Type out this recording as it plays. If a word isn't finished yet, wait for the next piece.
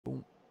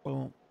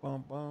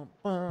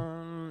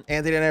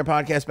Anthony and I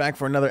podcast back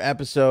for another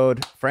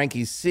episode.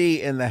 Frankie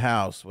C in the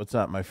house. What's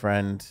up, my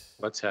friend?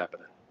 What's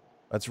happening?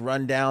 Let's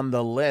run down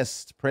the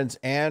list. Prince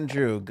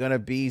Andrew gonna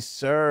be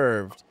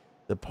served.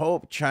 The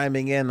Pope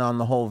chiming in on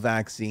the whole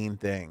vaccine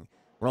thing.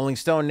 Rolling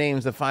Stone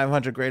names the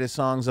 500 greatest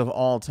songs of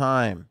all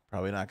time.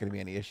 Probably not going to be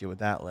any issue with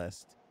that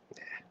list.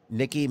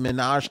 Nicky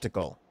Minaj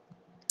Tickle.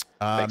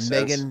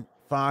 Megan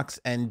Fox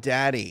and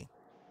Daddy.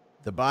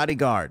 The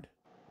Bodyguard.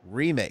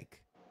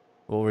 Remake.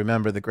 We'll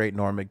remember the great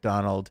Norm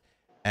Macdonald.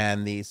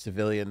 And the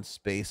civilian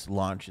space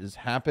launch is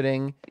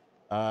happening.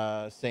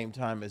 Same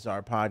time as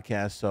our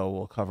podcast. So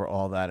we'll cover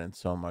all that and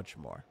so much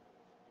more.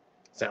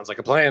 Sounds like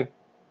a plan.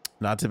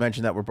 Not to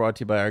mention that we're brought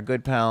to you by our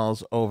good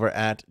pals over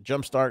at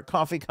Jumpstart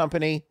Coffee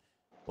Company.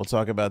 We'll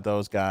talk about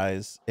those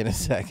guys in a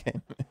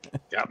second.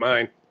 Got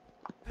mine.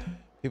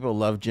 People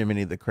love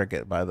Jiminy the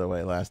Cricket, by the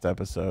way, last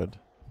episode.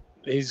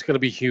 He's going to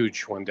be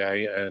huge one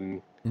day,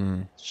 and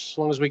as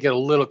long as we get a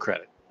little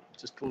credit.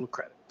 Just a little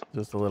credit.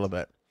 Just a little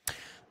bit.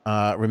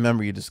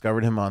 Remember, you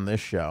discovered him on this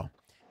show.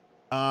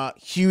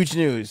 Huge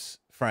news,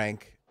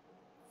 Frank.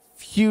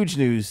 Huge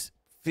news.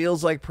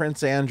 Feels like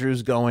Prince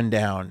Andrew's going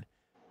down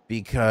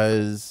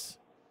because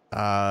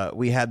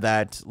we had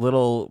that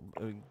little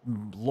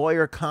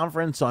lawyer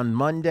conference on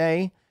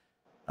Monday.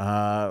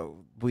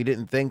 We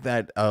didn't think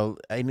that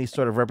any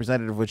sort of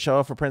representative would show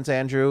up for Prince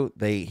Andrew.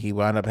 He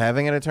wound up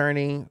having an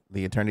attorney.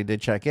 The attorney did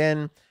check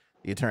in.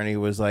 The attorney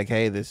was like,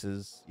 hey, this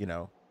is,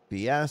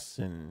 BS,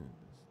 and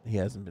he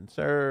hasn't been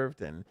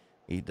served, and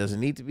he doesn't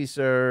need to be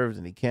served,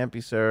 and he can't be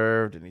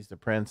served, and he's the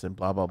prince, and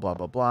blah, blah, blah,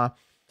 blah, blah.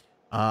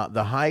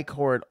 The high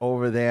court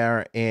over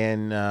there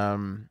in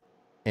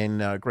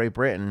Great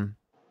Britain,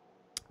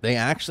 they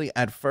actually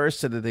at first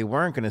said that they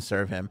weren't going to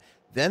serve him.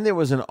 Then there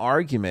was an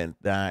argument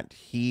that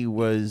he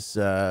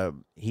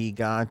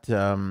got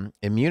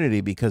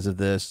immunity because of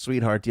the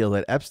sweetheart deal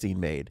that Epstein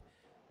made.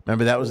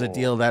 Remember, that was a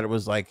deal that it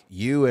was like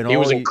you and he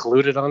was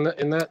included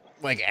in that.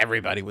 Like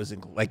everybody was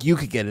like you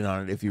could get in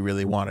on it if you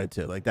really wanted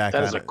to. Like that.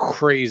 That is a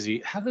crazy.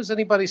 How does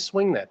anybody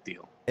swing that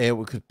deal? It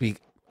could be.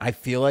 I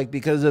feel like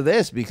because of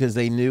this, because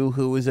they knew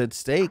who was at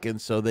stake, and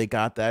so they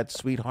got that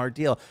sweetheart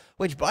deal.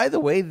 Which, by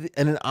the way,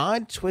 in an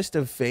odd twist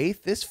of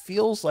fate, this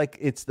feels like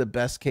it's the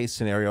best case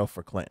scenario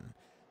for Clinton.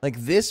 Like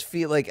this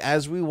feel like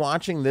as we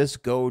watching this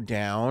go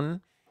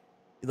down,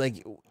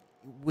 like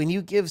when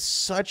you give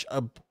such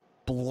a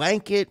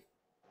blanket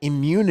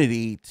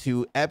immunity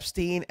to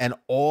Epstein and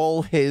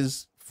all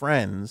his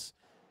friends,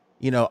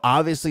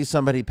 obviously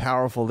somebody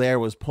powerful there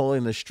was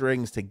pulling the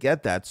strings to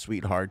get that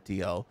sweetheart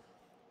deal.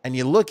 And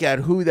you look at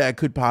who that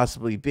could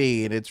possibly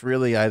be, and it's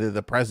really either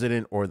the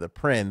president or the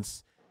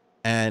prince.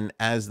 And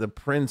as the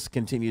prince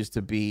continues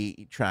to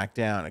be tracked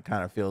down, it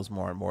kind of feels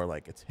more and more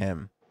like it's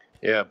him.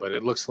 Yeah, but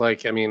it looks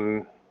like,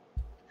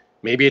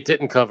 maybe it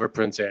didn't cover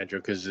Prince Andrew,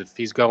 because if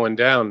he's going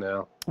down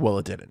now. Well,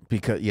 it didn't,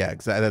 because,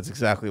 that's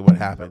exactly what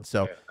happened.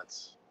 So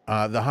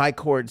the high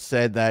court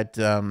said that,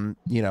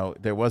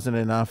 there wasn't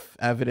enough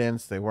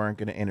evidence. They weren't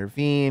going to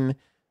intervene.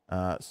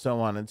 So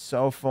on and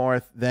so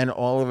forth. Then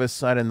all of a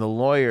sudden, the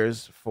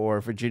lawyers for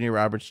Virginia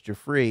Roberts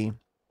Giuffre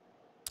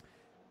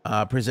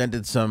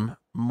presented some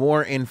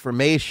more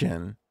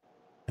information,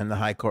 and the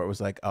high court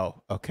was like,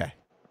 "Oh, okay,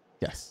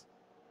 yes."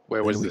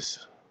 Where was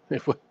this?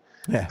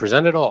 Yeah.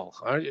 Present it all.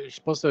 Aren't you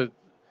supposed to?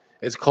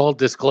 It's called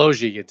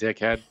disclosure, you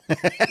dickhead.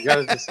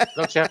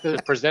 Don't you have to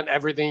present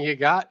everything you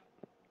got?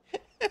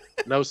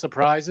 No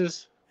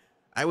surprises.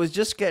 I was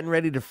just getting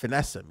ready to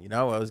finesse him.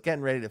 I was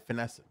getting ready to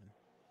finesse him.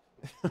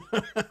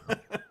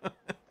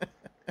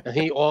 And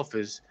he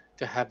offers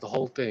to have the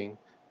whole thing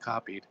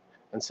copied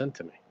and sent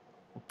to me.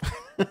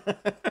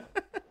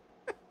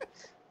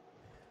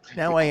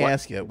 Now I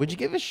ask you, would you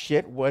give a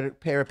shit what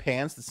pair of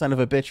pants the son of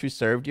a bitch who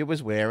served you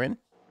was wearing?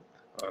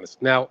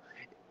 Honest. Now,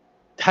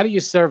 how do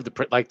you serve the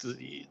print? Like,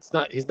 he's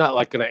not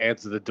like going to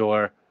answer the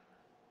door,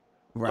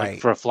 right? Like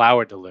for a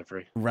flower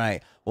delivery,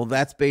 right? Well,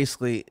 that's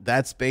basically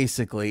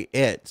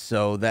it.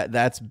 So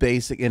that's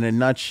basic in a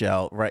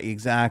nutshell, right?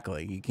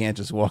 Exactly. You can't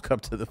just walk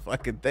up to the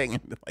fucking thing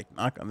and like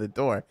knock on the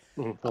door.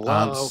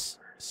 Hello.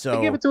 So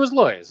he gave it to his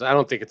lawyers. I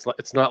don't think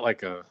it's not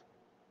like a.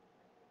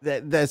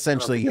 That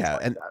essentially,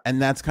 yeah,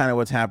 and that's kind of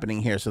what's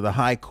happening here. So the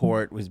high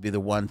court would be the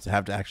ones to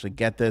have to actually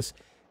get this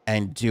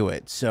and do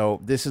it.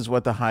 So this is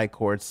what the high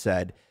court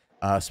said.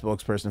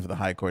 Spokesperson for the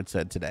high court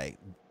said today,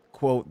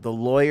 quote, "The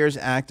lawyers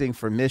acting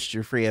for Ms.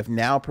 Giuffre have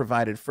now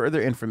provided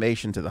further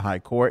information to the high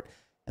court,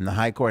 and the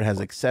high court has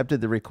accepted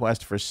the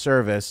request for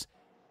service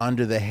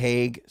under the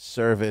Hague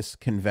Service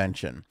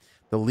Convention.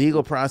 The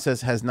legal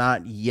process has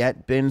not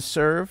yet been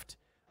served,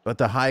 but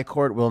the high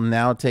court will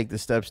now take the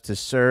steps to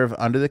serve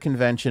under the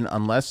convention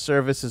unless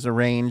service is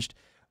arranged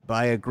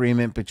by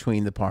agreement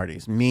between the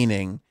parties,"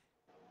 meaning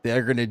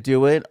they're going to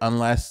do it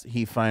unless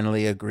he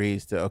finally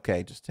agrees to,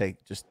 okay, just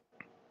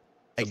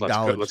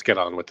acknowledge. Let's get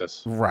on with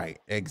this. Right.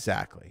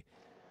 Exactly.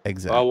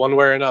 Well, one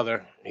way or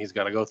another, he's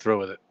got to go through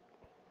with it.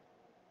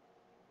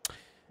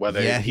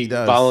 Whether he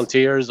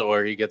volunteers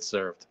or he gets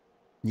served.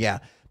 Yeah,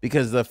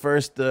 because the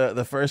first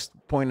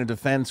point of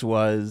defense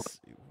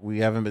was we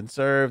haven't been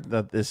served,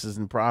 that this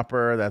isn't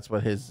proper. That's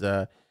what his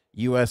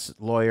U.S.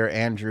 lawyer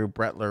Andrew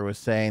Bretler was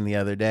saying the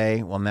other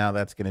day. Well, now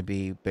that's going to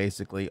be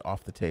basically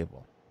off the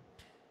table.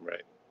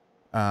 Right.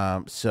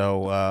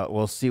 So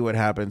we'll see what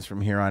happens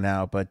from here on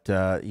out. But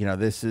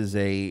this is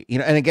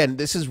and again,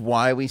 this is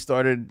why we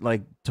started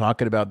like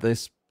talking about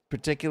this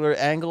particular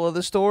angle of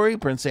the story,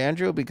 Prince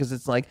Andrew, because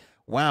it's like,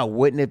 wow,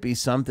 wouldn't it be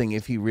something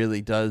if he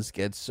really does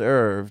get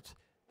served?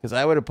 Because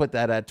I would have put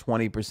that at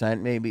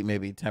 20%,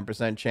 maybe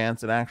 10%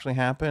 chance it actually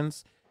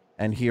happens.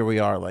 And here we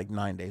are like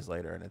 9 days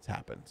later and it's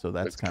happened. So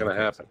that's kind of going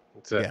to happen.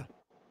 That's it.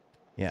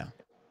 Yeah.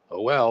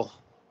 Oh, well,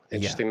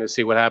 interesting to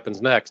see what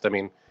happens next. I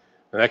mean,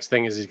 the next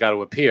thing is he's got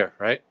to appear,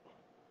 right?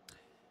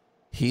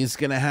 He's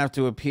going to have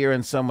to appear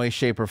in some way,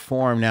 shape, or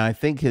form. Now, I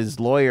think his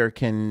lawyer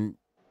can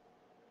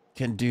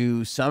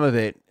do some of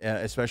it,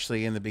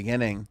 especially in the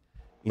beginning,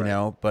 you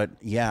know. But,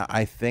 yeah,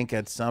 I think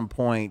at some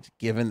point,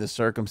 given the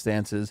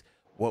circumstances,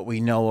 what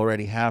we know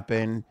already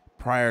happened,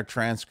 prior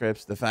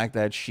transcripts, the fact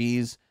that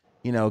she's,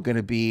 going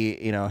to be,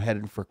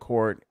 headed for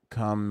court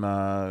come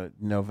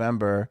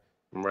November.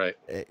 Right.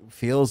 It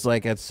feels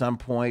like at some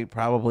point,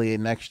 probably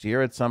next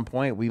year, at some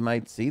point, we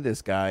might see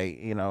this guy,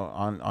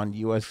 on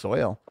U.S.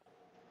 soil,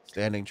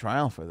 standing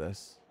trial for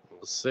this.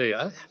 We'll see.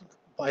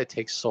 Why it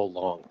takes so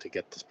long to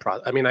get this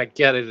process? I mean, I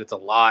get it; it's a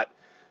lot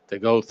to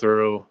go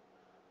through,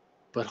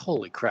 but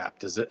holy crap,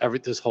 does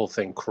this whole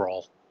thing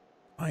crawl?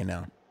 I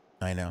know.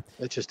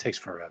 It just takes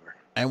forever.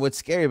 And what's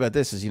scary about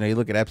this is, you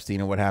look at Epstein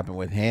and what happened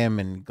with him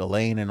and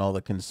Ghislaine and all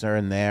the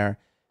concern there.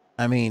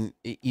 I mean,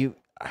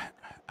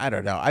 I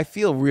don't know. I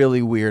feel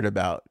really weird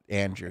about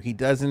Andrew. He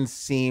doesn't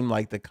seem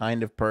like the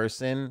kind of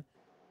person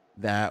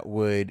that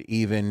would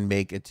even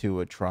make it to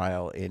a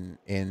trial in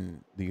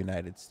the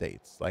United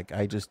States. Like,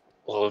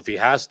 well, if he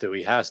has to,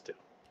 he has to.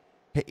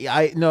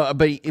 I know,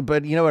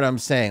 but you know what I'm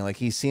saying? Like,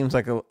 he seems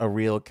like a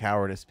real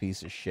cowardice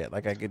piece of shit.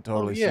 Like, I could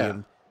totally see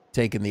him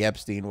taking the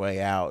Epstein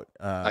way out.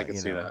 I can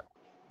see that.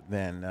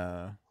 Than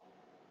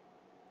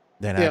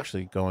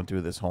actually going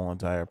through this whole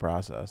entire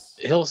process.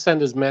 He'll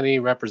send as many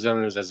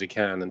representatives as he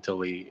can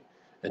until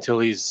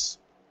he's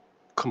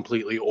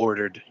completely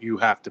ordered, you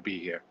have to be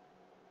here.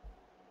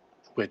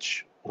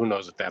 Which, who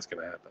knows if that's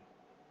going to happen.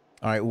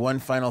 All right, one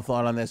final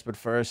thought on this, but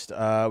first, we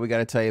got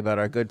to tell you about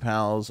our good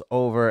pals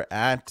over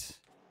at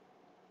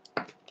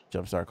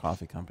Jumpstart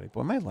Coffee Company.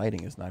 Boy, my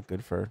lighting is not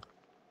good for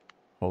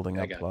holding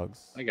up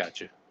plugs. I got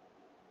you.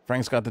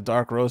 Frank's got the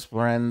dark roast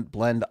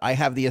blend. I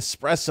have the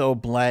espresso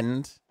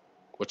blend,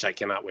 which I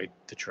cannot wait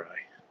to try.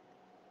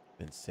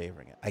 Been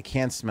savoring it. I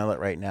can't smell it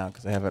right now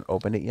because I haven't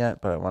opened it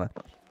yet, but I want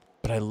to.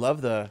 But I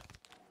love the.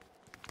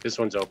 This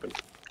one's open,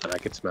 and I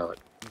can smell it.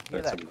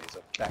 That's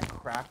amazing. That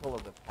crackle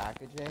of the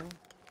packaging.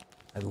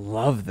 I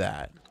love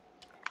that.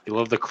 You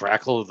love the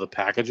crackle of the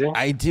packaging?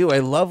 I do. I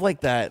love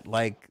that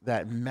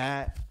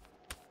matte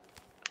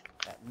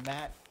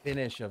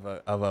finish of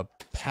a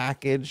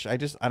package. I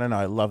don't know.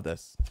 I love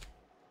this.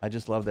 I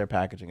just love their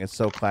packaging. It's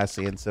so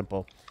classy and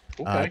simple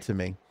to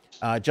me.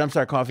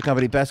 Jumpstart Coffee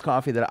Company, best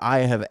coffee that I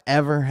have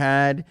ever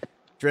had.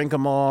 Drink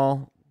them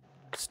all.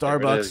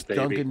 Starbucks,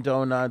 Dunkin'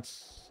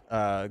 Donuts,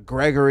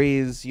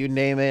 Gregory's, you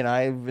name it.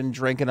 I've been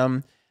drinking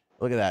them.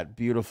 Look at that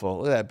beautiful.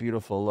 Look at that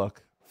beautiful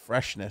look.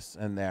 Freshness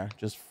in there.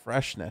 Just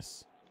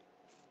freshness.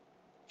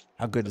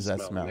 How good does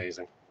that smell?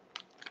 Amazing.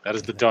 That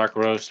is the dark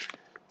roast.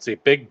 It's a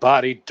big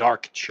body,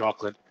 dark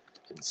chocolate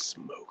and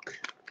smoke.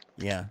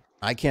 Yeah.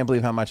 I can't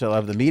believe how much I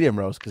love the medium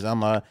roast because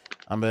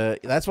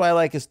that's why I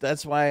like it.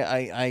 That's why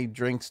I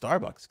drink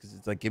Starbucks because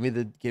it's like give me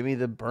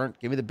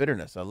the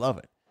bitterness. I love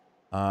it.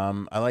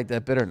 I like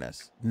that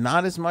bitterness.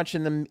 Not as much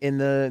in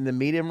the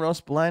medium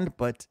roast blend,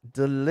 but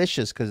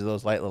delicious because of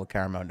those light little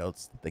caramel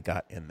notes that they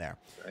got in there.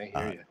 I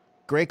hear you.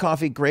 Great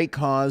coffee, great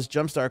cause.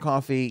 Jumpstart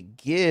Coffee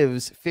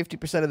gives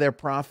 50% of their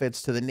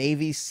profits to the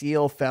Navy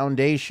SEAL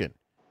Foundation,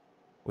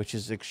 which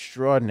is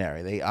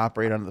extraordinary. They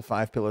operate under the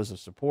 5 pillars of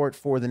support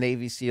for the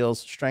Navy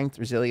SEALs: strength,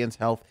 resilience,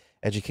 health,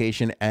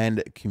 education,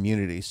 and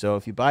community. So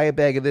if you buy a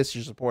bag of this,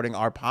 you're supporting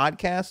our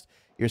podcast,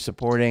 you're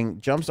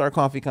supporting Jumpstart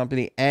Coffee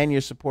Company, and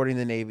you're supporting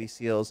the Navy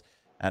SEALs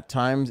at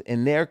times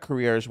in their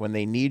careers when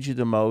they need you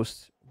the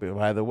most.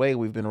 By the way,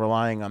 we've been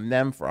relying on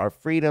them for our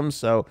freedom,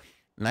 so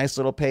nice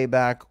little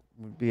payback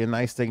would be a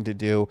nice thing to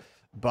do.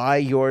 Buy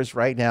yours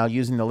right now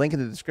using the link in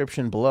the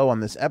description below on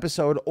this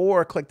episode,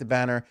 or click the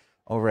banner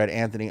over at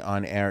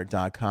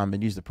anthonyonair.com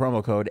and use the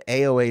promo code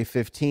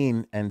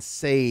AOA15 and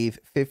save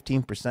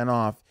 15%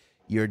 off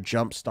your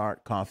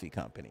Jumpstart Coffee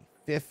Company.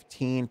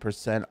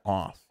 15%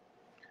 off.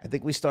 I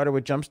think we started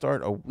with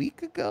Jumpstart a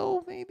week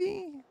ago,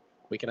 maybe?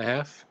 Week and a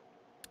half.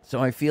 So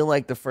I feel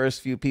like the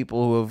first few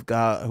people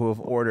who have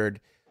ordered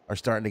are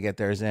starting to get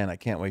theirs in. I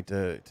can't wait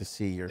to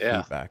see your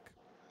feedback.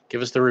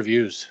 Give us the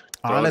reviews.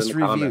 Honest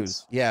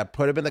reviews. Yeah,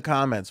 put them in the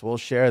comments. We'll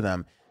share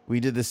them. We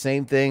did the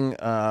same thing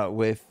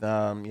with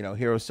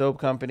Hero Soap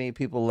Company.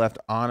 People left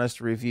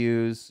honest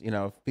reviews.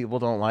 If people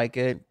don't like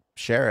it,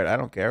 share it. I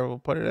don't care. We'll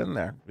put it in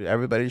there.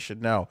 Everybody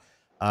should know.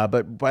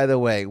 But by the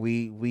way,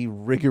 we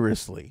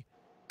rigorously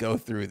go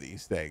through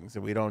these things,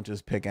 and we don't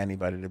just pick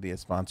anybody to be a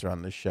sponsor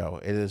on this show.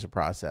 It is a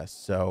process.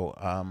 So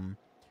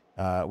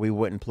we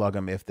wouldn't plug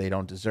them if they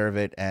don't deserve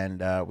it,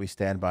 and we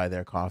stand by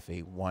their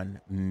coffee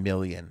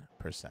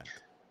 1,000,000%.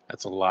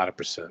 That's a lot of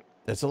percent.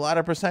 That's a lot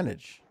of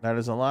percentage. That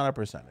is a lot of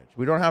percentage.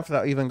 We don't have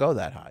to even go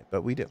that high,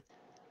 but we do.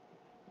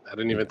 I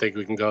didn't even think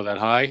we can go that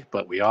high,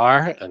 but we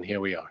are, and here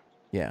we are.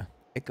 Yeah,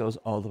 it goes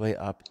all the way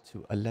up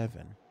to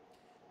 11.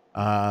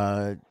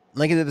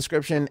 Link in the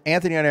description,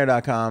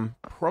 anthonyonair.com,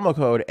 promo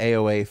code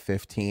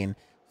AOA15.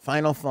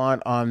 Final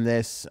thought on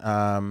this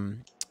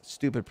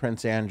stupid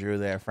Prince Andrew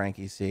there,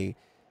 Frankie C,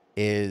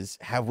 is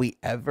have we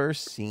ever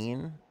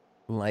seen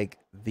like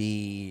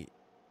the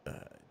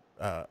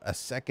a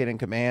second in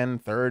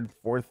command, third,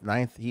 fourth,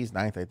 ninth, he's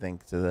ninth, I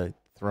think, to the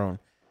throne.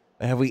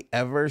 But have we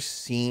ever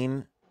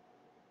seen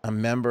a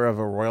member of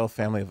a royal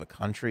family of a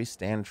country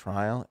stand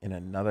trial in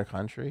another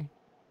country?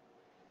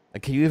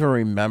 Like, can you even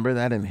remember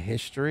that in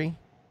history?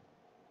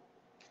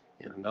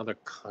 In another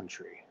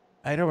country?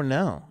 I don't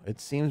know. It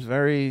seems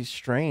very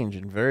strange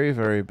and very,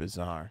 very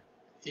bizarre.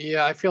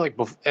 Yeah, I feel like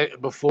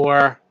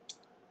before,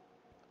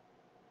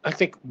 I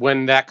think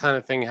when that kind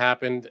of thing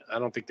happened, I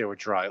don't think there were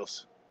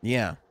trials.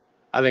 Yeah.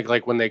 I think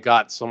like when they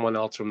got someone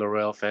else from the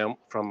royal family,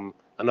 from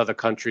another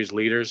country's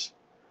leaders,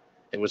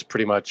 it was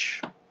pretty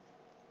much,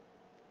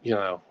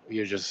 you're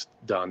just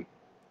done.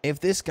 If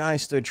this guy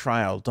stood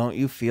trial, don't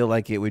you feel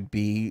like it would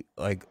be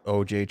like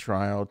OJ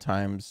trial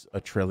times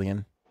a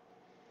trillion?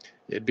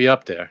 It'd be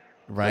up there.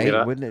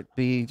 Right? Wouldn't it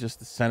be just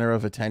the center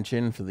of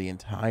attention for the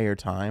entire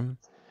time?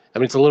 I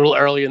mean, it's a little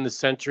early in the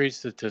century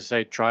to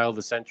say trial of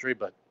the century,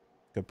 but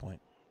good point.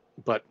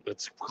 But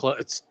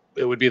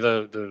it would be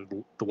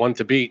the one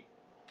to beat.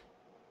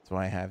 That's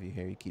why I have you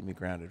here. You keep me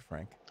grounded,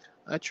 Frank.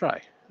 I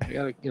try. I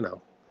gotta,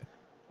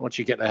 once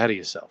you get ahead of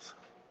yourself.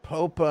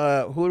 Pope,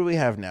 who do we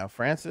have now?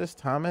 Francis?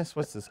 Thomas?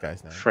 What's this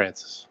guy's name?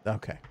 Francis.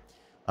 Okay.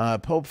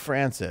 Pope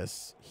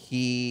Francis,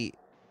 he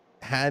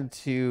had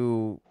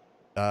to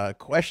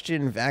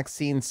question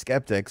vaccine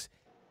skeptics,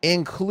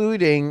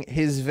 including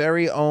his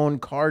very own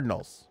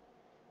cardinals.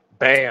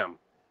 Bam.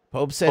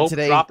 Pope said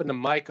today, dropping the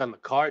mic on the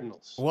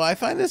Cardinals. Well, I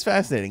find this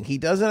fascinating. He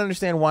doesn't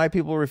understand why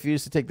people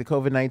refuse to take the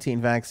COVID-19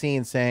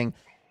 vaccine, saying,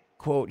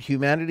 quote,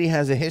 humanity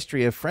has a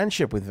history of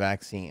friendship with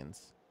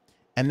vaccines.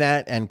 And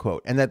that, end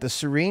quote, and that the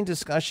serene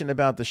discussion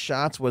about the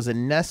shots was a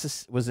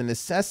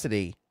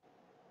necessity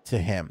to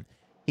him.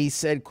 He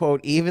said,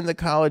 quote, even the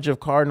College of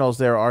Cardinals,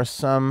 there are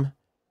some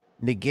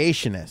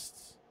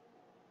negationists.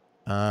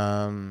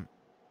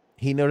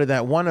 He noted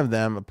that one of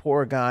them, a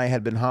poor guy,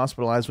 had been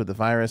hospitalized with the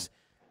virus.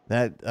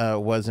 That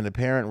was an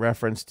apparent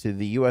reference to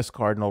the U.S.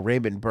 Cardinal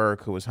Raymond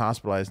Burke, who was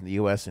hospitalized in the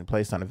U.S. and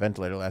placed on a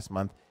ventilator last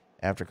month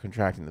after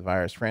contracting the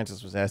virus.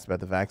 Francis was asked about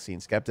the vaccine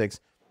skeptics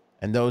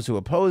and those who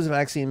oppose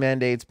vaccine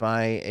mandates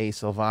by a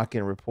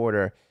Slovakian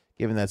reporter,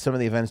 given that some of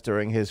the events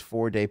during his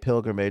 4-day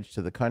pilgrimage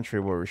to the country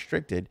were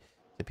restricted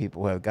to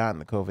people who have gotten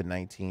the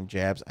COVID-19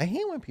 jabs. I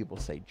hate when people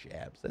say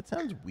jabs. That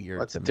sounds weird.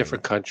 That's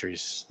different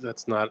countries.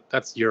 That's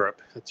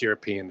Europe. That's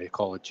European. They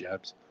call it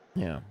jabs.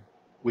 Yeah.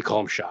 We call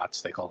them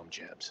shots. They call them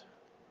jabs.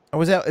 Oh,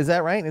 is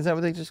that right? Is that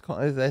what they just call?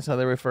 That's how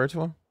they refer to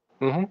them?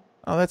 Mm-hmm.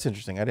 Oh, that's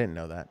interesting. I didn't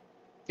know that.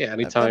 Yeah,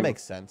 anytime. That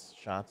makes sense.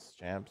 Shots,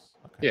 jabs.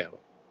 Okay. Yeah.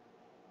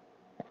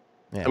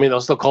 I mean, they'll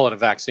still call it a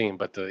vaccine,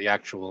 but the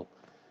actual,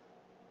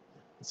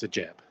 it's a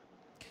jab.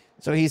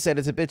 So he said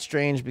it's a bit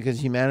strange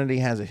because humanity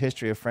has a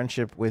history of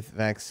friendship with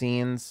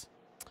vaccines.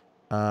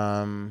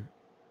 Francis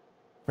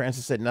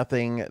said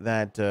nothing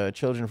that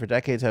children for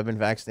decades have been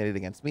vaccinated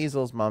against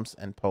measles, mumps,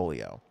 and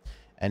polio,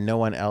 and no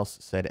one else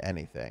said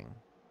anything.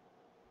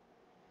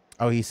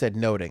 Oh, he said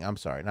noting. I'm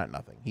sorry, not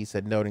nothing. He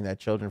said noting that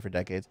children for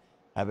decades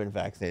have been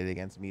vaccinated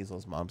against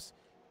measles, mumps,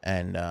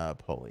 and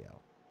polio.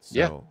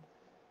 So,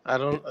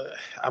 yeah,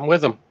 I'm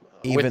with him.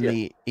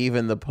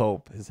 Even the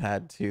Pope has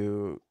had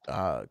to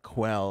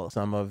quell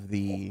some of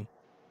the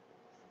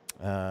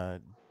doubters.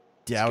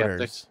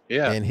 Skeptics.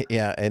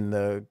 Yeah, in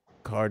the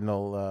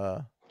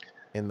cardinal,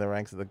 in the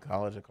ranks of the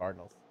College of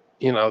Cardinals.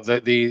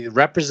 The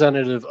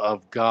representative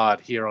of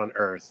God here on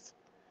earth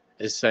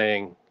is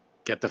saying,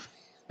 "Get the."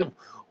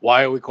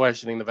 Why are we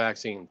questioning the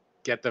vaccine?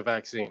 Get the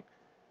vaccine.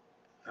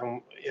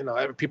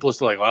 People are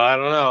still like, well, I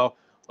don't know.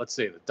 Let's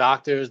see. The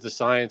doctors, the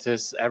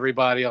scientists,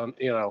 everybody on,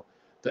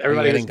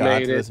 everybody who's God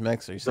made to it. this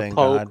mix? Are you saying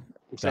Pope, God?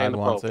 I'm saying God the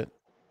wants Pope. it.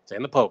 I'm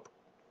saying the Pope.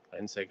 I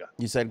didn't say God.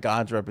 You said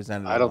God's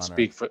representative. I don't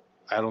speak for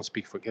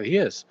God. He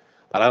is,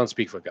 but I don't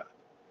speak for God.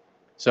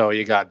 So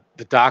you got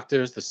the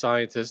doctors, the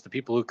scientists, the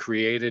people who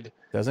created.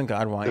 Doesn't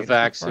God want the you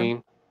vaccine?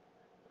 To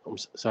speak for him? I'm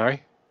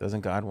sorry.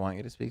 Doesn't God want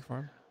you to speak for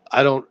him?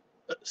 I don't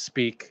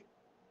speak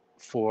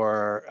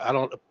for. I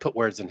don't put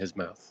words in his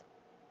mouth.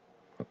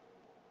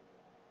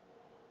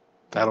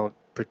 I don't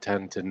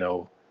pretend to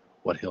know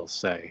what he'll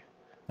say.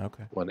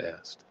 Okay. When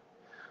asked.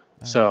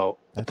 Right. So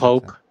the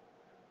Pope,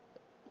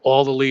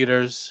 all the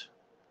leaders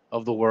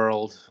of the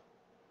world,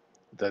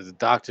 the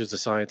doctors, the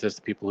scientists,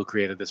 the people who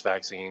created this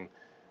vaccine,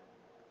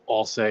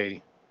 all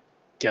say,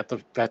 get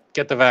the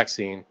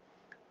vaccine.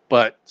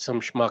 But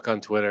some schmuck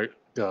on Twitter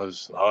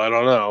goes, oh, I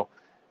don't know,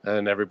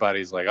 and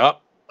everybody's like, oh,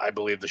 I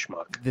believe the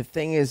schmuck. The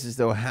thing is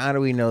though, how do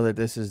we know that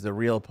this is the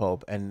real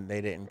Pope and they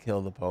didn't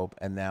kill the Pope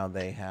and now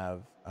they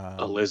have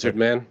A lizard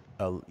man?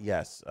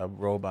 Yes, a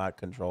robot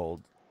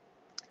controlled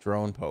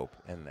drone Pope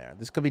in there.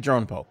 This could be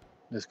drone Pope.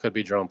 This could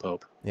be drone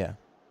Pope. Yeah.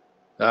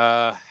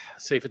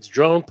 See, if it's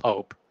drone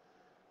Pope,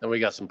 then we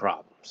got some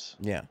problems.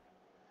 Yeah.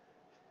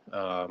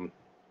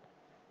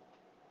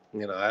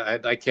 You know,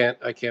 I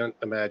can't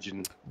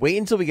imagine. Wait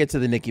until we get to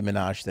the Nicki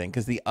Minaj thing,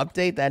 because the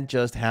update that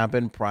just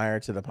happened prior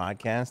to the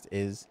podcast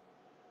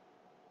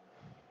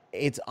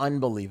it's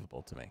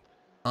unbelievable to me.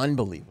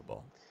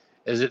 Unbelievable.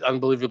 Is it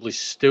unbelievably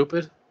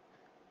stupid?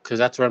 Because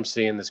that's where I'm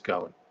seeing this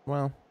going.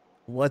 Well,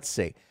 let's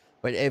see.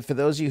 But for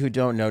those of you who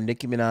don't know,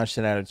 Nicki Minaj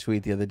sent out a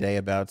tweet the other day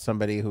about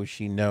somebody who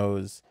she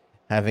knows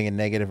having a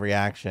negative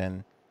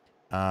reaction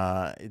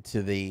to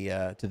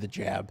the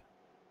jab.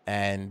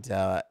 And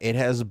it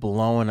has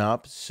blown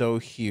up so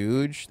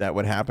huge that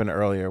what happened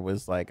earlier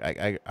was like,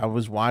 I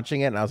was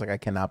watching it and I was like, I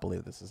cannot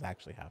believe this is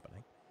actually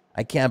happening.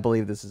 I can't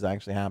believe this is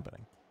actually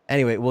happening.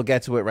 Anyway, we'll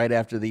get to it right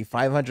after the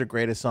 500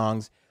 greatest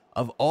songs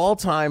of all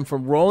time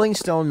from Rolling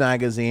Stone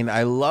magazine.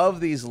 I love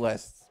these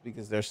lists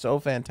because they're so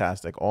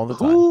fantastic all the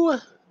time. Who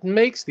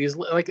makes these?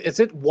 Like, is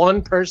it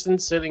one person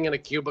sitting in a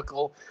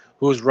cubicle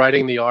who's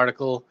writing the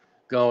article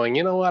going,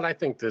 you know what, I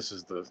think this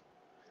is the...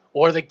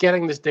 Or are they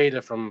getting this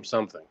data from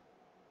something?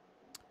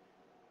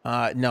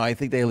 No, I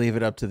think they leave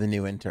it up to the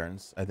new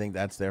interns. I think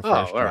that's their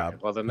first job.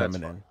 Right. Well, then that's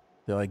fine.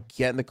 They're like,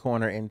 get in the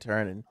corner,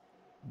 intern, and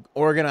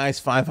organize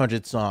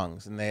 500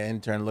 songs. And the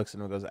intern looks at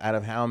them and goes, out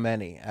of how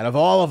many? Out of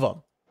all of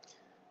them.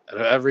 Out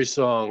of every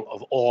song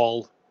of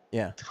all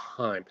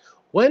time.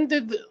 When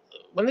did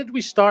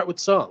we start with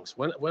songs?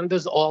 When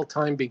does all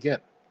time begin?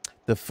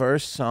 The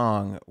first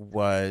song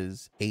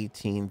was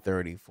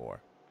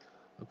 1834.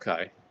 Okay.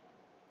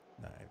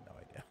 I have no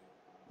idea.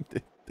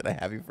 Did I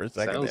have you for a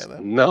second there, though?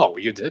 No,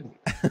 you didn't.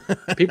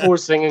 People were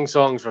singing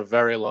songs for a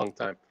very long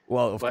time.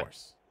 Well, of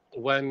course.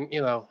 When,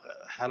 you know,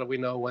 how do we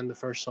know when the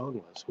first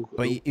song was?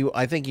 But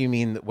I think you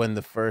mean when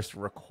the first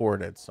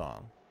recorded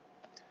song.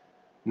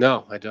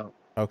 No, I don't.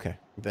 Okay,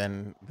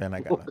 then I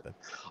got nothing.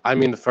 I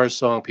mean, the first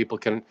song people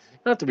can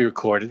not to be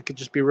recorded; it could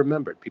just be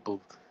remembered.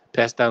 People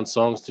pass down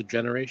songs to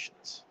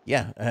generations.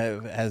 Yeah,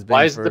 has been.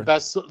 Why is it the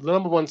best? The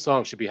number one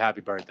song should be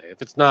 "Happy Birthday."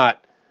 If it's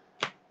not,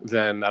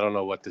 then I don't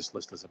know what this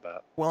list is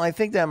about. Well, I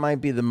think that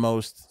might be the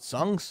most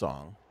sung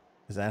song.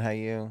 Is that how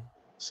you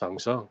song?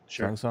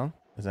 Sure. Song?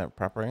 Is that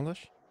proper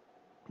English?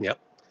 Yep.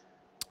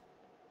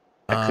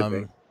 That could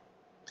be.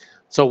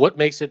 So, what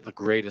makes it the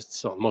greatest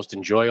song? Most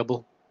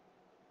enjoyable?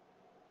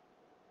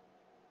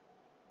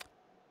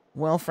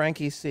 Well,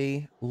 Frankie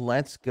C,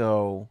 let's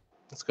go.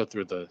 Let's go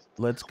through the.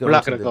 Let's go. We're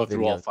not going to go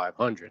through all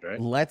 500,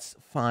 right? Let's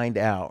find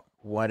out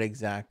what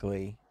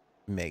exactly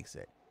makes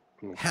it.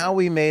 Okay. How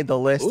we made the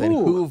list and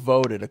who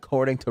voted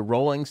according to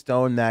Rolling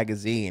Stone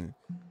magazine.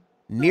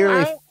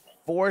 Nearly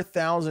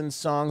 4,000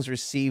 songs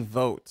received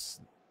votes.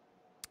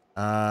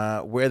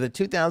 Where the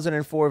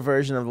 2004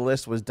 version of the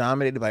list was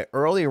dominated by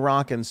early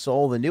rock and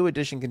soul, the new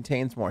edition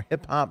contains more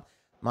hip-hop,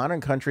 modern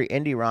country,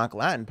 indie rock,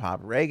 Latin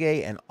pop,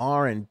 reggae, and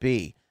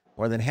R&B.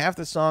 More than half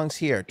the songs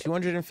here,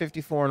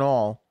 254 in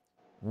all,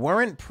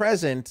 weren't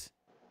present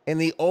in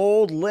the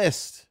old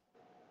list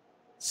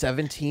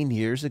 17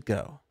 years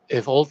ago.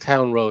 If Old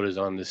Town Road is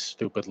on this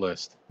stupid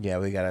list, yeah,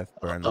 we gotta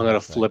burn. I'm gonna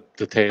flip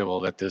the table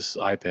that this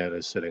iPad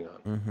is sitting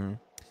on.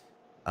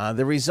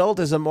 The result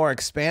is a more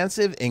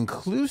expansive,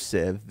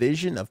 inclusive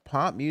vision of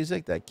pop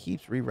music that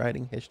keeps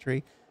rewriting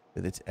history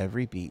with its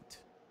every beat.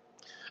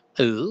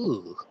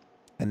 Ooh.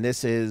 And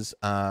this is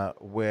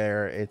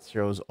where it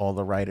shows all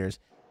the writers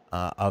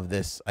of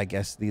this. I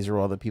guess these are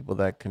all the people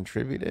that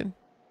contributed.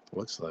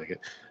 Looks like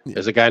it.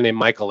 There's a guy named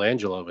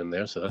Michelangelo in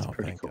there, so that's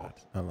pretty cool. God.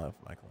 I love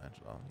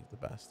Michelangelo. He's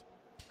the best.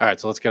 All right,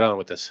 so let's get on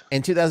with this.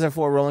 In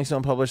 2004, Rolling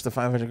Stone published the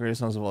 500 greatest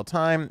songs of all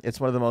time. It's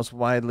one of the most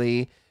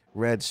widely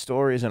read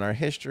stories in our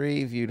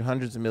history, viewed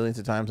hundreds of millions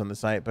of times on the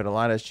site, but a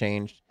lot has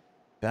changed.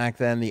 Back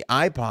then, the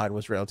iPod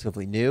was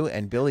relatively new,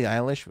 and Billie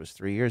Eilish was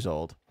 3 years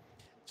old.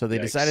 So they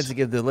decided to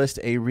give the list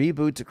a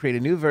reboot to create a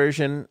new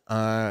version.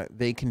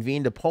 They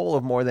convened a poll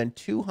of more than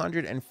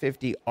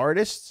 250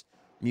 artists,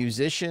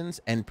 musicians,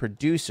 and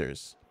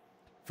producers,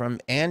 from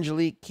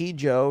Angelique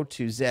Kidjo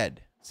to Zedd,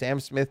 Sam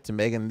Smith to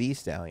Megan Thee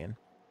Stallion,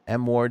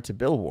 M. Ward to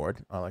Bill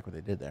Ward. I like what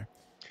they did there.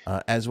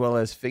 As well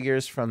as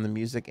figures from the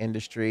music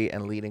industry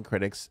and leading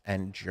critics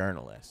and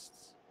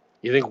journalists.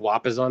 You think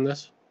WAP is on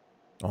this?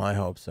 Oh, I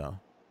hope so.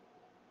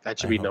 That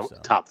should be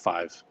top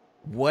 5.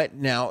 What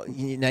now?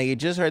 You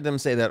just heard them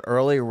say that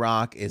early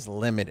rock is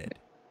limited,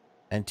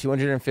 and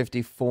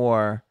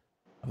 254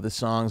 of the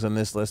songs on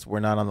this list were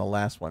not on the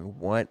last one.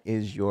 What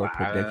is your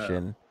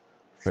prediction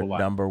for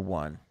number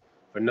one?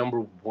 For number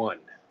one,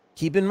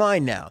 keep in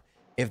mind now,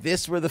 if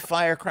this were the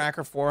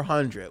Firecracker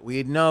 400,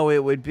 we'd know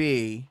it would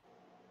be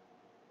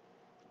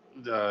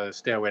the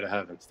Stairway to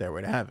Heaven.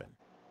 Stairway to Heaven.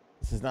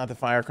 This is not the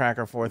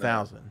Firecracker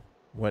 4000. No.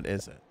 What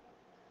is it?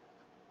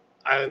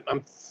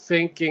 I'm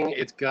thinking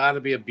it's got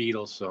to be a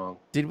Beatles song.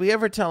 Did we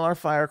ever tell our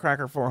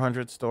Firecracker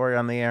 400 story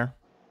on the air?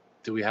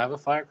 Do we have a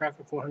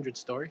Firecracker 400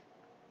 story?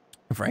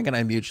 Frank and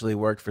I mutually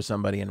worked for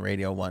somebody in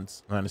radio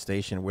once on a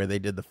station where they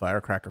did the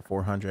Firecracker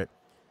 400.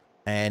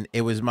 And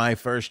it was my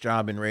first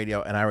job in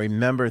radio. And I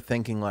remember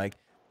thinking like,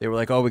 they were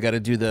like, oh, we got to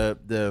do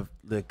the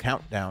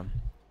countdown.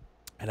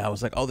 And I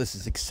was like, oh, this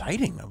is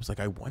exciting. I was like,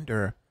 I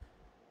wonder.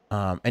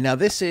 And now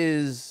this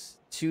is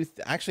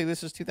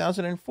this is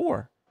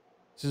 2004.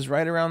 This is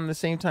right around the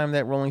same time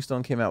that Rolling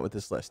Stone came out with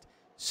this list.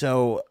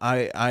 So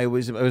it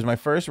was my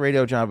first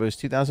radio job. It was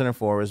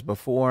 2004. It was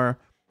before,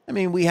 I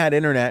mean, we had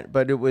internet,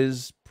 but it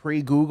was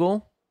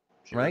pre-Google,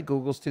 sure. Right?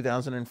 Google's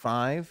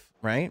 2005,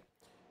 right?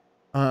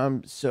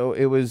 So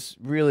it was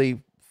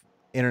really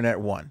internet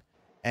one.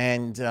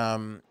 And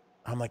I'm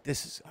like,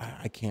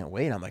 I can't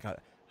wait. I'm like,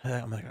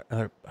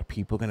 are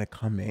people going to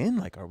come in?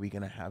 Like, are we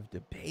going to have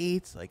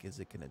debates? Like, is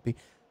it going to be?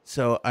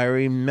 So I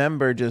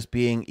remember just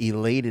being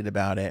elated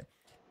about it.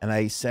 And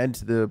I said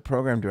to the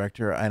program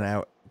director,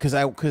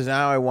 because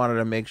now I wanted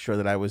to make sure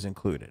that I was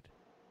included.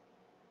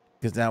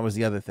 Because that was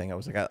the other thing. I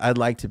was like, I'd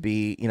like to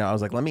be, I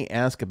was like, let me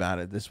ask about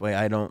it. This way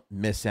I don't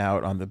miss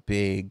out on the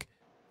big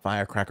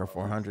Firecracker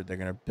 400. They're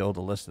going to build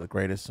a list of the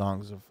greatest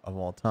songs of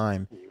all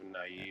time. You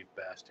naive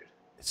bastard.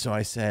 So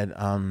I said,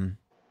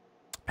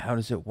 how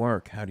does it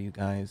work? How do you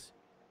guys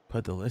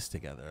put the list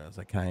together? I was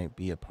like, can I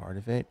be a part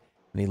of it?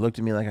 And he looked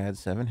at me like I had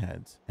 7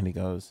 heads. And he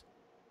goes,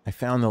 I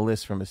found the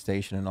list from a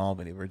station in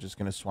Albany. We're just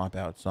going to swap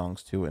out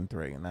songs 2 and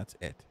 3, and that's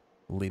it.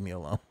 Leave me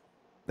alone.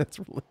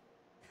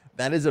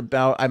 That is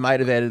about, I might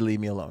have added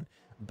Leave Me Alone.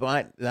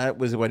 But that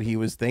was what he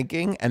was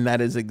thinking, and that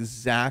is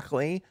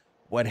exactly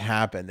what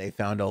happened. They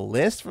found a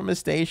list from a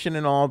station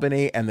in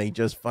Albany, and they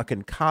just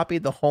fucking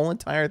copied the whole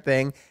entire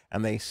thing,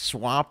 and they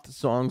swapped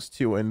songs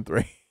 2 and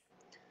 3.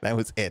 That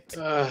was it.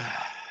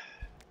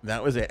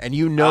 That was it. And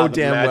you know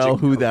damn well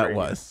who that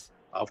was.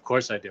 Of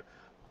course I do.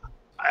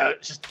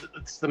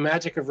 It's the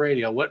magic of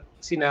radio.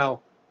 See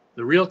now,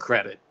 the real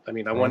credit. I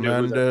mean, I wonder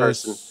who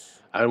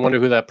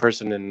that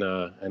person in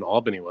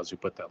Albany was who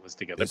put that list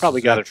together. They probably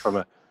got it from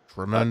a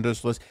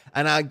tremendous list.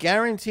 And I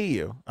guarantee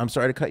you, I'm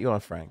sorry to cut you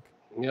off, Frank.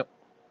 Yep.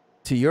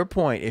 To your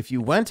point, if you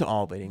went to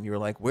Albany and you were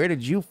like, "Where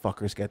did you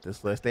fuckers get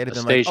this list?" They'd have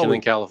been like, "Oh, in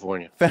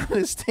California." Found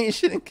a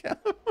station in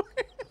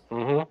California.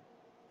 Mm-hmm.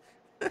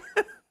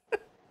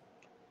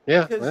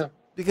 Yeah.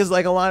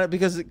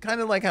 Because kind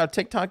of like how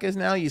TikTok is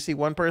now, you see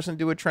one person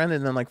do a trend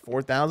and then like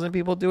 4,000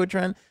 people do a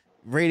trend.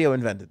 Radio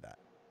invented that.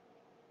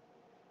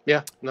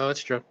 Yeah, no,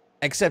 that's true.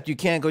 Except you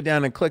can't go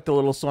down and click the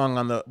little song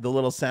on the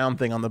little sound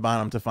thing on the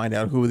bottom to find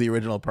out who the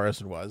original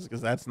person was,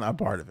 because that's not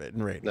part of it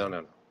in radio.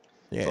 No.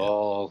 Yeah. It's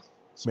all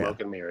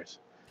smoke and mirrors.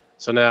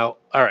 So now,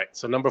 all right.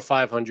 So number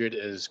 500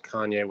 is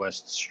Kanye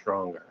West's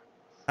 "Stronger."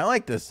 I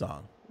like this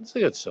song. It's a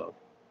good song.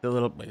 The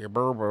little right.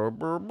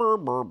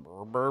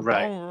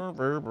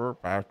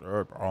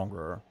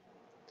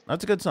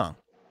 That's a good song.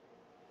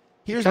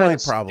 Here's my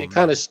problem. It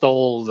kind of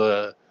stole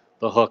the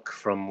hook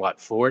from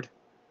what, Ford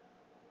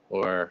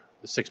or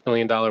the $6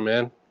 Million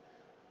Man,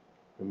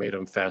 who made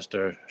him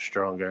faster,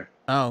 stronger.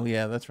 Oh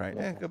yeah, that's right.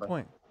 Yeah, good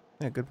point.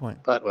 Yeah, good point.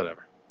 But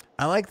whatever.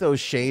 I like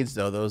those shades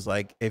though. Those,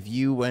 like, if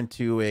you went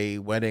to a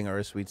wedding or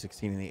a Sweet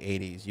 16 in the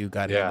 80s, you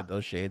got handed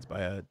those shades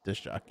by a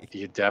disc jockey.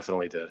 You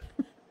definitely did.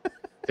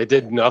 They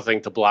did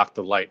nothing to block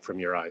the light from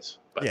your eyes,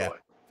 by the way.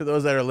 For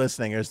those that are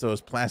listening, there's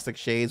those plastic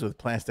shades with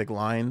plastic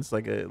lines,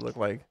 like it look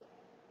like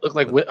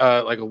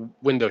a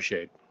window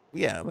shade.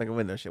 Yeah, like a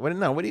window shade. What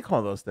do you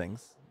call those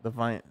things? I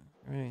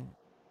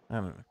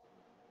don't know.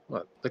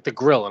 What? Like the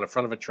grill on the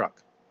front of a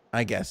truck.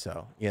 I guess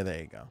so. Yeah, there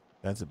you go.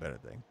 That's a better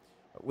thing.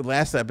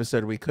 Last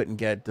episode we couldn't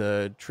get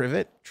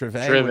trivet,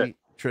 and like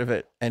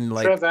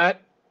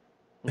trivet.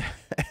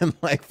 And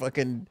like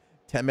fucking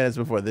 10 minutes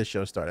before this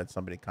show started,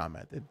 somebody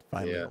commented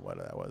finally what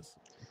that was.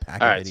 All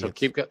right, so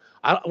keep going.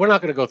 We're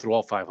not going to go through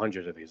all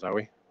 500 of these, are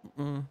we?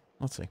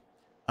 Let's see.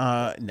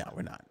 No,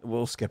 we're not.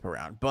 We'll skip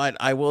around. But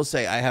I will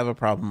say I have a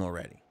problem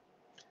already.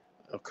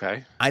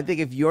 Okay. I think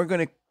if you're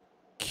going to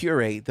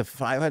curate the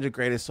 500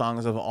 greatest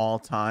songs of all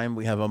time,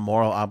 we have a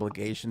moral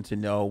obligation to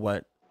know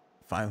what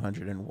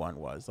 501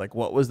 was. Like,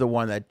 what was the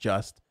one that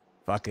just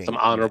fucking... Some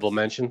honorable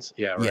mentions?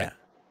 Yeah, right.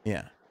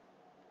 Yeah.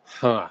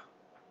 Huh.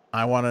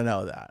 I want to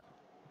know that.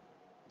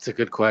 It's a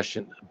good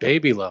question.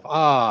 Baby Love.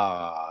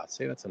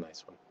 See, that's a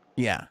nice one.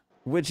 Yeah,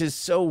 which is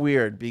so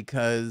weird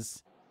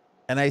because,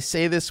 and I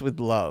say this with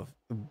love,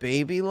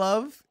 Baby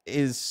Love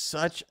is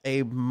such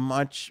a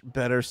much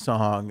better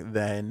song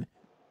than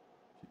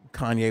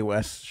Kanye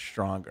West's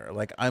Stronger.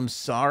 Like, I'm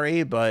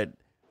sorry, but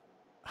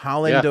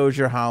Holland,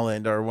 Dozier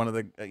Holland are one of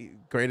the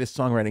greatest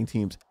songwriting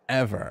teams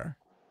ever.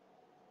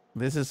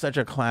 This is such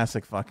a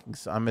classic fucking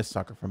song. I'm a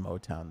sucker for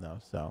Motown, though,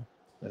 so.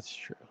 That's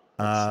true.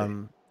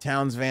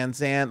 Towns Van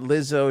Zandt,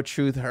 Lizzo,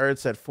 Truth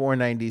Hurts at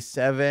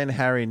 497,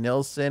 Harry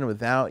Nilsson,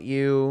 Without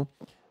You,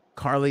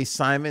 Carly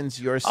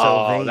Simons, You're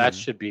So Vain. That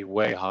should be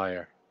way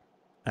higher.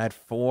 At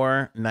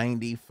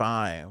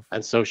 495.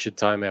 And so should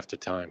Time After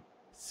Time.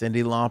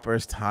 Cyndi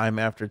Lauper's Time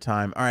After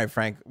Time. All right,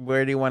 Frank,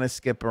 where do you want to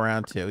skip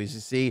around to? You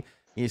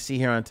see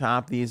here on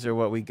top, these are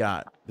what we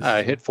got.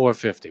 Hit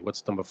 450.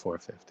 What's number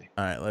 450?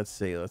 All right, let's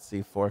see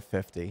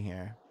 450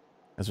 here.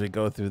 As we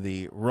go through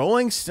the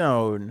Rolling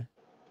Stone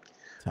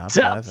Top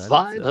Top 500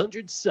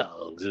 500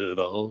 songs of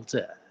all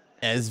time.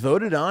 as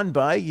voted on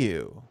by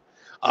you.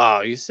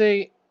 You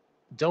say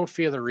Don't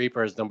Fear the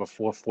Reaper is number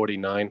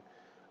 449.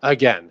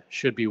 Again,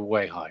 should be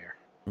way higher.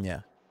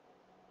 Yeah.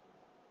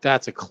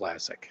 That's a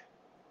classic.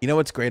 You know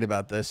what's great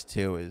about this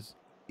too is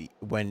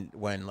when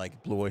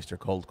like Blue Oyster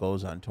Cult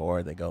goes on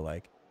tour, they go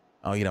like,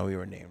 "Oh, you know, we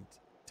were named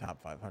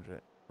top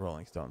 500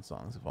 Rolling Stone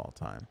songs of all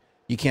time."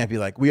 You can't be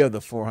like, "We have the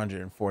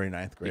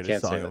 449th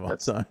greatest song of all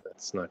time."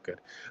 That's not good.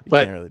 You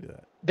But can't really do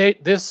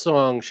that. this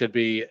song should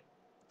be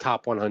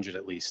top 100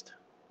 at least.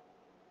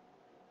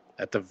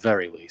 At the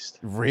very least.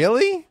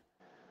 Really?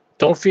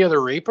 Don't Fear the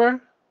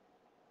Reaper?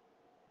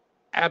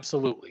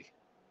 Absolutely.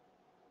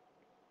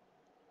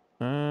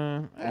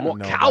 I don't More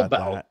know cowbell.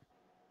 about that.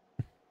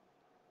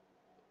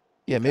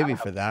 Yeah, maybe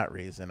for that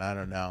reason. I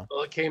don't know.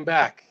 Well, it came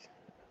back.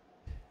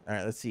 All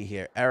right, let's see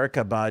here.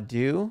 Erykah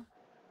Badu.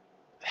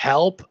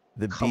 Help.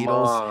 The Come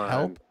Beatles. on.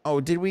 Help. Oh,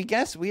 did we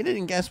guess? We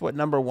didn't guess what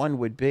number 1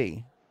 would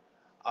be.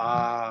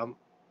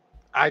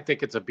 I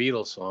think it's a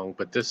Beatles song,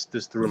 but this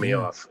threw me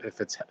off.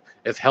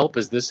 If Help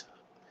is this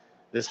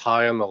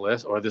high on the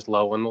list or this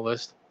low on the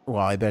list. Well,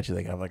 I bet you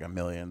they have like a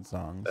million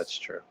songs. That's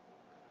true.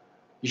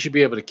 You should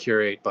be able to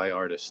curate by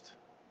artist.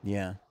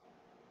 Yeah.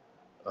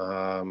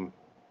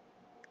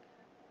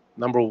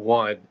 Number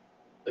 1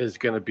 is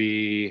going to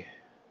be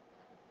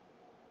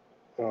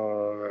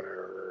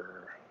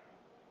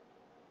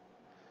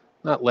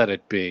not Let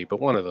It Be, but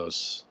one of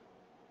those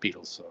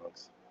Beatles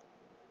songs.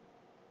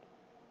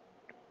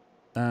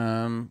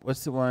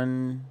 What's the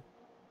one?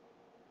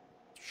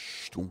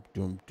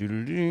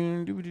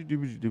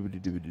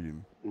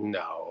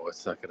 No,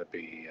 it's not going to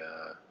be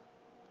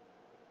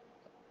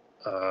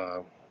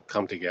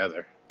Come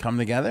Together. Come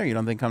Together? You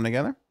don't think Come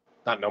Together?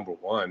 Not number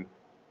 1.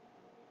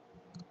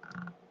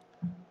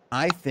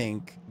 I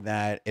think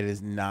that it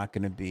is not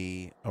going to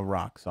be a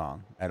rock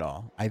song at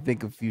all. I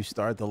think if you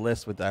start the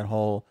list with that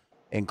whole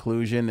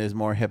inclusion, there's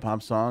more hip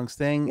hop songs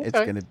thing.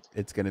 Okay.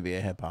 It's gonna be a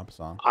hip hop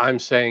song. I'm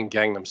saying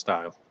Gangnam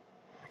Style.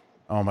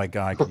 Oh my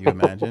God, can you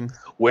imagine?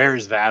 Where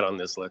is that on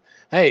this list?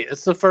 Hey,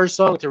 it's the first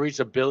song to reach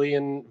 1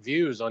 billion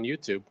views on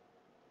YouTube.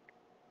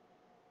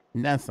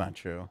 That's not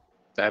true.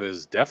 That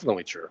is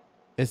definitely true.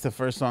 It's the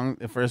first song.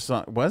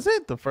 Was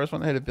it the first one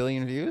that hit 1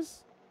 billion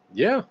views?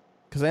 Yeah.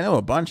 Because I know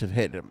a bunch have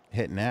hit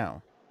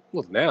now.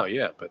 Well, now,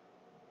 yeah, but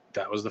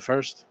that was the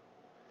first.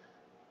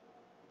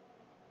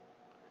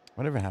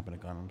 Whatever happened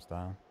to Gangnam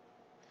Style?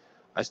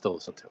 I still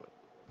listen to it.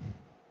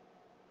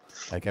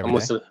 Like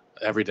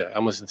every day.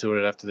 I'm listening to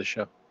it after the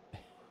show.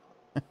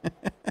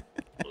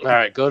 All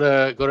right, go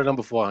to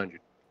number 400.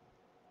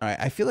 All right,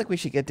 I feel like we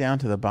should get down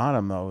to the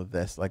bottom though of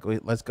this. Like,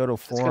 let's go to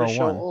 401. It's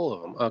gonna show all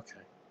of them. Okay.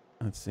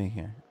 Let's see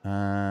here.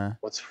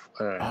 What's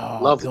all right? Oh,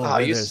 Lovely.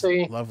 Bill You Withers,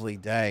 see, Lovely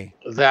Day.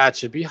 that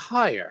should be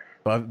higher.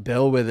 But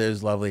Bill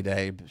Withers' Lovely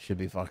Day should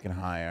be fucking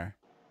higher.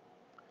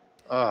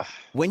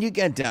 When you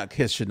get down,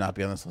 Kiss should not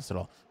be on this list at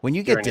all. When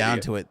you get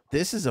down to it,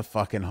 this is a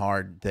fucking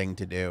hard thing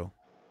to do.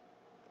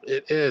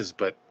 It is,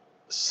 but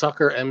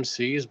Sucker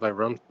MCs by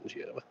Rum.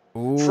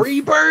 Ooh,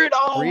 Freebird.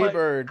 Oh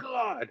Freebird my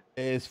God.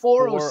 is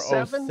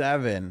 407?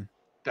 407.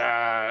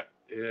 That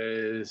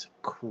is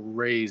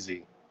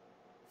crazy.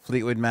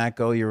 Fleetwood Mac,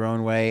 Go Your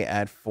Own Way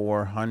at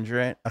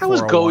 400. How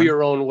was Go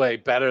Your Own Way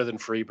better than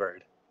Freebird?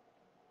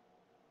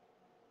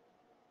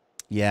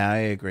 Yeah, I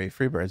agree.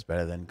 Freebird's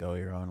better than Go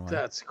Your Own Way.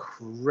 That's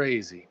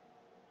crazy.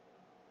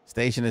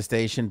 Station to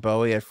Station,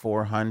 Bowie at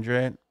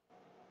 400.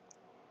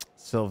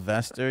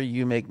 Sylvester,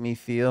 You Make Me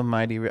Feel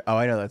Mighty. Oh,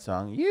 I know that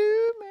song.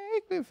 You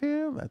Make Me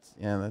Feel.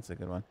 That's a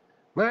good one.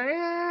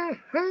 Yeah.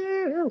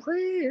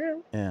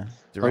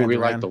 Hungry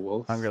Like the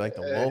Wolf. Hungry Like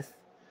the Wolf.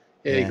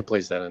 Yeah, you can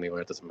place that anywhere.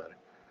 It doesn't matter.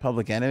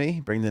 Public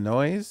Enemy, Bring the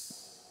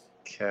Noise.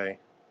 Okay.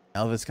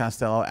 Elvis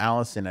Costello,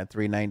 Allison at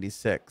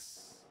 396.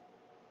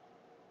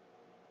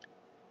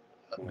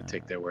 I'm going to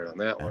take their word on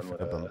that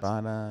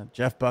one.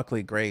 Jeff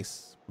Buckley,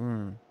 Grace.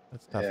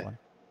 That's a tough one.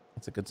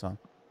 That's a good song.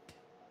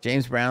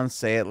 James Brown,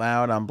 Say It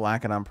Loud, I'm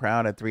Black and I'm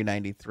Proud at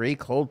 393.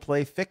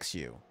 Coldplay, Fix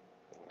You.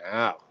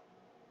 Wow.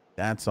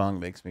 That song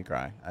makes me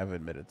cry. I've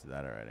admitted to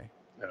that already.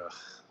 Ugh.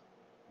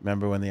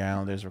 Remember when the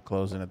Islanders were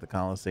closing at the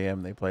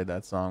Coliseum? They played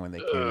that song when they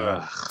came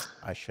out.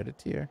 I shed a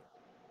tear.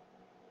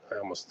 I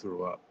almost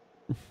threw up.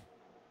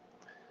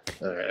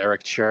 All right,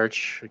 Eric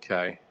Church.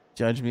 Okay.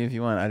 Judge me if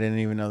you want. I didn't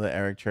even know that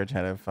Eric Church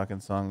had a fucking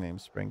song named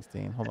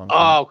Springsteen. Hold on.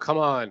 Oh, come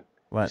on.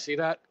 What? You see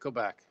that? Go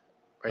back.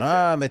 Right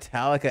there.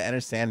 Metallica,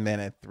 Enter Sandman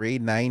at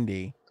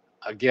 390.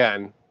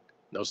 Again,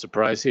 no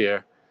surprise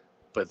here,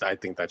 but I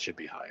think that should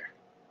be higher.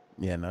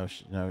 Yeah, no,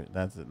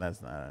 that's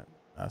not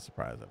a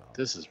surprise at all.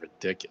 This is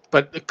ridiculous.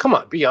 But come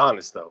on, be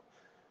honest though.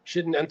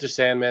 Shouldn't Enter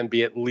Sandman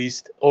be at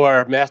least,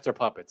 or Master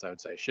Puppets, I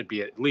would say, should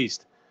be at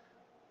least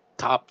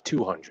top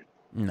 200?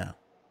 No.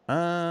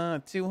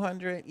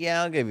 200?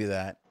 Yeah, I'll give you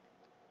that.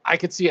 I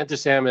could see Enter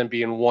Sandman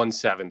being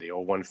 170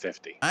 or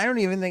 150. I don't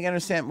even think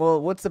Well,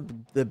 what's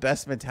the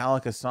best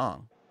Metallica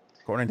song?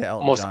 According to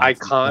Elton most John,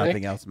 iconic.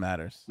 Nothing Else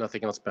Matters.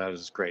 Nothing Else Matters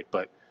is great,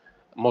 but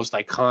most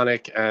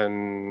iconic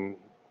and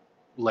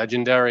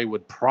legendary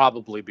would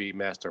probably be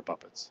Master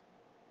Puppets.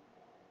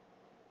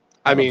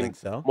 I don't mean, think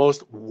so.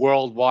 most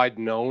worldwide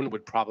known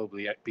would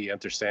probably be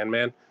Enter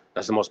Sandman.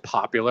 That's the most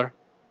popular.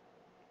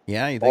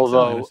 Yeah, you think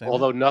so? Enter Sandman?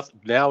 Although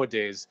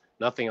nowadays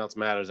nothing else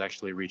matters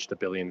actually reached 1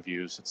 billion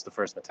views. It's the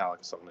first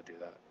Metallica song to do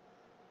that.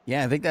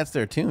 Yeah, I think that's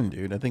their tune,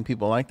 dude. I think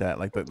people like that.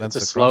 Like that's It's a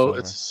the slow. crossover.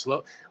 It's a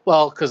slow.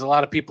 Well, because a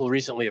lot of people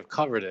recently have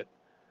covered it,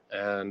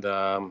 and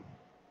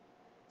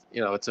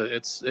you know,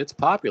 it's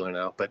popular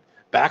now. But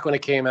back when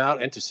it came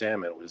out, Enter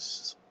Sandman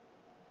was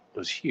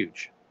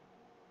huge.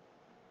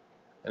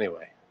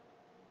 Anyway,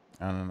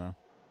 I don't know.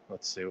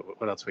 let's see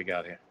what else we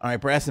got here. All right,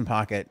 Brass in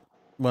Pocket,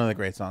 one of the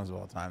great songs of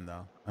all time,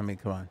 though. I mean,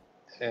 come on.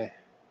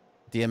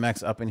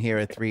 DMX up in here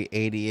at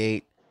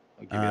 388.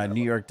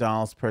 New York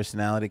Dolls,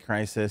 Personality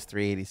Crisis,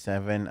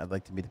 387. I'd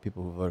like to meet the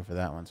people who voted for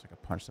that one so I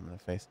could punch them in the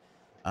face.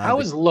 How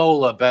is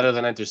Lola better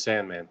than Enter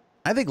Sandman?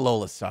 I think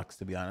Lola sucks,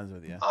 to be honest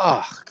with you.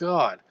 Oh,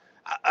 God.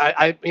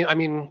 I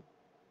mean,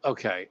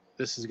 okay,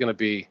 this is going to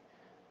be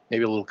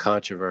maybe a little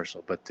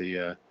controversial, but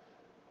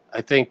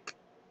I think,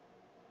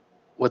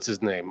 what's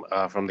his name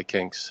from the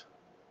Kinks?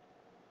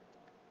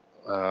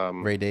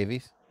 Ray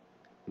Davies?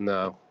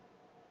 No.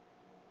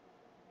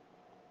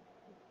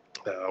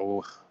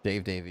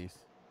 Dave Davies?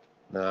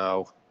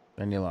 No.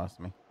 Then you lost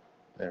me.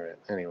 All right.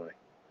 Anyway.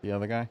 The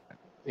other guy?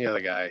 The other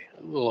guy,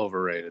 a little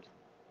overrated.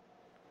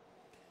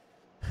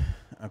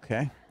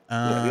 Okay.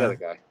 Yeah, the other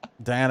guy.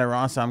 Diana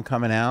Ross, I'm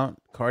Coming Out.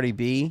 Cardi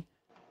B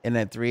in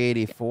at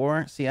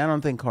 384. See, I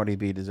don't think Cardi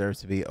B deserves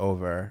to be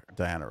over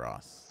Diana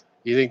Ross.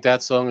 You think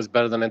that song is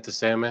better than Enter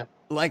Sandman?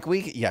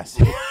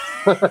 Yes.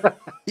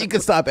 You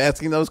can stop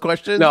asking those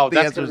questions. No,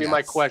 that's going to be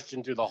my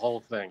question through the whole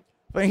thing.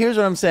 But here's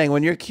what I'm saying.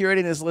 When you're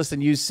curating this list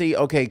and you see,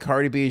 okay,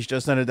 Cardi B is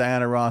just under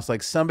Diana Ross,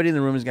 like somebody in the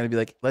room is going to be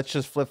like, let's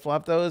just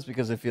flip-flop those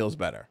because it feels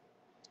better.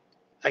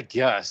 I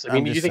guess. I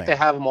mean, do you think they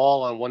have them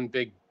all on one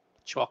big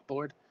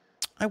chalkboard?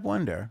 I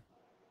wonder.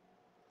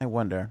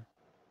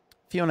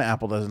 Fiona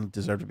Apple doesn't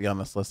deserve to be on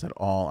this list at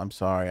all. I'm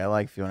sorry. I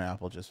like Fiona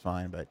Apple just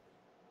fine, but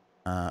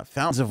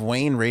Fountains of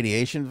Wayne,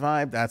 Radiation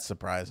Vibe, that's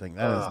surprising.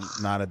 That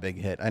is not a big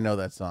hit. I know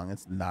that song.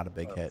 It's not a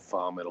big hit.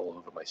 Vomit all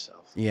over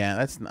myself.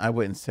 Yeah, I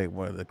wouldn't say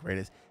one of the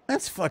greatest.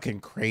 That's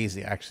fucking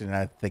crazy, actually,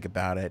 now I think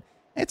about it.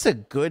 It's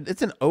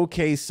an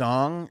okay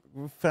song,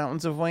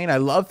 Fountains of Wayne. I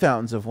love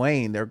Fountains of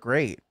Wayne. They're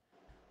great.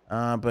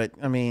 But,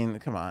 I mean,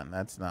 come on.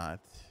 That's not...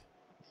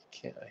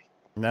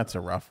 That's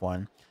a rough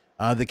one.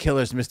 The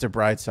Killers, Mr.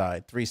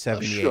 Brightside,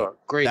 378. Sure.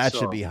 Great That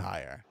song. should be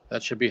higher.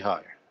 That should be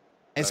higher.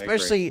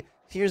 Especially,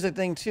 here's the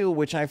thing, too,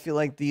 which I feel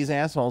like these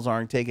assholes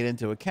aren't taking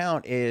into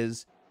account,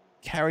 is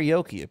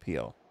karaoke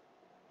appeal.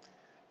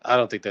 I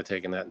don't think they're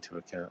taking that into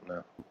account,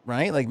 no.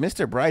 Right? Like,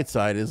 Mr.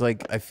 Brightside is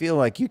like, I feel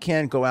like you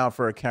can't go out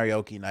for a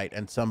karaoke night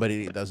and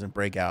somebody doesn't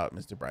break out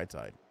Mr.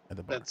 Brightside at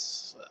the bar.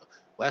 That's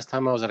last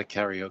time I was at a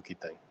karaoke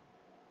thing.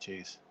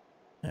 Jeez.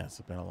 Yeah,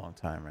 it's been a long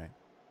time, right?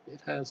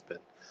 It has been.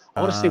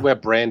 I want to see where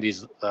Brandy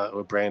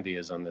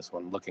is on this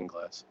one. Looking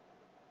Glass.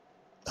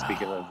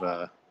 Speaking of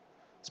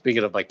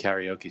my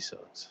karaoke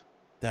songs.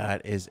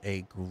 That is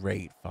a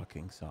great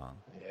fucking song.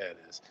 Yeah, it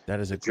is.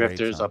 That is a Drifters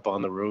great song. Up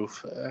on the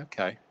Roof.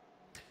 Okay.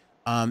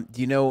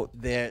 Do you know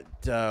that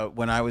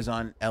when I was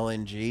on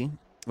LNG,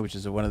 which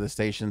is one of the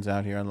stations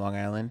out here on Long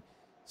Island,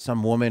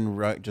 some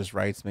woman just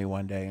writes me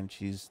one day and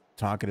she's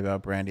talking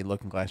about Brandy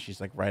Looking Glass. She's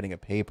like writing a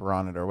paper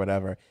on it or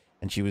whatever.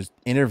 And she was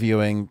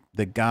interviewing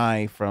the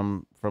guy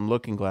from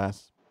Looking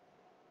Glass.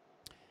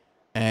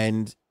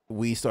 And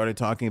we started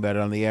talking about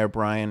it on the air.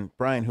 Brian,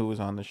 who was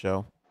on the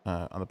show,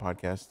 on the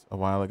podcast a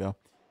while ago.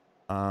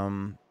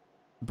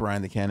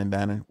 Brian the Cannon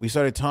Bannon. We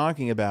started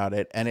talking about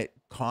it and it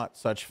caught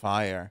such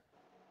fire.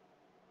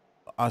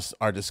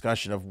 Our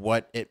discussion of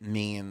what it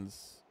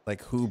means,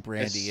 like who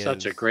Brandy is.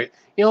 Such a great,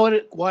 you know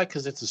what? Why?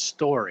 Because it's a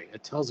story.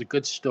 It tells a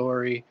good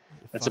story.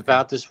 It's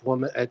about this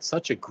woman. It's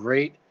such a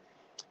great,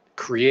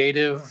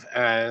 creative,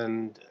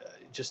 and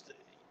just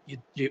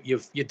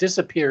you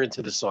disappear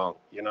into the song.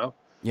 You know.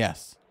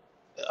 Yes.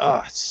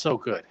 It's so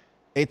good.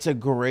 It's a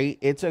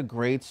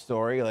great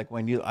story. Like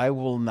I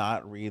will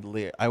not read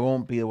lyrics. I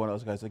won't be one of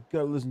those guys like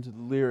gotta listen to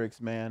the lyrics,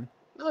 man.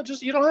 No,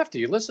 you don't have to.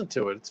 You listen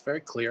to it. It's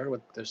very clear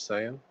what they're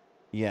saying.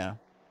 Yeah.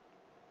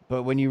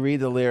 But when you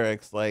read the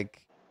lyrics,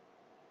 like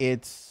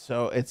it's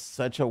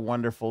such a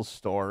wonderful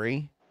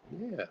story.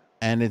 Yeah.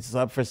 And it's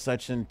up for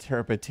such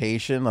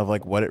interpretation of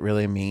like what it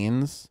really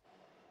means.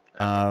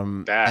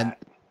 And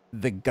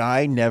the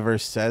guy never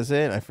says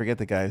it. I forget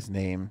the guy's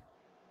name.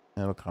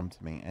 It'll come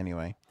to me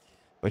anyway.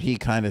 But he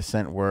kind of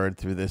sent word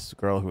through this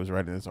girl who was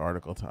writing this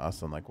article to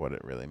us on like what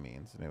it really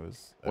means. And it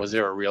was... Was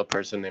there a real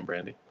person named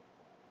Brandy?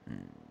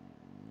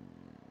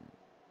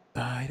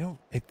 I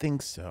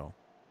think so.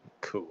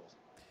 Cool.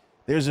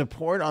 There's a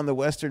port on the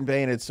Western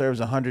Bay and it serves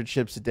 100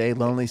 ships a day.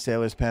 Lonely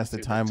sailors pass the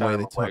time away.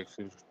 They talk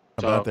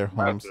about their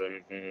homes.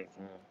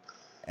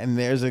 And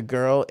there's a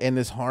girl in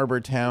this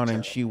harbor town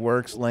and she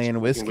works laying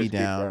whiskey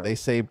down. They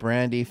say,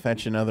 Brandy,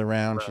 fetch another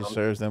round. She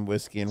serves them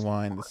whiskey and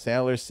wine. The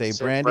sailors say,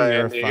 Brandy,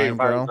 you're a fine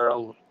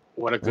girl.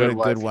 What a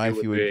good wife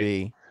you would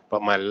be.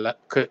 But my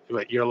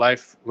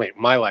life,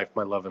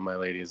 my love and my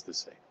lady is the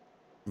same.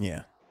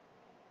 Yeah.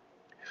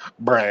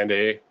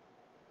 Brandy.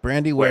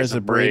 Brandy wears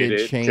a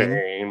braided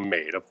chain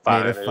made of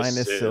made of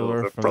finest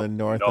silver from the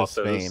north of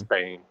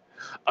Spain.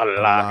 A A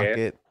locket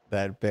locket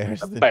that bears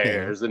that the name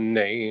bears the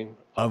name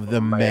of a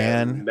the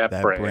man that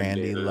that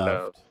Brandy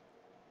loved.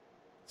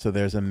 So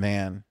there's a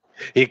man.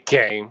 He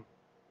came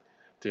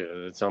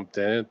to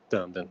something. I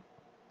don't know.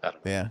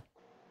 Yeah.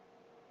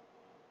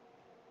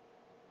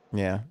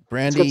 Yeah. It's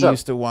Brandy good stuff.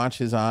 used to watch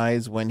his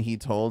eyes when he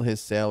told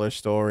his sailor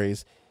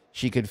stories.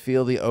 She could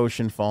feel the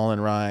ocean fall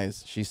and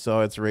rise. She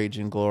saw its rage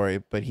and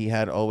glory, but he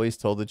had always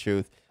told the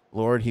truth.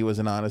 Lord, he was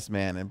an honest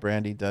man, and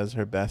Brandy does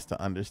her best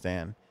to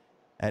understand.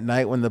 At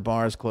night when the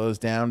bars close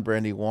down,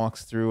 Brandy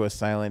walks through a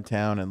silent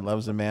town and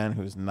loves a man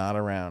who's not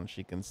around.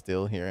 She can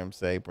still hear him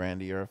say,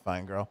 Brandy, you're a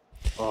fine girl.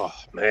 Oh,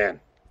 man.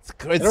 It's a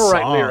good They don't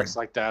write song. lyrics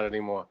like that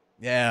anymore.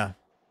 Yeah.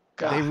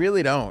 God. They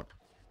really don't.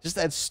 Just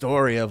that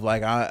story of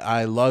like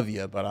I love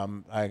you, but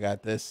I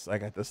got this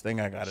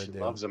thing I gotta She do.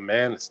 loves a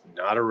man that's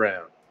not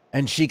around.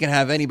 And she can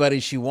have anybody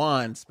she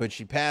wants, but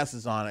she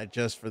passes on it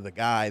just for the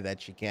guy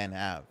that she can't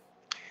have.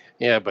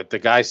 Yeah, but the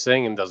guy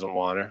singing doesn't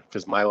want her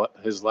because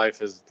his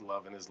life is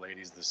loving his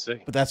ladies to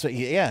sing. But that's what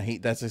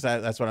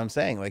that's what I'm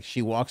saying. Like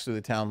she walks through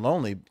the town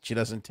lonely. She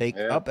doesn't take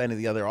up any of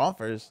the other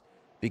offers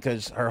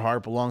because her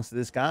heart belongs to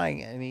this guy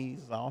and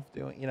he's off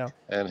doing, you know.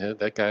 And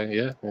that guy,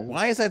 yeah.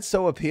 Why is that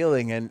so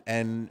appealing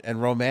and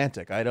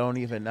romantic? I don't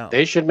even know.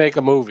 They should make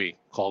a movie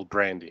called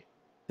Brandy.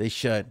 They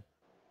should.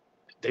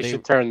 They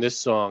should turn this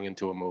song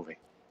into a movie.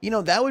 You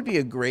know, that would be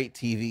a great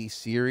TV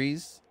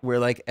series where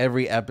like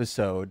every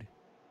episode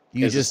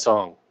you just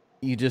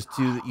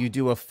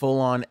do a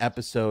full-on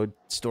episode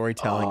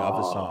storytelling of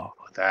a song.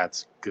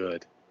 That's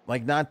good.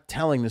 Like not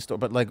telling the story,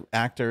 but like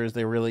actors,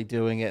 they're really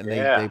doing it and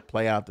they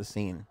play out the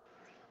scene.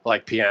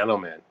 Like Piano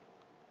Man.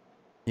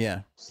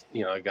 Yeah.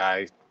 You know, a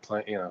guy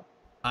playing, you know.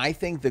 I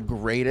think the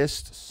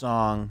greatest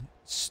song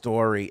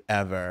story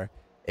ever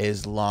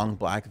is Long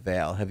Black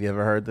Veil. Have you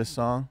ever heard this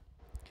song?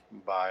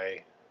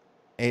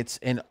 It's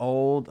an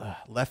old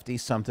Lefty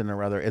something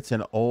or other. It's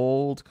an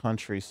old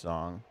country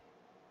song.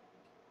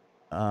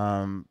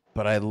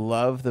 But I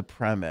love the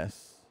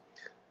premise.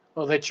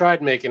 Well, they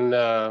tried making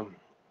a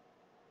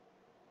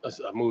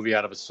movie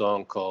out of a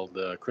song called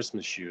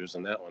Christmas Shoes,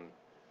 and that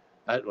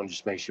one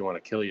just makes you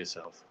want to kill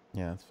yourself.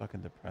 Yeah, it's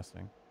fucking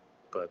depressing.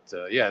 But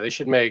yeah, they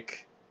should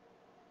make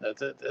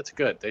that's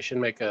good. They should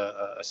make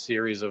a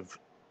series of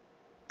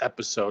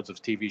episodes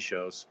of TV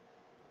shows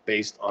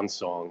based on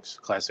songs,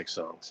 classic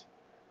songs.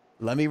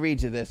 Let me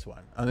read you this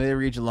one. I'm going to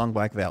read you Long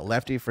Black Veil.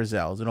 Lefty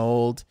Frizzell. It's an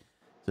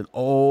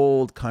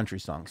old country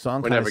song.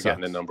 We're never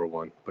getting to number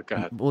one, but go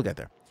ahead. We'll get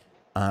there.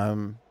 What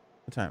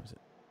time is it?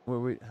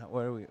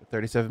 What are we?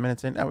 37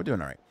 minutes in? Oh, we're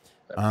doing all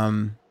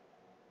right.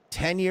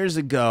 10 years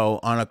ago,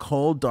 on a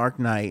cold, dark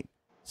night,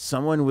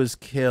 someone was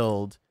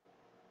killed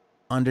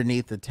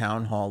underneath the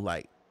town hall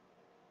light.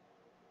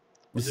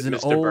 This is an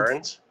Mr. old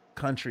Burns?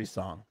 Country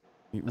song.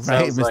 It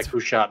sounds like Who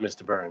Shot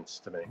Mr.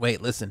 Burns to me.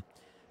 Wait, listen.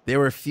 There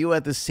were few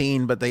at the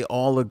scene, but they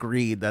all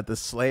agreed that the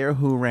slayer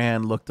who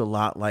ran looked a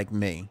lot like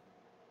me.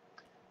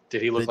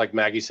 Did he look like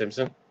Maggie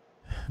Simpson?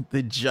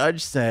 The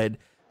judge said,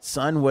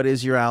 son, what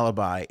is your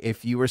alibi?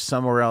 If you were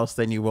somewhere else,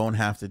 then you won't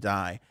have to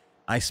die.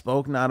 I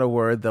spoke not a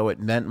word, though it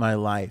meant my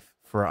life,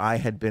 for I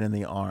had been in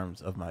the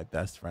arms of my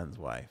best friend's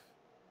wife.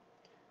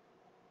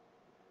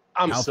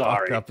 How sorry. How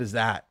fucked up is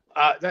that?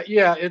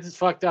 Yeah, it's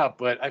fucked up,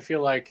 but I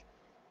feel like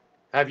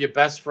have your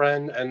best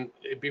friend and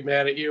be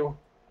mad at you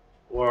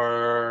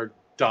or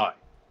die.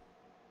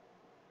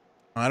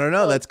 I don't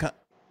know. That's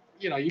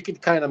you know, you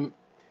could kind of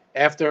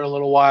after a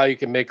little while you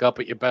can make up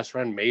with your best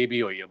friend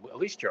maybe, or at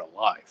least you're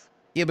alive.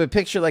 Yeah, but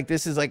picture like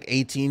this is like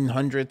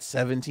 1800s,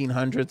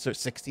 1700s, or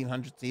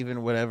 1600s,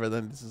 even whatever.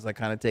 Then this is like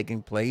kind of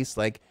taking place.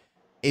 Like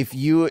if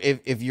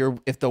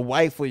the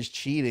wife was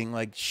cheating,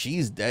 like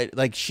she's dead.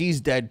 Like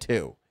she's dead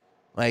too.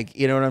 Like,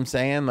 you know what I'm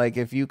saying? Like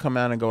if you come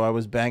out and go, I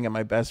was banging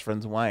my best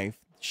friend's wife,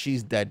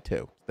 she's dead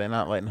too. They're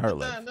not letting her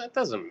live. That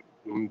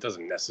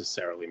doesn't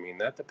necessarily mean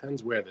that.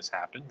 Depends where this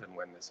happened and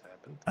when this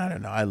happened. I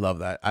don't know. I love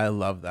that. I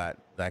love that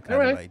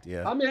kind of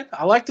idea. I mean,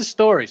 I like the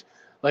stories,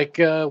 like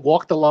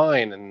Walk the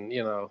Line and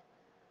you know,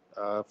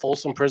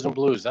 Folsom Prison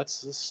Blues.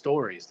 That's the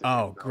stories.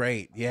 Oh,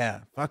 great!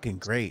 Yeah, fucking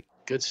great.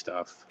 Good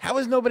stuff. How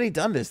has nobody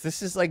done this?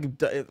 This is like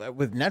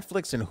with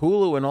Netflix and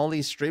Hulu and all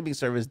these streaming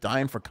services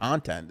dying for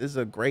content. This is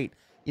a great.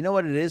 You know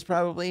what it is?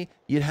 Probably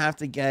you'd have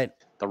to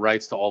get the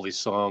rights to all these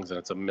songs, and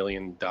it's $1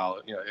 million.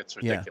 You know, it's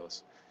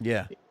ridiculous.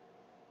 Yeah.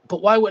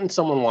 But why wouldn't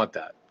someone want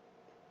that?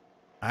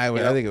 I would.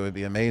 You know? I think it would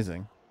be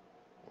amazing.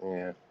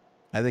 Yeah.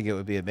 I think it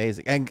would be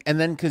amazing. And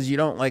then because you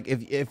don't like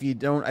if you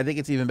don't, I think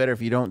it's even better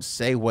if you don't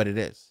say what it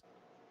is.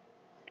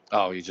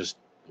 Oh, you just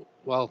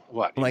what?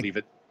 You like, leave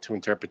it to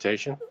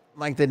interpretation?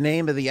 Like the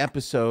name of the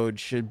episode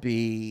should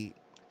be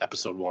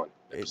episode 1.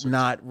 It's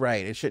not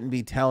right. It shouldn't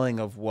be telling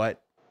of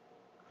what.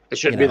 It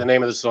shouldn't be the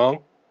name of the song?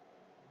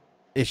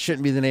 It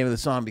shouldn't be the name of the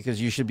song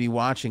because you should be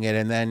watching it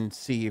and then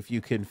see if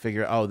you can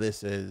figure, oh,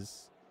 this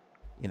is,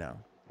 you know,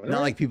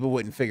 not like people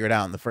wouldn't figure it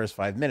out in the first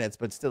 5 minutes,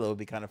 but still it would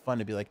be kind of fun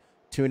to be like,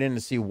 tune in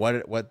to see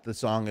what the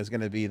song is going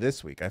to be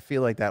this week. I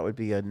feel like that would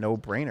be a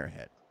no-brainer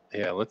hit.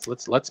 Yeah,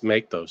 let's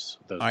make those.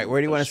 All right, where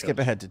do you want to shows. skip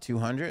ahead to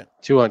 200?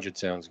 200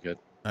 sounds good.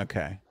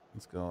 Okay,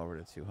 let's go over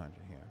to 200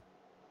 here.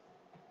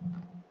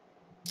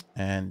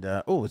 And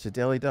oh, it's a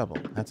daily double.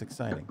 That's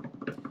exciting.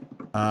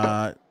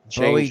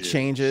 Bowie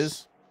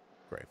Changes.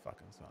 Great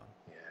fucking song.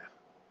 Yeah.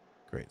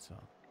 Great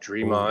song.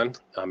 Dream On.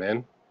 I'm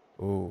in.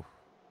 Ooh.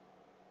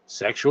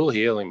 Sexual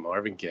Healing.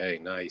 Marvin Gaye.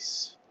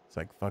 Nice. It's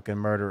like fucking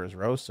Murderer's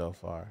Row so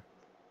far.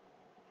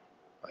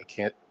 I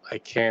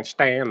can't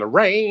stand the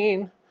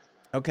rain.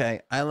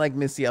 Okay, I like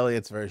Missy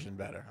Elliott's version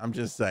better. I'm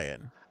just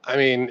saying. I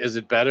mean, is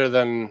it better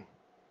than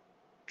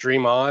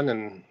Dream On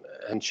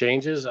and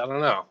Changes? I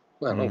don't know.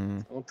 I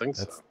don't think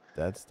so.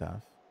 That's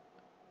tough.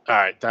 All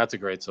right, that's a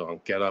great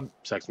song. Get Up,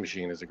 Sex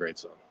Machine is a great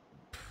song.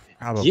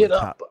 Probably Get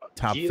Up.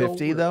 Top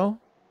 50 though.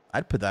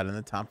 I'd put that in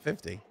the top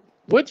 50.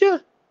 Would you?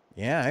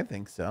 Yeah, I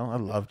think so. I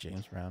love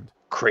James Brown.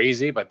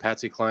 Crazy by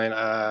Patsy Cline.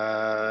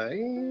 A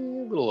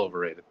little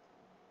overrated.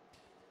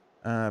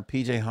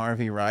 PJ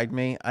Harvey, Ride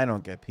Me. I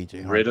don't get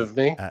PJ Harvey. Rid of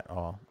Me at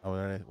all.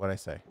 Oh, what I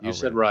say? You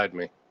said Ride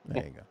Me.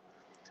 There you go.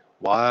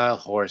 Wild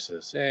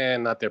Horses.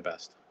 Not their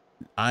best.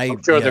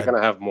 I'm sure they're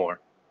gonna have more.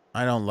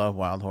 I don't love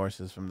Wild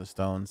Horses from the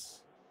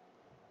Stones.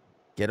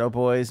 Ghetto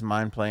Boys,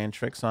 Mind Playing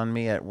Tricks on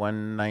Me at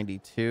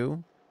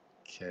 192.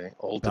 Okay.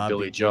 Old to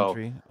Billy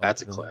Joe.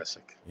 That's a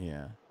classic.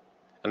 Yeah.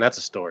 And that's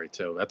a story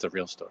too. That's a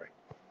real story.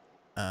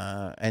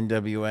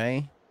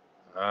 NWA.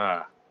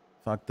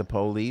 Fuck the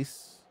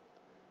Police.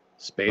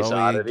 Space Bowie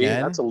Oddity.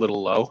 Again. That's a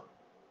little low.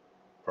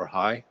 Or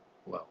high.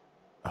 Low.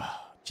 Oh,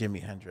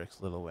 Jimi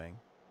Hendrix, Little Wing.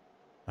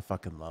 I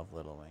fucking love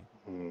Little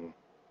Wing.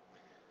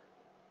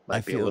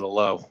 Might be a little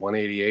low.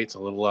 188's a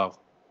little low.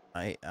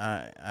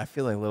 I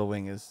feel like Little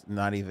Wing is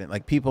not even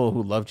like people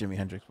who love Jimi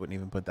Hendrix wouldn't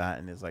even put that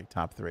in his like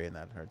top 3, and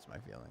that hurts my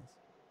feelings.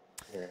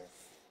 Yeah.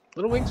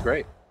 Little Wing's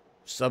great.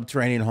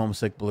 Subterranean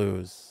Homesick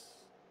Blues.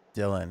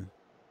 Dylan.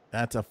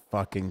 That's a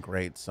fucking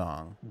great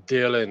song.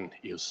 Dylan,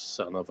 you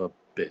son of a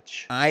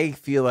bitch. I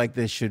feel like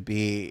this should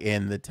be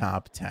in the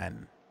top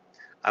 10.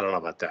 I don't know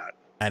about that.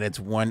 And it's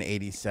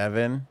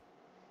 187.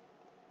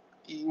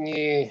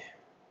 Yeah.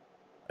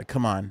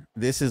 Come on.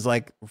 This is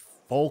like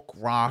folk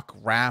rock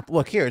rap.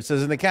 Look here, it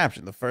says in the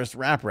caption, the first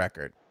rap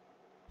record.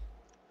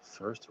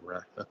 First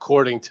rap.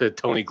 According to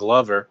Tony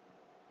Glover.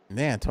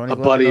 Yeah, Tony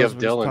Glover buddy knows of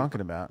what he's Dylan.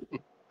 talking about.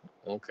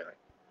 Okay.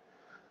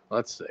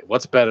 Let's see.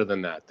 What's better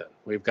than that then?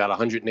 We've got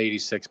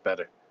 186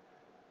 better.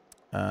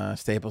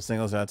 Staple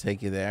Singles, I'll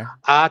Take You There.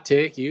 I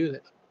take you.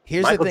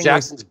 Here's Michael the thing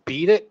Jackson's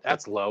Beat It.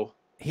 That's low.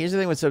 Here's the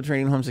thing with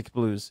Subterranean Homesick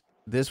Blues.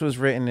 This was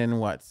written in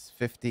what,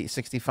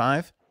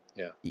 65?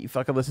 Yeah. You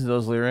fucking listen to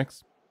those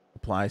lyrics.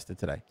 Applies to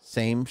today.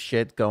 Same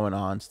shit going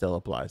on. Still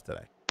applies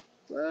today.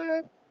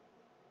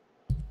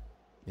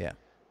 Yeah.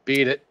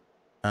 Beat It.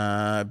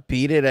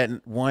 Beat It at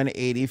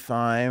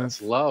 185.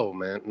 That's low,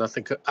 man.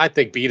 I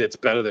think Beat It's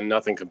better than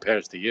Nothing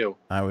Compares to You.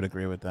 I would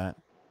agree with that.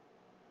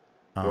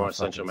 More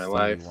Essential in My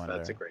Life.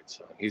 That's a great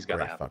song. He's got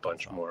to have a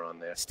bunch more on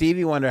there.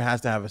 Stevie Wonder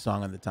has to have a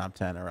song in the top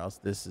 10 or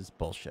else this is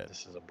bullshit.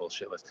 This is a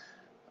bullshit list.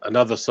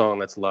 Another song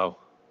that's low.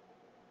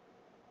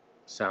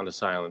 Sound of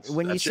Silence.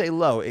 When you say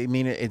low, I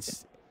mean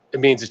it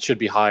means it should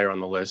be higher on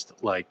the list,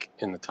 like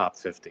in the top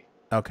 50.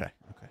 Okay.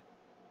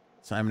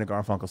 Simon &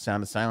 Garfunkel,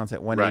 Sound of Silence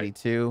at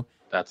 182. Right.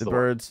 That's the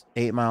Byrds,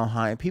 8 Mile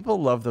High.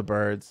 People love the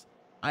Byrds.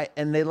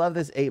 And they love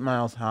this 8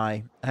 Miles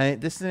High.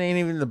 This ain't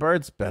even the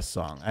Byrds' best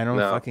song. I don't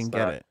fucking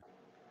get it.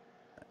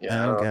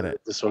 Yeah, I don't get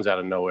it. This one's out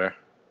of nowhere.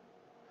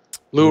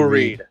 Lou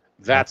Reed.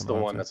 That's the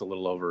one that's a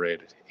little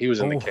overrated. He was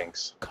in the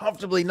Kinks.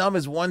 Comfortably Numb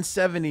is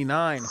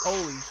 179.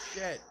 Holy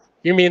shit.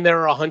 You mean there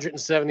are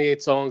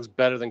 178 songs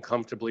better than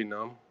Comfortably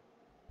Numb?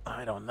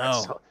 I don't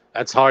know.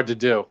 That's hard to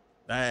do.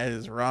 That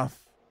is rough.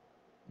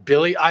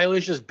 Billie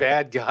Eilish's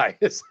Bad Guy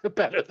is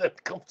better than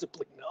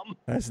Comfortably Numb.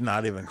 That's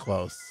not even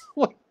close.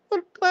 What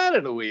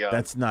planet are we on?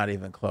 That's not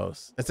even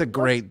close. It's a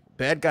great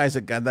Bad Guy's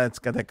a guy that's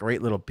got that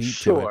great little beat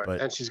to it.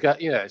 But and she's got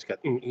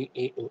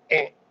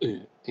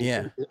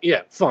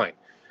fine.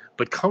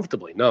 But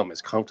Comfortably Numb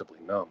is Comfortably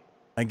Numb.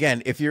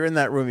 Again, if you're in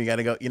that room, you got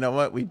to go. You know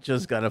what? We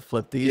just got to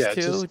flip these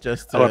two.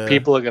 Or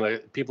people are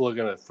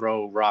gonna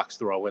throw rocks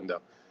through our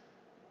window.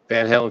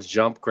 Van Halen's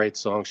Jump, great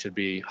song, should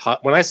be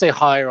when I say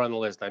higher on the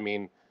list, I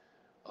mean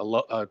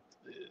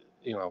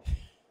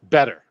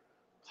better.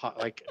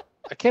 Like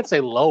I can't say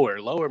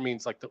lower. Lower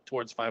means like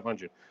towards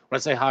 500. When I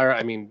say higher,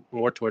 I mean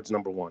more towards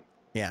number 1.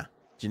 Yeah,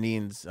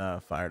 Janine's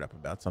fired up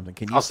about something.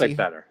 I'll say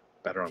better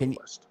on the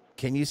list.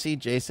 Can you see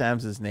J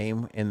Sam's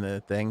name in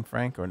the thing,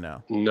 Frank, or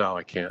no? No,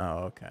 I can't.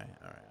 Oh, okay.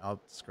 All right. I'll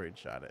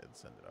screenshot it and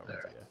send it over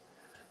to you.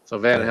 So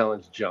Van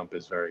Halen's Jump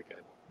is very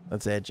good.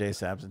 Let's add J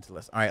Sam's into the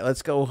list. All right,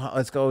 let's go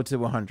to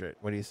 100.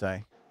 What do you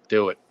say?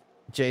 Do it.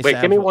 Wait,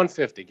 give me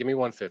 150. Give me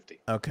 150.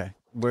 Okay.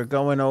 We're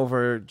going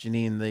over,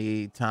 Janine,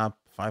 the top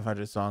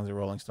 500 songs of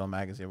Rolling Stone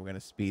magazine. We're going to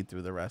speed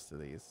through the rest of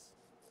these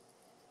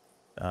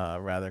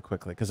rather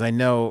quickly because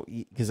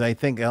I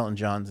think Elton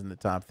John's in the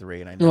top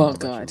 3, and I know how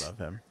much you love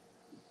him.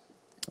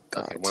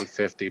 Okay,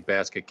 150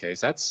 Basket Case.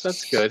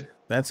 That's good.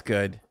 That's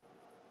good.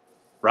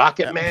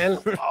 Rocket Man.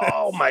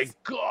 Oh my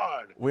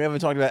God. We haven't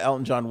talked about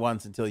Elton John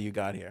once until you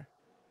got here.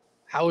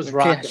 How is Yeah,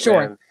 Rocket sure.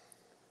 Man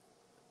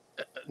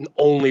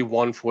only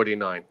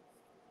 149?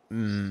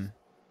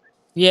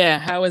 Yeah,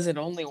 how is it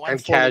only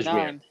And Cashmere.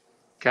 149?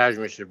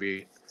 Cashmere should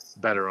be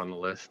better on the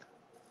list.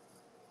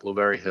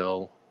 Blueberry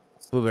Hill.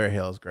 Blueberry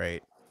Hill is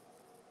great.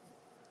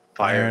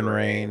 Fire and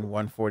Rain,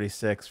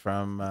 146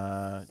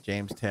 from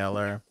James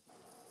Taylor.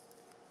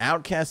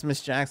 Outcast,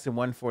 Miss Jackson,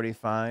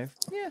 145.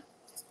 Yeah.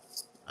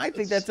 I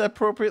think that's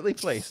appropriately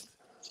placed.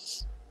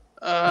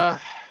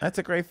 That's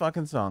a great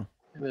fucking song.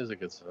 It is a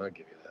good song. I'll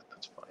give you that.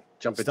 That's fine.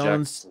 Jumpin'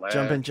 Stones, Jack Flash.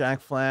 Jumpin' Jack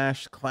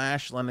Flash,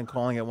 Clash, London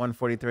Calling at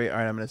 143. All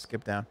right, I'm going to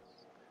skip down.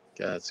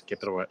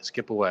 Skip it away.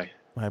 Skip away.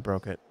 I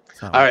broke it.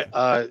 All right,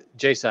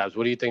 J Sabs,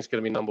 what do you think is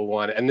going to be number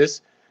one? And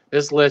this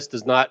list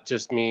does not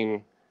just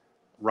mean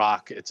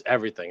rock. It's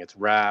everything. It's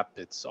rap.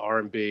 It's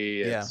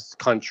R&B. It's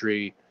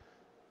country.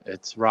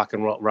 It's rock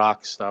and roll,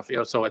 rock stuff. You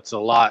know, so it's a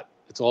lot.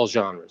 It's all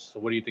genres. So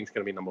what do you think is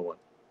going to be number one?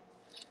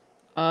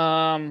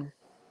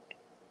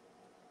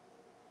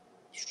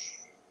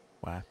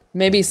 Wow.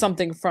 Maybe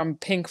something from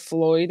Pink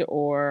Floyd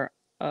or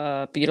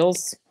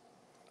Beatles.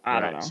 I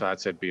don't know. So I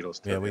said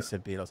Beatles too. Yeah, we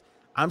said Beatles.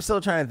 I'm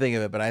still trying to think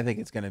of it, but I think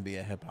it's going to be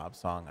a hip hop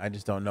song. I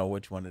just don't know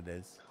which one it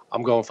is.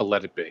 I'm going for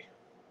Let It Be.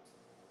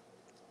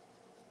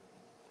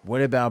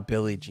 What about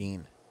Billie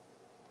Jean?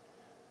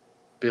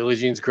 Billie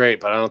Jean's great,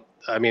 but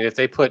I mean, if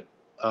they put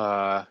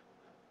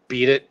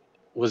Beat It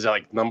was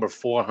like number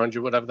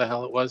 400, whatever the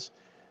hell it was,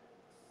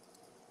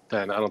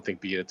 then I don't think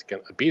Beat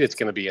It's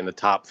gonna be in the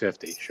top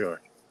 50. Sure.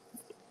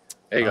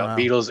 There you go.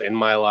 Beatles in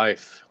My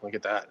Life. Look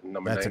at that.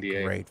 Number 98. That's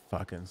a great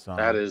fucking song.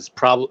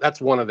 That's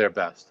one of their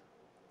best.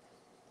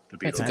 The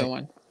Beatles. That's a good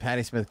one.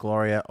 Patti Smith,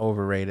 Gloria,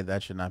 overrated.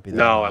 That should not be that.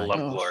 No, I love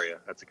Gloria.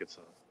 That's a good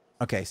song.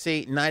 Okay,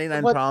 see,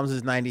 99 Problems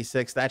is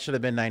 96. That should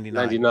have been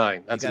 99.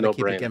 99. That's a no-brainer.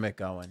 Keep the gimmick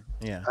going.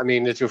 Yeah. I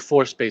mean, you're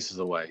 4 spaces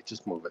away.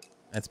 Just move it.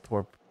 That's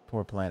poor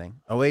planning.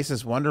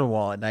 Oasis,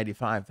 Wonderwall at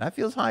 95. That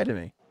feels high to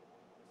me.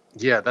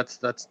 Yeah,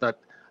 that's not.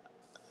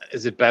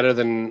 Is it better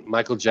than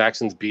Michael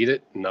Jackson's Beat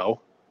It? No.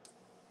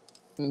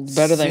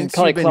 Better than Since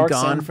Kelly You've Been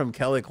Clarkson. Gone from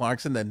Kelly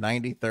Clarkson, the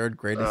 93rd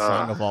greatest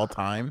song of all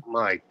time.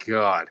 My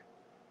God.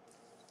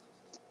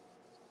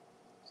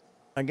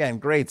 Again,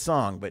 great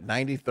song, but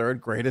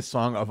 93rd greatest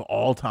song of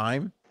all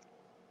time?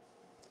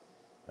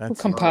 Who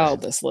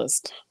compiled this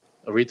list?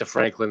 Aretha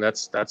Franklin,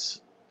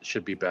 that's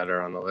should be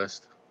better on the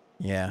list.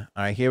 Yeah.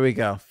 All right, here we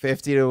go.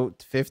 50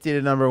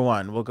 to number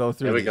 1. We'll go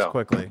through these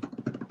quickly.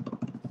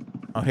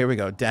 Oh, here we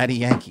go. Daddy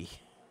Yankee.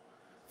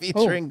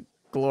 Featuring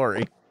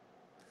Glory.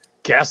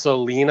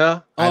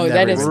 Gasolina? Oh,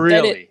 that is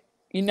really.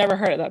 You never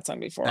heard of that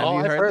song before. Have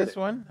you heard this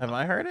one? Have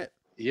I heard it?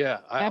 Yeah.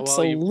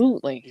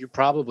 Absolutely. Well, you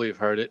probably have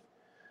heard it.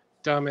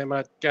 Dame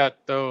ma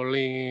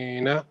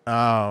gasolina.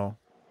 Oh,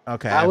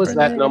 okay. How was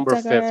that number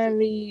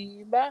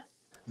 50?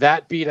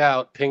 That beat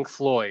out Pink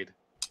Floyd.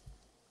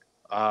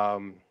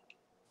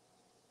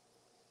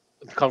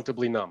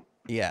 Comfortably Numb.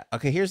 Yeah.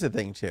 Okay, here's the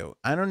thing, too.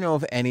 I don't know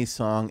if any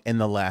song in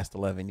the last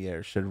 11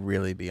 years should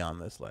really be on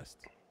this list.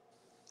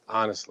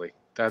 Honestly.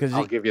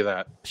 I'll give you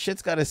that.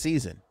 Shit's got a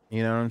season.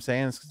 You know what I'm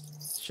saying?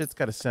 Shit's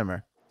got a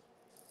simmer.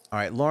 All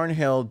right, Lauryn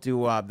Hill,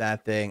 Doo-Wop,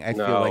 That Thing. I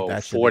feel like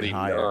that should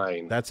 49. Be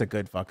higher. That's a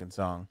good fucking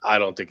song. I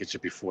don't think it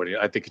should be 40.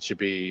 I think it should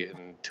be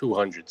in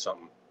 200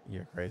 something.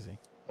 You're crazy.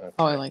 Okay.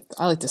 Oh, I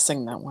like to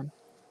sing that one.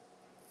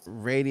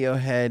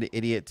 Radiohead,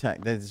 Idiot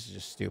Tech. This is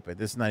just stupid.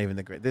 This is not even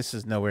the great. This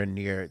is nowhere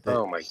near.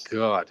 Oh my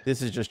God.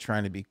 This is just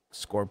trying to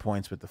score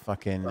points with the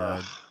fucking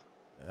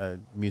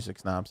music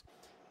snobs.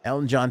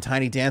 Elton John,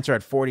 Tiny Dancer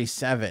at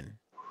 47.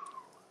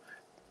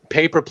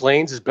 Paper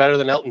Planes is better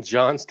than Elton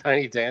John's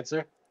Tiny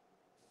Dancer.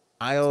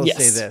 I'll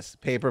say this.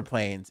 Paper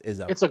Planes is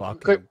a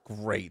fucking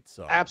great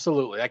song.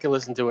 Absolutely. I can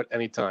listen to it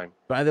anytime.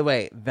 By the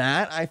way,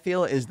 that I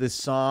feel is the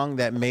song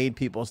that made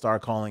people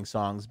start calling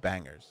songs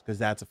bangers, because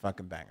that's a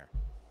fucking banger.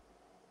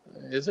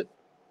 Is it?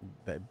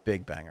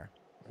 Big banger.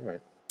 All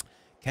right.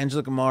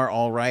 Kendrick Lamar,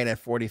 All Right at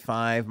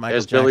 45.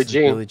 Michael Jackson's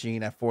Billie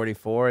Jean at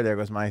 44. There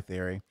goes my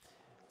theory.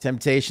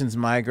 Temptations,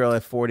 My Girl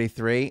at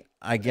 43.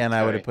 Again,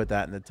 I would have put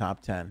that in the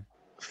top 10.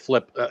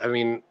 I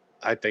mean,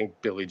 I think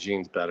Billie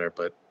Jean's better,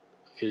 but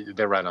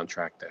they're right on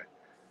track there.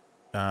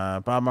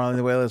 Bob Marley and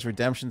the Wailers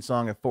Redemption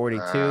Song at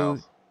 42. Wow.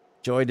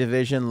 Joy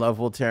Division, Love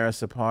Will Tear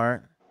Us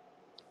Apart.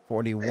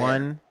 41.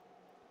 Man.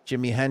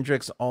 Jimi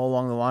Hendrix, All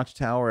Along the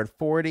Watchtower at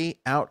 40.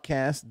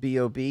 Outkast,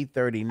 B.O.B.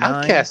 39.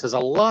 Outkast has a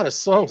lot of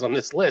songs on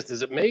this list.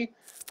 Is it me?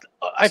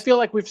 I feel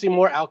like we've seen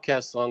more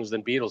Outkast songs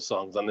than Beatles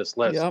songs on this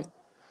list. Yep.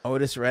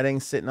 Otis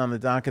Redding, Sitting on the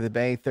Dock of the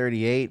Bay,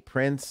 38.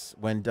 Prince,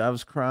 When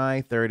Doves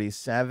Cry,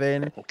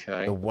 37.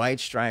 Okay. The White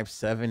Stripes,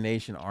 Seven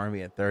Nation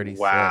Army at 36.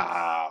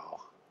 Wow.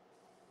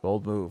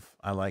 Bold move.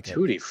 I like it.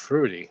 Tutti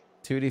Frutti.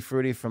 Tutti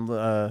Frutti from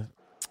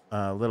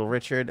Little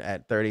Richard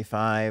at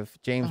 35.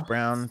 James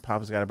Brown,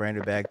 Papa's Got a Brand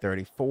New Bag,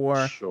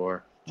 34.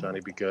 Sure. Johnny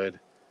Be Good.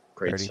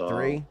 Great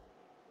 33.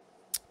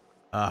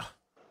 song.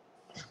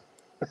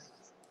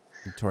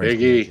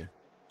 Biggie.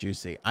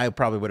 Juicy. I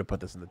probably would have put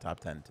this in the top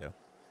 10 too.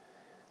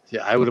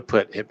 Yeah, I would have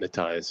put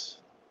Hypnotize.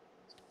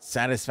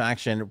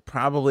 Satisfaction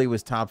probably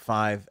was top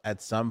 5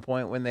 at some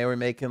point when they were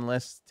making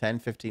lists 10,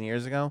 15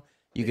 years ago.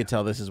 You could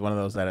tell this is one of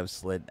those that have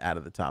slid out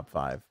of the top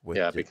 5. With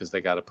Yeah, because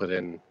they got to put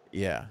in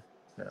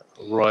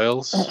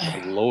Royals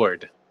and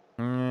Lord.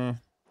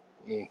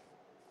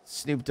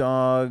 Snoop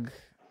Dogg.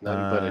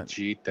 Nothing but a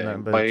G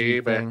thing,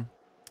 baby.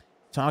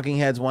 Talking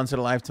Heads, Once in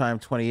a Lifetime,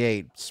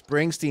 28.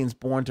 Springsteen's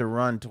Born to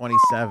Run,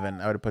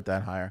 27. I would have put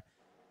that higher.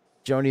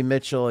 Joni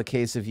Mitchell, A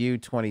Case of You,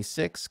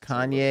 26.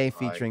 Kanye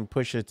featuring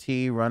Pusha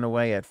T,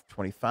 Runaway at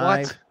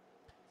 25. What?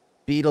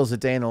 Beatles, A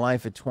Day in the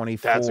Life at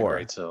 24. That's a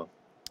great song.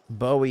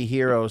 Bowie,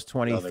 Heroes,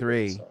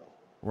 23.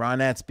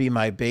 Ronettes, Be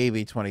My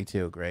Baby,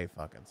 22. Great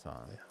fucking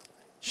song. Yeah.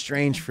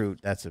 Strange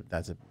Fruit, that's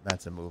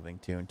a moving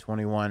tune.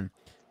 21.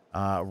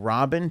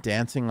 Robin,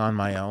 Dancing on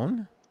My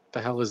Own.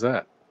 The hell is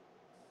that?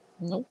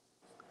 Nope.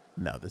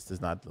 No, this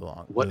does not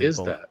belong. What is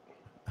that?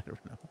 I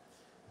don't know.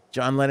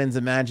 John Lennon's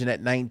Imagine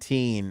at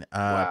 19.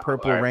 Wow.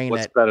 Purple Rain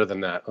What's at better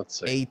than that? Let's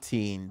see.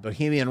 18.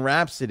 Bohemian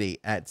Rhapsody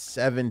at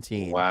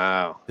 17.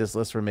 Wow. This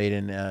list were made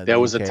in there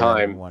was UK a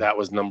time that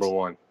was number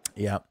 1.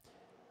 Yep.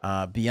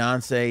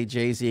 Beyonce,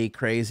 Jay-Z,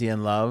 Crazy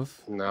in Love.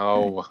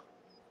 No.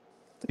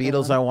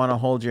 Beatles, I Want to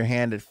Hold Your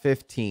Hand at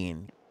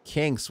 15.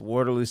 Kinks,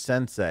 Waterloo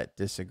Sunset.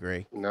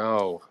 Disagree.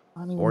 No. I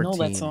don't even know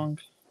that song.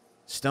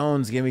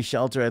 Stones, Give Me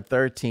Shelter at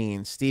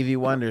 13. Stevie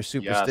Wonder,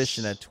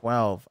 Superstition at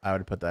 12. I would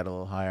have put that a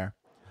little higher.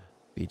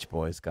 Beach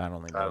Boys, God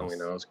Only Knows. God Only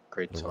Knows.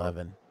 Great song.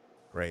 11.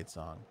 Great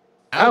song.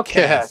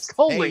 Outkast.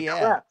 Holy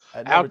crap.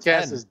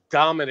 Outkast is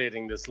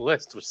dominating this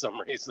list for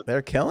some reason.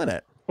 They're killing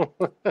it.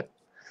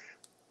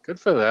 Good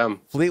for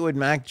them. Fleetwood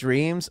Mac,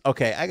 Dreams.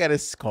 Okay, I got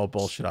to call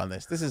bullshit on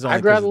this. This is only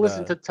I'd rather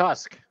listen to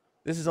Tusk.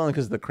 This is only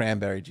because of the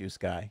cranberry juice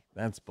guy.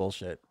 That's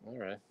bullshit. All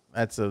right.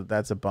 That's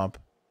a bump.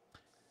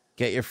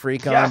 Get Your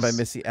Freak On by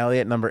Missy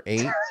Elliott, number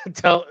 8.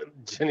 Tell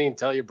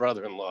your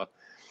brother-in-law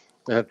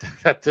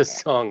that this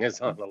song is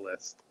on the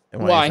list.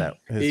 And why?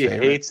 He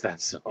hates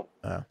that song.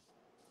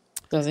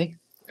 Does he?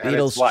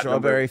 Beatles,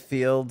 Strawberry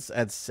Fields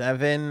at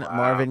 7. Wow.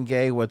 Marvin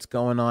Gaye, What's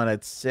Going On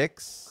at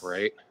 6.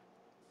 Great.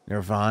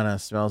 Nirvana,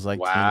 Smells Like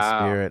Teen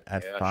Spirit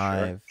at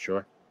 5.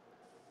 Sure.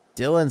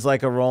 Dylan's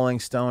Like a Rolling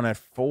Stone at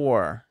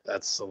 4.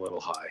 That's a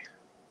little high.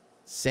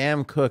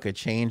 Sam Cooke, A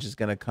Change Is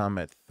Gonna Come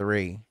at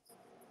 3.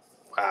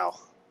 Wow.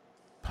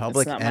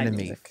 Public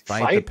Enemy,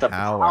 Fight the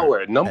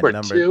Power. Number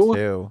 2.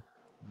 2.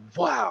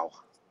 Wow.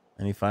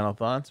 Any final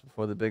thoughts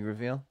before the big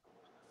reveal?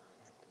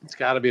 It's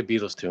got to be a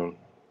Beatles tune.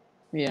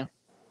 Yeah.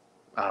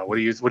 What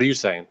are you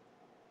saying?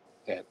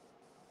 Yeah.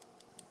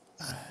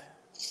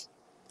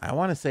 I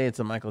want to say it's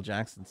a Michael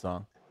Jackson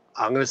song.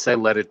 I'm going to say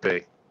Let It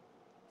Be.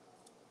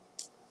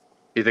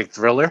 You think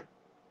Thriller?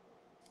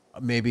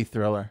 Maybe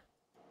Thriller.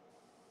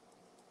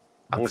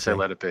 I'm going to say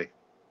Let It Be.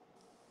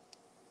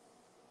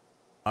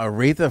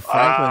 Aretha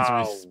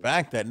Franklin's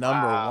Respect at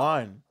number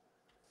 1.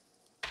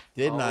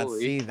 Did not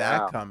see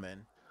that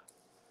coming.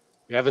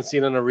 We haven't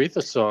seen an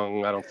Aretha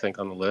song, I don't think,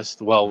 on the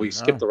list. Well, we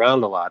skipped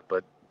around a lot,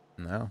 but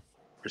no.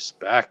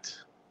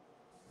 Respect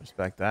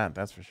that.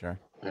 That's for sure.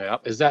 Yeah.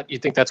 You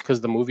think that's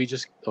because the movie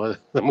just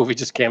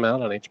came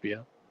out on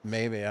HBO?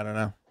 Maybe. I don't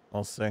know.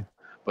 We'll see.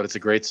 But it's a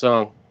great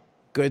song.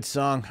 Good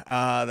song.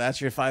 That's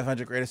your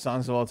 500 greatest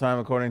songs of all time,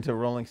 according to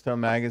Rolling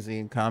Stone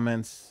magazine.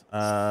 Comments.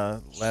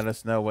 Let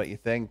us know what you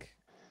think,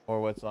 or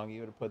what song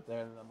you would have put there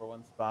in the number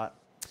 1 spot.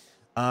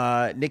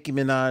 Nicki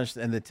Minaj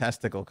and the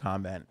testicle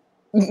comment.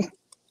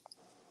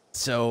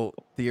 So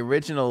the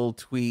original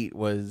tweet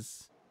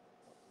was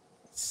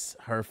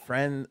her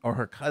friend or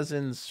her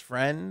cousin's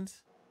friend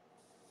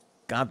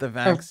got the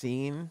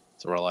vaccine.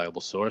 It's a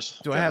reliable source.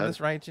 Do I have this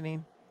right,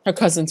 Janine? Her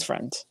cousin's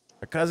friend.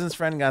 Her cousin's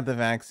friend got the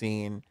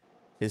vaccine.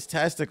 His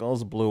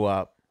testicles blew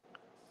up.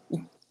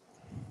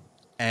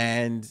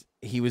 And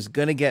he was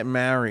going to get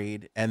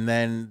married. And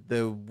then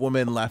the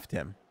woman left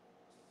him.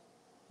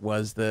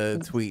 Was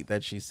the tweet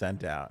that she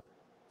sent out.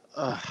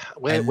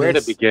 Where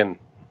to begin?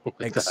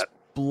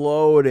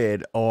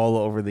 Exploded all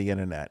over the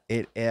internet.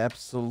 It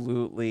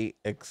absolutely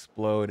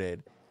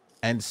exploded.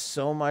 And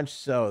so much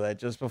so that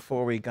just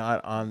before we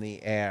got on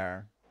the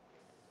air,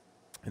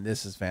 and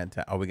this is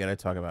fantastic. Oh, we got to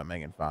talk about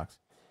Megan Fox.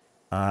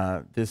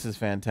 This is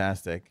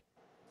fantastic.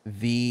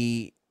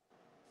 Hold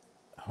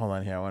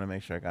on here. I want to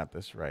make sure I got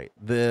this right.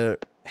 The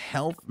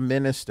health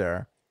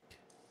minister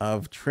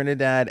of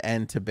Trinidad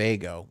and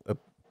Tobago,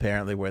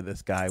 apparently where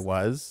this guy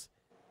was,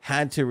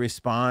 had to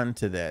respond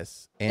to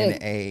this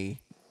in a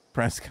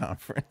press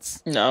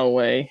conference. No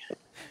way.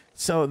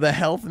 So the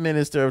health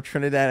minister of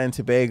Trinidad and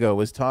Tobago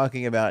was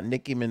talking about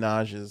Nicki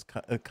Minaj's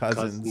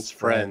cousin's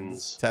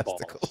friend's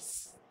testicles.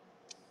 Balls.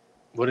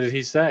 What did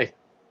he say?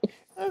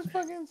 That's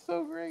fucking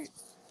so great.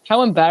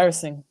 How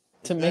embarrassing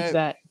to make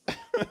that.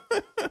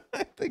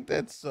 I think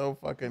that's so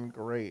fucking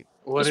great.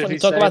 What Just did when he you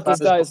talk say about this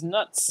guy's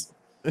nuts.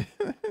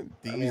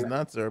 These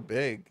nuts are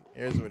big.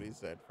 Here's what he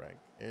said, Frank.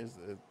 Here's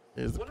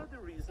One of the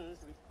reasons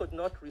we could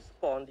not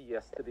respond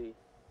yesterday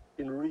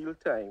in real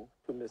time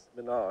to Ms.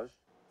 Minaj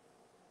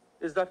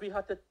is that we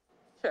had to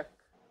check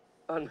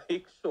and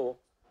make sure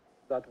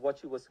that what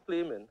she was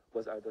claiming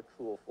was either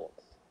true or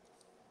false.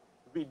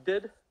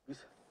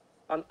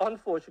 And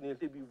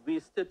unfortunately, we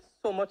wasted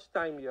so much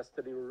time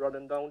yesterday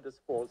running down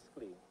this false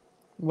claim.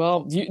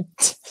 Well,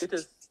 It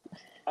is,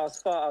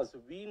 as far as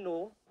we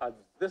know, at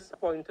this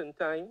point in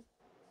time,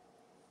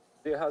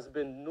 there has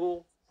been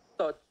no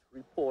such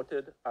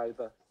reported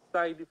either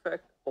side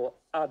effect or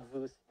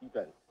adverse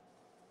event.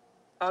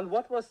 And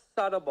what was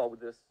sad about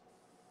this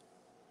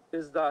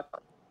is that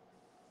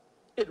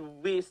it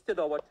wasted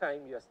our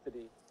time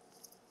yesterday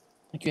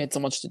like you had so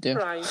much to do.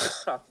 trying to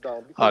track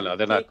down. Oh no,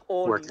 they're not take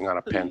all working these on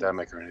a claims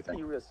pandemic or anything.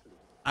 seriously.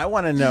 I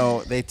want to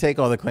know. They take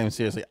all the claims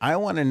seriously. I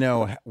want to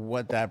know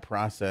what that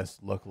process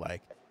looked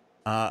like.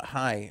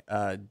 Hi,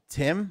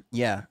 Tim.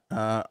 Yeah.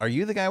 Are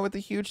you the guy with the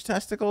huge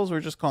testicles? We're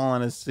just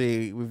calling to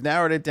see. We've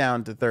narrowed it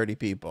down to 30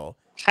 people.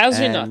 How's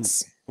your And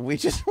nuts? We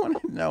just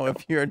want to know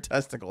if your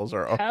testicles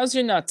are. How's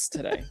your nuts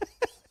today?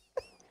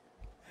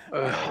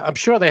 I'm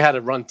sure they had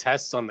to run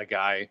tests on the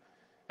guy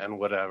and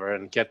whatever,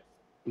 and get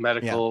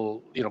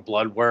medical,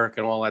 blood work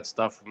and all that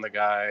stuff from the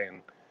guy,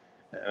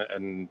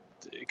 and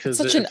because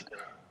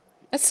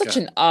that's such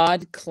an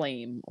odd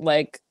claim.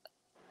 Like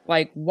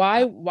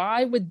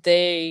why would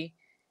they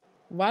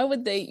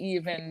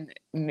even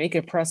make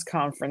a press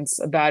conference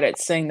about it,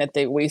 saying that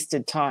they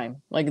wasted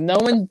time? Like no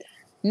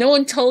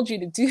one told you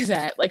to do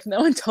that. Like no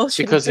one told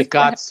you because to do it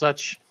got that.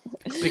 such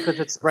because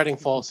it's spreading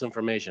false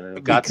information,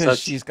 and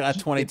She's got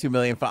 22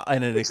 million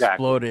and it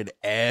exploded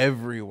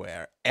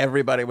everywhere.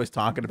 Everybody was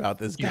talking about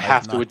this guy. You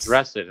have to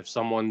address it. If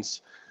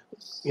someone's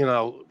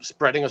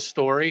spreading a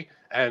story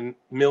and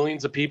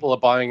millions of people are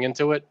buying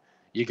into it,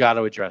 you got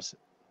to address it.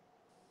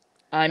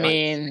 I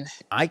mean,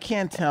 I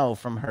can't tell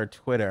from her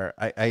Twitter.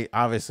 I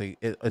obviously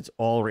it's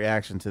all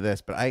reaction to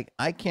this, but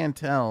I can't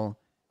tell.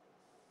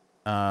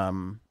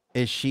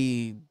 Is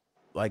she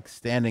like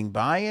standing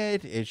by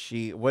it?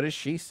 What is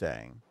she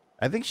saying?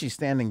 I think she's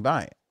standing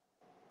by it.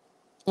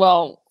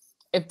 Well,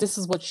 if this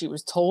is what she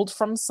was told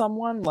from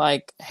someone,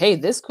 like, hey,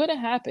 this could have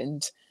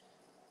happened,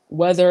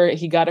 whether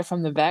he got it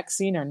from the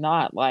vaccine or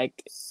not.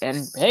 Like,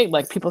 and hey,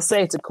 like people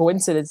say, it's a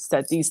coincidence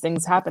that these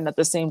things happen at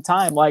the same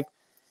time. Like,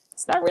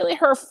 it's not really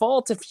her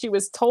fault if she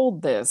was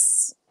told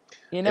this.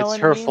 You know,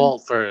 it's her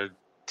fault for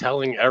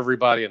telling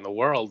everybody in the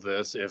world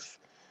this.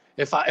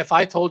 If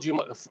I told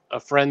you a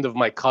friend of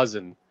my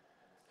cousin,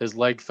 his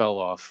leg fell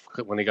off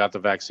when he got the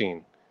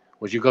vaccine,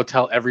 would you go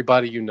tell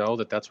everybody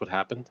that that's what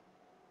happened?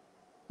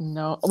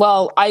 No.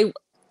 Well,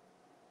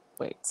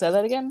 wait, say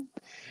that again.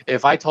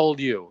 If I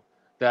told you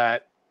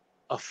that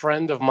a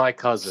friend of my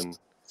cousin,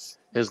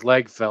 his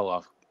leg fell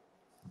off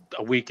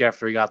a week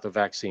after he got the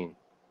vaccine,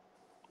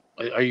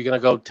 are you going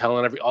to go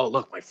telling oh,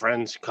 look, my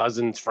friend's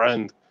cousin's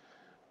friend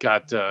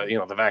got,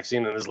 the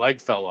vaccine and his leg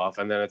fell off,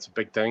 and then it's a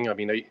big thing? I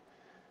mean,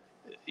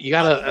 you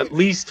got to at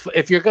least,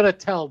 if you're going to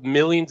tell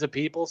millions of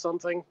people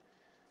something,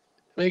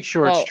 make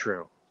sure it's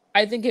true.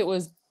 I think it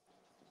was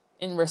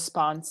in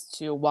response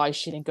to why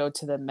she didn't go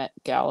to the Met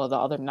Gala the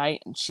other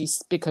night, and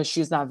because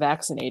she's not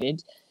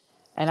vaccinated.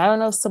 And I don't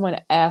know if someone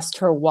asked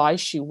her why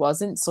she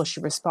wasn't, so she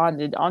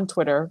responded on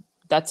Twitter.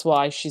 That's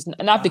why she's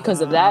not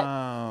because of that.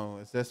 Oh,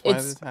 is this why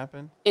this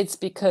happened? It's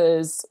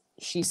because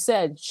she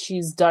said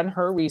she's done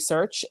her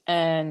research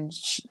and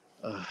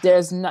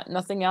there's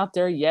nothing out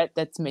there yet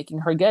that's making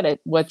her get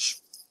it. Which,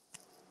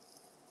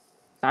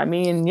 I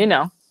mean,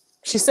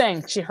 she's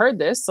saying she heard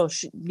this, so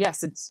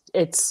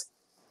it's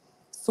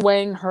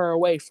swaying her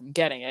away from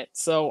getting it.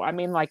 So I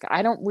mean, like,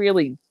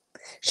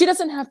 she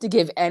doesn't have to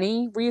give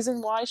any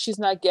reason why she's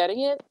not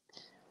getting it,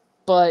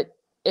 but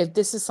if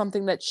this is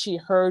something that she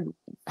heard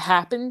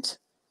happened,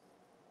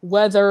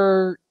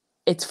 whether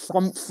it's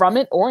from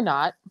it or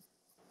not,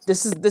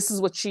 this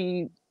is what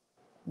she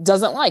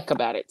doesn't like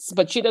about it.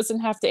 But she doesn't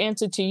have to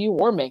answer to you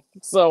or me.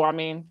 So I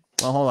mean,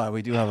 well, hold on,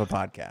 we do have a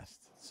podcast,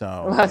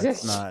 so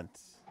it's not.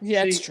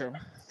 Yeah, it's true.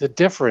 The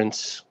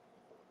difference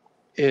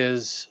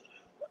is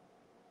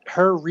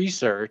her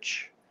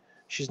research.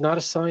 She's not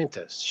a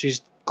scientist.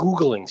 She's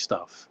Googling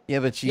stuff. Yeah,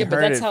 but she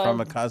heard it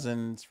from a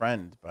cousin's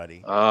friend,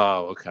 buddy.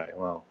 Oh, okay.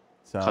 Well,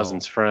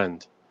 cousin's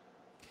friend.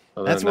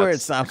 Well, that's where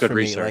it stops good for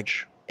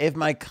research. Me. Like, if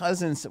my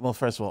cousins, well,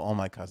 first of all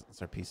my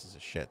cousins are pieces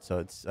of shit, so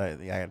it's I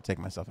got to take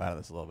myself out of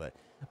this a little bit.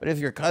 But if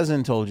your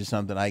cousin told you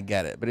something, I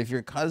get it. But if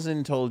your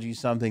cousin told you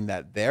something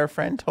that their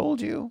friend told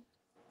you,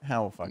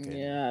 how fucking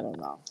I don't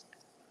know.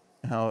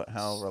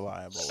 How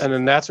reliable? And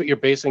then that's what you're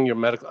basing your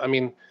medical. I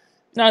mean,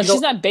 no,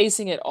 she's not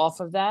basing it off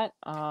of that.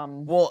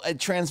 Well,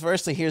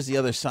 transversely, here's the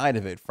other side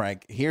of it,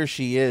 Frank. Here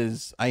she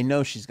is. I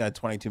know she's got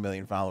 22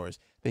 million followers,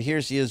 but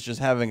here she is just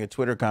having a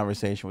Twitter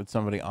conversation with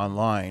somebody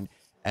online,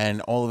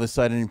 and all of a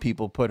sudden,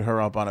 people put her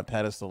up on a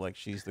pedestal like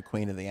she's the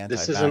queen of the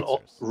anti-vaxxers. This isn't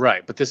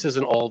right, but this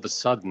isn't all of a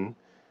sudden.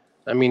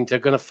 I mean, they're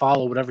gonna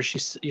follow whatever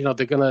she's. They're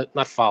gonna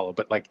not follow,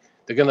 but like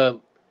they're gonna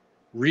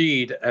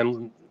read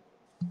and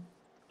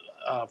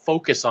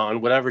focus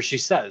on whatever she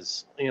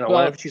says.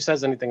 Whenever she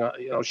says anything,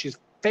 she's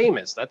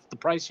famous. That's the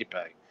price you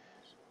pay.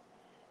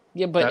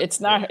 Yeah, but it's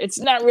not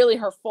really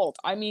her fault.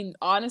 I mean,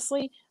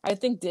 honestly, I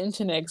think the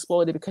internet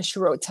exploded because she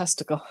wrote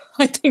testicle.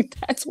 I think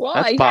that's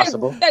why. That's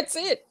possible. That's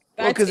it.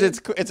 Well, because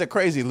it's a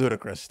crazy,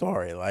 ludicrous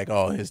story. Like,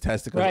 oh, his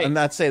testicles. Right. I'm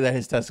not saying that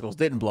his testicles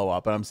didn't blow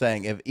up, but I'm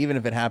saying even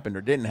if it happened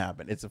or didn't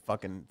happen, it's a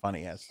fucking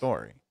funny ass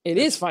story. It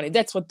is funny.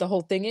 That's what the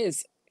whole thing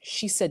is.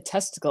 She said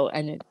testicle,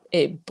 and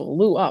it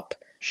blew up.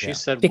 She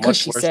said because much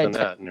she worse said than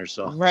that in her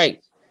song.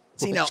 Right.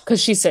 See, now,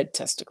 because she said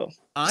testicle.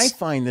 I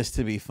find this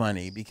to be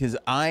funny because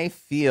I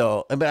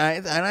feel, but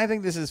I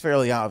think this is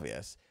fairly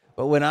obvious.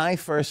 But when I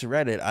first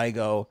read it, I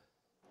go,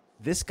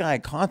 this guy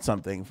caught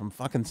something from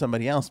fucking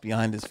somebody else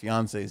behind his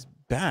fiance's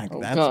back.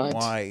 Oh, that's God.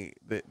 why.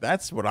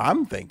 That's what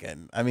I'm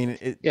thinking. I mean,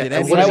 Yeah, did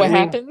and Is what that does what it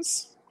mean?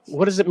 happens?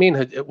 What does it mean?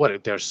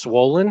 What, they're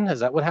swollen? Is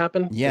that what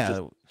happened?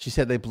 Yeah, she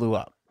said they blew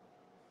up.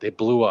 They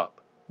blew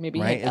up. Maybe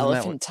Right? he had Isn't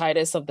that what-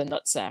 elephantitis of the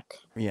nutsack.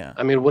 Yeah.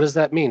 I mean, what does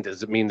that mean?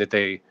 Does it mean that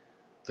they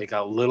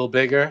got a little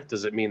bigger?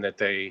 Does it mean that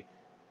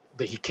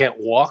he can't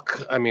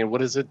walk? I mean,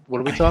 what is it? What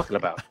are we talking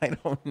about? I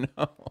don't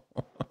know.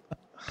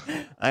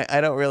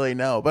 I don't really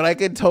know, but I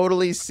could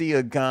totally see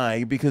a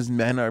guy, because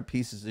men are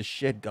pieces of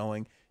shit,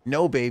 going,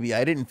 no, baby,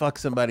 I didn't fuck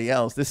somebody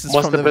else. This is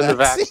Must from have the been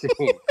vaccine.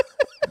 the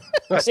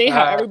vaccine. See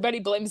how everybody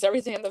blames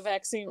everything on the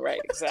vaccine?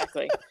 Right,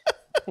 exactly.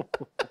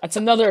 That's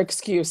another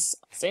excuse.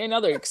 Say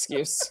another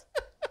excuse.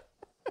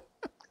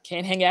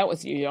 Can't hang out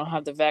with you. You don't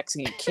have the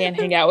vaccine. Can't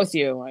hang out with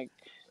you.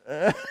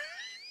 Like,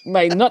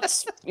 my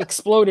nuts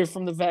exploded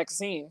from the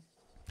vaccine.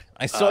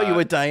 I saw you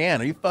with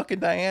Diane. Are you fucking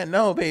Diane?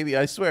 No, baby,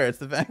 I swear, it's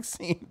the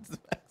vaccine. It's the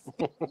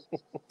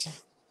vaccine.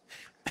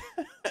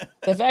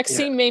 The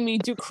vaccine made me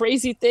do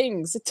crazy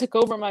things. It took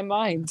over my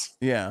mind.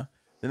 Yeah.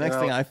 The next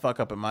thing I fuck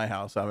up at my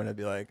house, I'm going to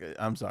be like,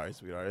 I'm sorry,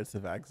 sweetheart, it's the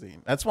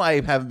vaccine. That's why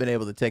I haven't been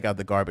able to take out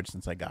the garbage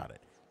since I got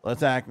it.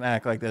 Let's act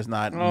like there's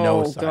not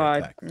no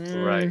side effect.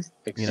 Right.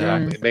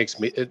 Exactly. It makes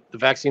me. The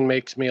vaccine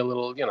makes me a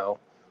little,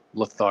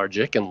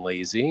 lethargic and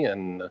lazy,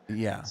 and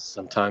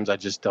sometimes I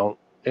just don't.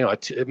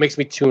 It makes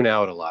me tune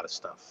out a lot of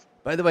stuff.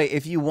 By the way,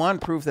 if you want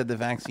proof that the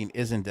vaccine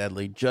isn't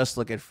deadly, just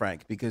look at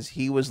Frank, because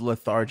he was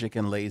lethargic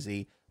and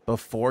lazy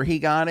before he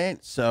got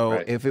it.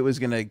 So if it was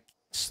going to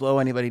slow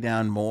anybody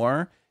down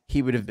more,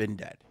 he would have been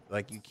dead.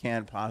 Like, you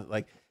can't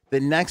like the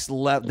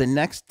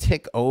next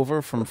tick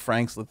over from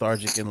Frank's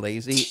lethargic and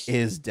lazy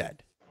is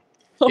dead.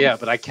 Yeah,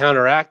 but I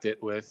counteract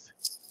it with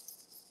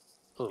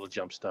a little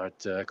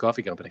Jumpstart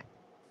Coffee Company.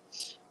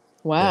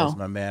 Wow. There's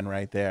my man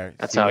right there.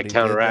 That's See how what I he did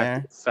counteract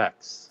there?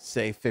 effects.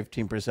 Save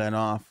 15%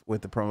 off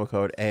with the promo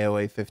code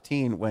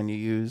AOA15 when you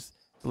use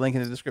the link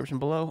in the description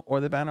below or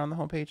the banner on the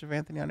homepage of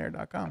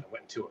anthonyonair.com. I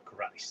went to a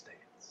karate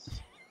stance.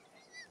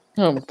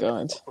 Oh,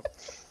 God.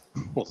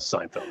 Little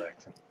Seinfeld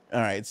action. All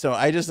right, so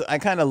I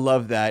kind of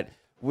love that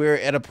we're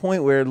at a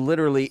point where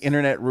literally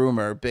internet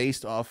rumor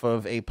based off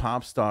of a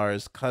pop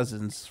star's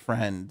cousin's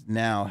friend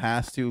now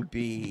has to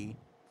be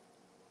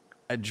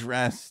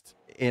addressed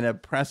in a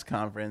press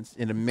conference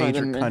in a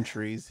major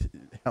country's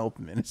health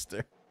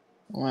minister.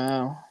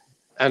 Wow.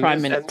 And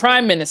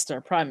Prime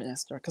Minister,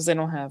 because they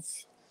don't have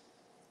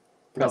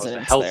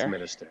presidents the health there.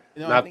 minister,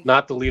 No,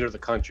 not the leader of the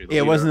country.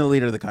 It wasn't the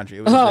leader of the country.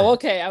 It was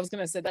Okay. I was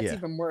gonna say that's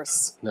even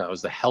worse. No, it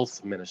was the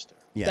health minister.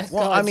 Yeah. Thank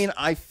Well, God. I mean,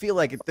 I feel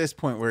like at this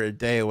point we're a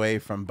day away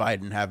from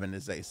Biden having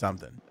to say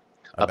something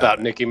About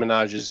it. Nicki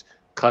Minaj's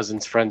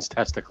cousin's friend's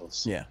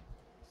testicles. Yeah.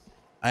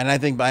 And I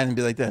think Biden would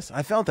be like this.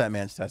 I felt that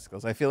man's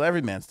testicles. I feel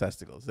every man's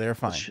testicles. They're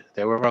fine.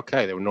 They were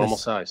okay. They were normal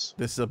size.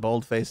 This is a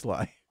bold-faced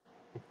lie.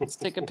 Let's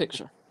take a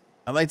picture.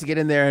 I'd like to get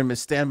in there and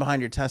stand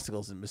behind your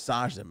testicles and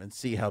massage them and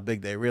see how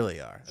big they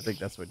really are. I think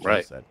that's what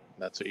Joe said.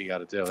 That's what you got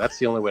to do. That's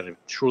the only way to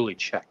truly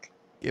check.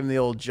 Give him the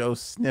old Joe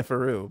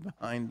snifferoo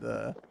behind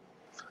the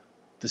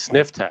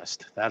sniff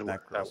test. That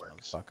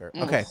works. Fucker.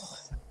 Okay.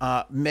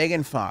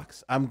 Megan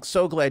Fox. I'm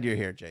so glad you're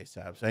here, J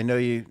Sabs. I know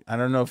you. I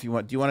don't know if you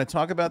want. Do you want to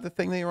talk about the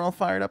thing that you're all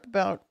fired up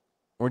about,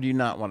 or do you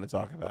not want to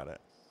talk about it?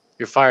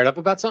 You're fired up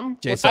about something?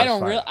 J I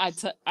don't really.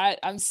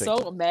 I'm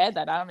so mad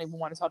that I don't even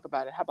want to talk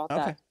about it. How about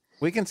that?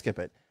 We can skip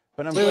it.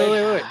 But I'm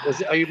wait.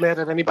 Are you mad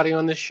at anybody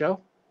on this show?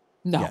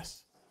 No.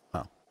 Yes.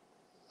 Oh.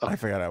 I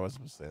forgot I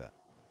wasn't supposed to say that.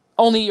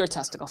 Only your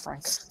testicle,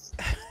 Frank.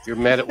 You're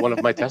mad at one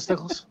of my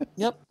testicles?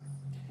 Yep.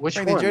 Which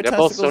Frank, one? They're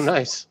both so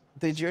nice.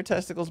 Did your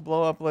testicles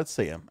blow up? Let's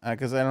see them.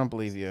 Because I don't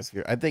believe you.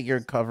 I think you're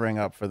covering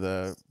up for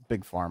the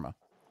big pharma.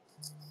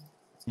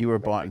 You were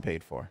bought and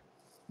paid for.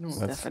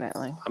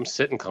 Definitely. I'm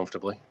sitting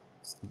comfortably.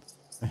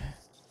 All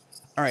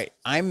right.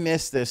 I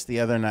missed this the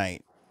other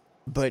night,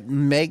 but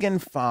Megan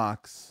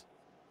Fox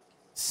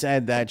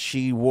said that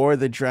she wore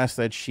the dress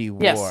that she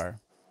wore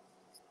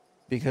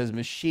because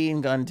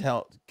Machine Gun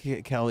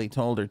Kelly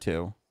told her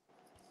to,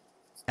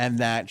 and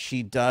that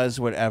she does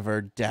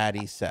whatever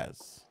Daddy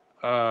says.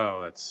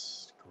 Oh,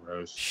 that's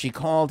gross. She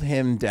called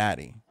him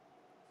Daddy.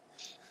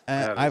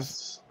 And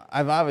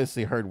I've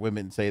obviously heard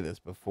women say this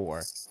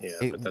before. Yeah,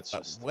 but that's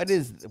just what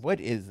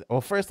is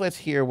well, first let's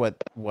hear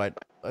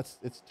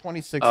it's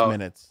 26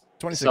 minutes.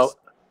 26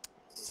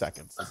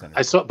 seconds.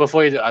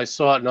 I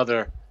saw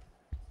another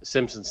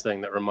Simpsons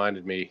thing that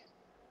reminded me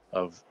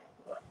of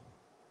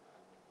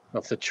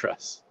the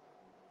dress.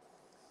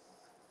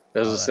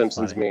 There's a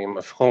Simpsons meme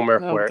of Homer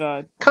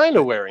kind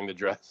of wearing the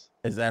dress.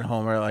 Is that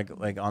Homer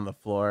like on the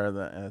floor?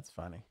 That's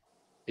funny.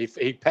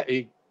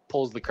 He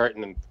pulls the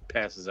curtain and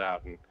passes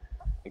out and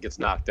gets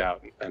knocked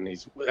out, and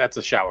that's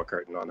a shower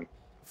curtain on him.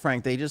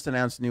 Frank, they just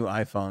announced new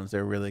iPhones.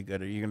 They're really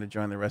good. Are you going to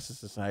join the rest of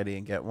society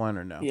and get one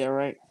or no? Yeah,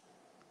 right.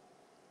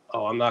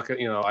 Oh, I'm not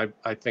gonna.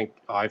 I think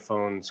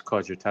iPhones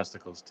cause your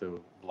testicles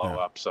to blow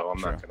up, so I'm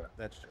not gonna.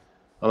 That's true.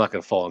 I'm not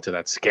gonna fall into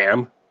that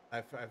scam.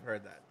 I've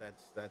heard that.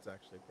 That's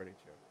actually pretty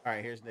true. All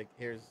right, here's Nick.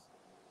 Here's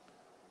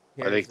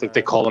I think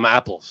they call them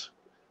apples.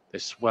 They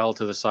swell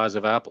to the size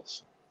of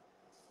apples.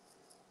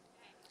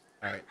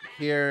 All right,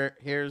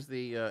 here's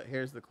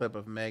the clip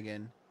of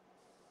Megan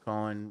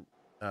calling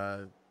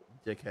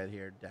dickhead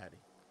here daddy.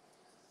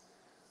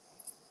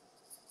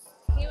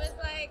 He was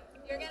like,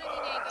 "You're gonna be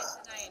naked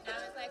tonight," and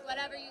I was like,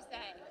 "Whatever you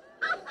say,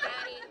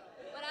 Daddy.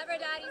 Whatever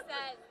Daddy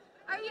says."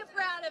 Are you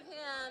proud of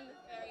him?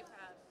 Very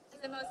proud.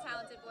 He's the most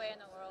talented boy in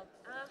the world.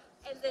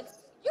 And then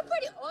you're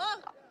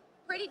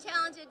pretty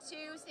talented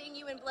too. Seeing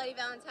you in Bloody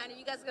Valentine, are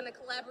you guys gonna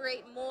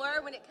collaborate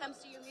more when it comes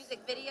to your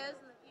music videos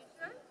in the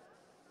future?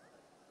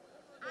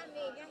 I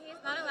mean, yeah,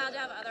 he's not allowed to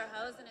have other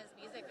hoes in his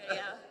music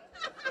video.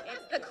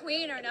 It's the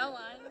queen or no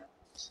one.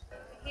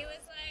 He was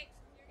like,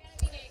 "You're gonna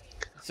be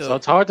naked." So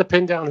it's hard to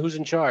pin down who's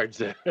in charge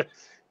there.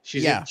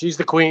 She's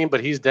the queen,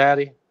 but he's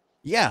daddy.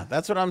 Yeah,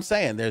 that's what I'm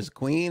saying. There's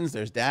queens,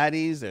 there's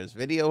daddies, there's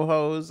video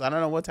hoes. I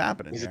don't know what's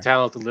happening. He's here. a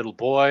talented little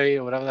boy,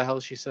 or whatever the hell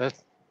she said.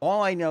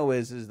 All I know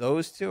is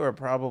those two are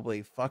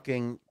probably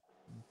fucking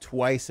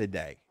twice a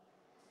day.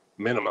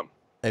 Minimum.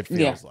 It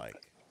feels like.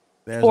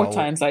 There's 4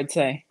 times, I'd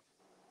say.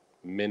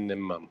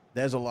 Minimum.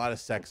 There's a lot of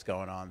sex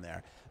going on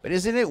there. But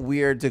isn't it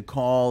weird to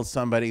call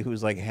somebody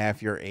who's like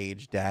half your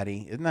age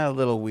daddy? Isn't that a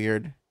little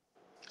weird?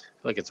 I feel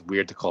like it's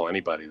weird to call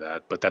anybody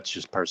that, but that's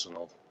just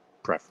personal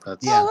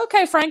preference. Yeah. Oh,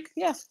 okay, Frank.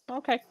 Yeah,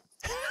 okay.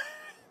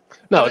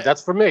 No,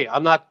 that's for me.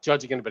 I'm not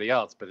judging anybody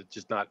else, but it's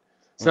just not.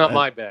 It's not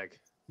my bag.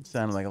 It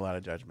sounded like a lot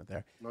of judgment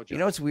there. No judgment. You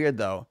know what's weird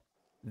though?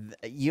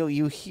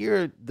 You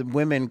hear the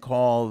women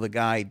call the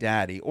guy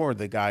daddy, or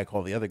the guy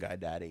call the other guy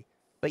daddy,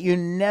 but you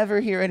never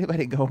hear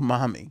anybody go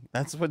mommy.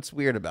 That's what's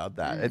weird about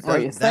that. It Or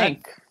you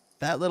think.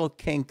 That little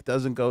kink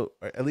doesn't go,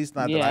 or at least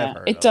not that I've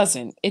heard. It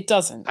doesn't. It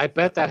doesn't. I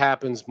bet that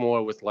happens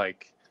more with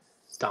like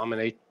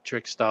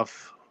dominatrix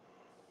stuff.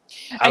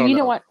 And you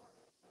know what?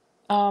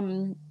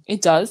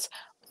 It does,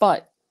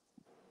 but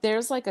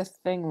there's like a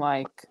thing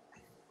like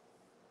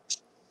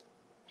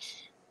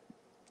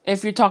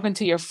if you're talking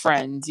to your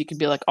friends, you could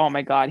be like, "Oh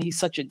my God, he's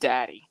such a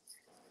daddy."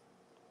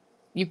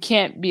 You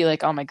can't be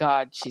like, "Oh my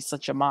God, she's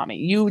such a mommy."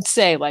 You would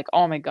say like,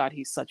 "Oh my God,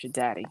 he's such a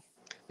daddy."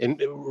 In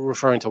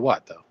referring to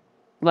what though?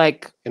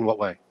 Like in what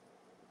way?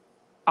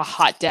 A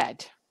hot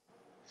dad.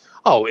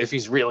 Oh, if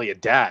he's really a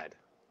dad.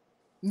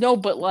 No,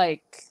 but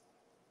like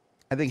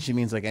I think she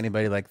means like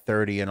anybody like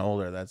 30 and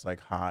older that's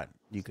like hot.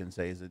 You can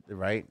say, is it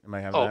right? Am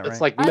I having that right?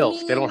 It's like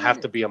MILF. They don't have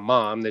to be a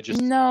mom. They're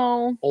just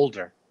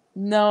older.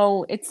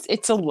 No,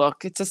 it's a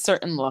look. It's a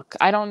certain look.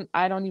 I don't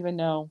even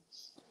know.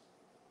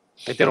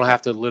 Like they don't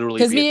have to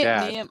literally be a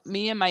dad. Because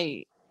me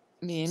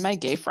and my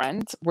gay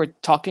friend were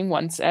talking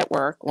once at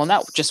work. Well,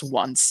 not just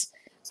once,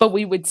 but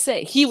he would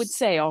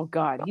say, "Oh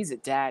God, he's a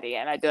daddy,"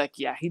 and I'd be like,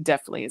 "Yeah, he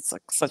definitely is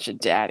like such a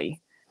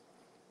daddy."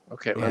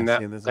 Okay, Yeah, and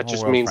see, that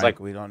just means like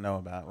we don't know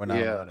about. We're not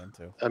allowed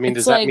into. I mean,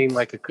 does that mean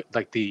like the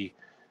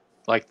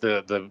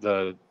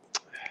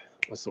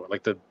what's the word?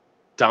 Like the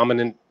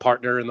dominant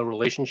partner in the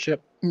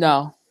relationship?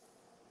 No.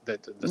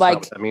 That's like,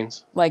 not what that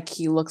means. Like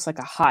he looks like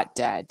a hot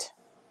dad.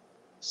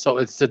 So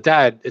it's a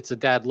dad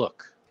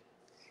look.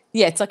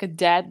 Yeah, it's like a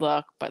dad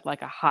look, but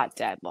like a hot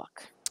dad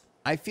look.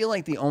 I feel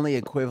like the only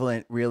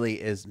equivalent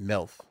really is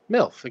MILF.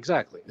 MILF,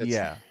 exactly.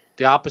 Yeah.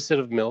 The opposite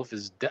of MILF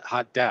is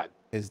hot dad.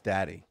 Is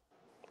daddy.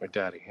 Or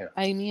daddy, yeah.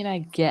 I mean, I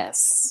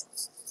guess.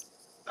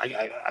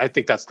 I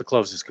think that's the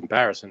closest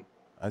comparison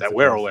that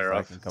we're aware of.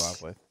 I can come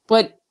up with.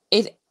 But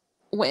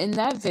in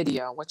that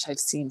video, which I've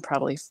seen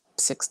probably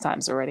 6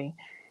 times already,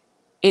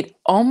 it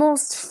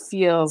almost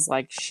feels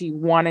like she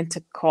wanted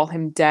to call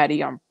him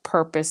daddy on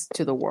purpose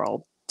to the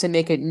world to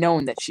make it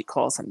known that she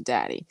calls him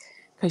daddy.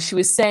 Because she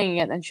was saying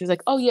it and she was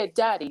like, "Oh yeah,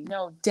 daddy.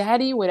 No,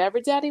 daddy, whatever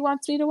daddy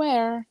wants me to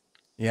wear."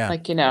 Yeah.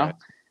 Like,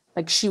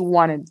 like she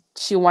wanted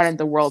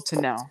the world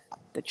to know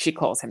that she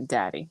calls him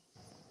daddy.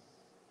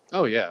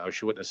 Oh yeah, or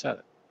she wouldn't have said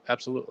it.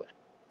 Absolutely.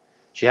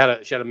 She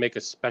had to make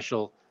a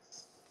special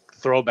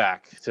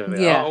throwback to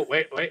the, oh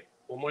wait,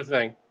 one more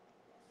thing.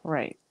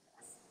 Right.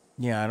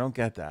 Yeah, I don't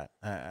get that.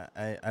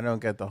 I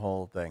don't get the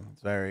whole thing.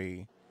 It's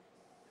very.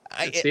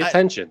 It's the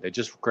attention. They're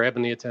just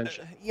grabbing the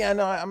attention. Yeah,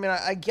 no, I mean,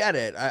 I get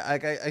it.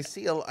 I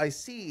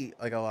see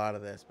like a lot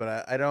of this,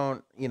 but I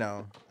don't.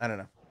 I don't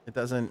know. It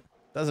doesn't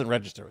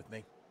register with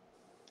me.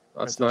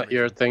 That's not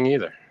your thing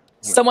either.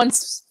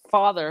 Someone's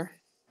father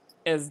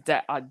is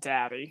a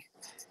daddy.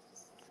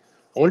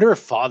 I wonder if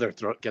father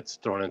gets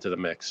thrown into the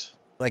mix.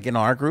 Like in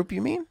our group,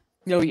 you mean?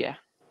 Oh yeah.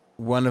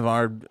 One of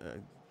our.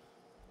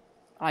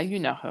 You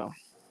know who?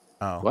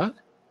 Oh. What?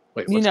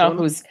 Wait. You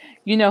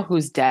know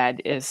whose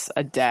dad is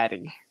a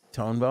daddy?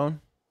 Tonebone.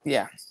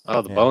 Yeah.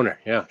 Oh, the boner.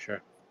 Yeah,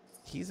 sure.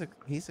 He's a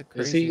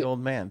crazy old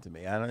man to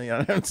me.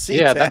 I don't see.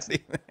 Yeah,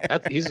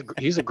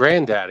 he's a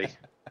granddaddy.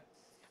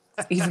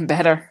 Even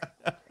better.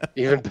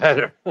 Even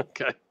better.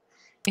 Okay.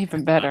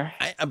 Even better.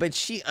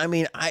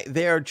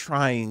 They're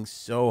trying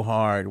so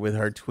hard with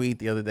her tweet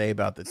the other day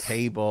about the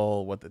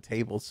table, what the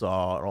table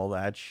saw, and all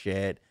that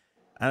shit.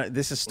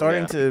 This is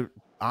starting to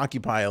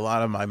occupy a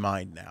lot of my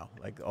mind now.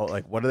 Like,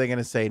 what are they going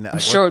to say now? I'm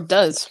sure it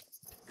does.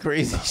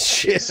 Crazy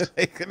shit are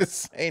they going to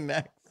say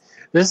next?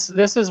 This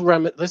is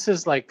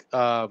like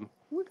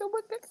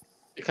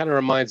it kind of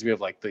reminds me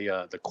of like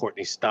the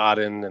Courtney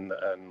Stodden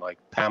and like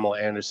Pamela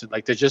Anderson.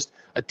 Like they're just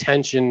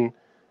attention,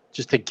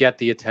 just to get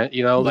the attention.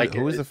 You know,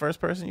 Who was the first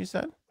person you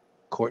said?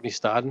 Courtney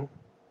Stodden.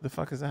 The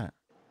fuck is that?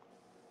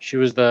 She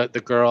was the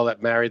girl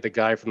that married the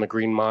guy from the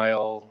Green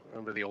Mile.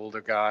 Remember the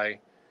older guy?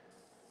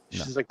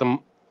 She's like the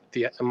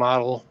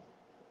model.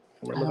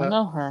 Remember I don't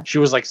know her. She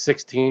was like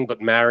 16, but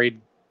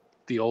married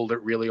the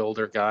really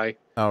older guy.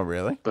 Oh,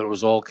 really? But it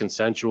was all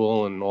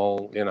consensual and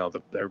all,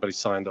 everybody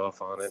signed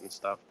off on it and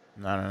stuff.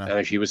 I don't know.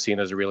 And he was seen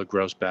as a really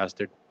gross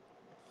bastard.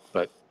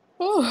 But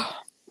Ooh.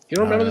 you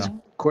don't remember this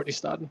Courtney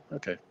Stodden?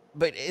 Okay.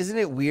 But isn't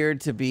it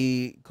weird to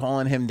be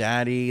calling him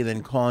daddy,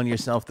 then calling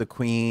yourself the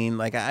queen?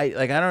 I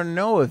don't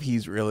know if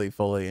he's really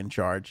fully in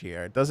charge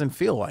here. It doesn't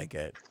feel like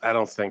it. I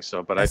don't think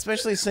so, but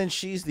especially since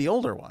she's the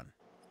older one.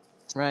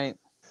 Right.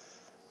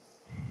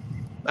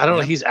 I don't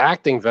know.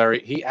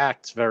 He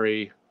acts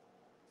very,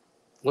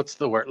 what's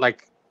the word?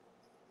 Like,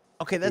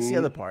 okay, that's the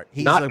other part.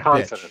 He's not a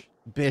confident.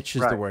 Bitch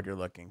is the word you're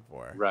looking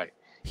for. Right.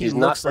 He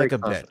looks like a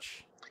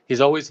bitch.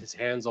 He's always his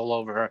hands all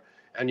over her.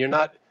 And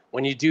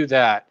when you do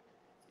that,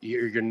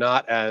 you're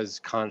not as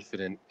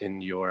confident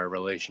in your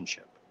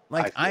relationship.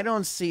 Like, I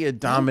don't see a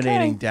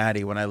dominating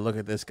daddy when I look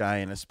at this guy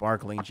in a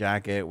sparkling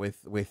jacket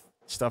with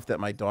stuff that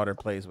my daughter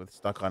plays with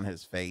stuck on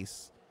his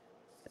face.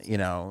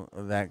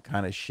 That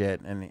kind of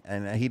shit.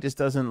 And he just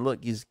doesn't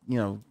look,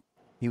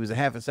 he was a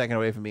half a second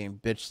away from being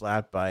bitch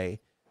slapped by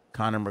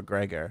Conor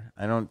McGregor.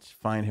 I don't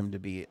find him to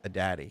be a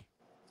daddy.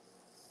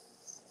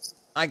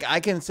 I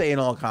can say in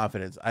all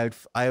confidence,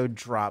 I would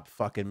drop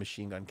fucking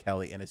Machine Gun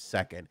Kelly in a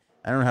second.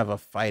 I don't have a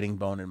fighting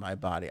bone in my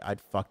body.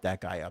 I'd fuck that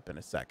guy up in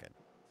a second.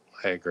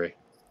 I agree.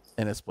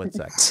 In a split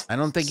second. I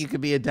don't think you could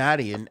be a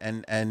daddy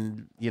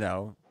and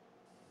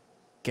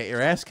get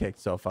your ass kicked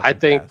so fucking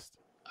fast.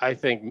 I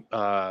think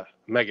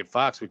Megan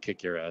Fox would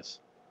kick your ass,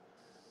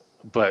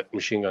 but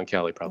Machine Gun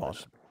Kelly probably. Well,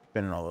 she's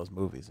been in all those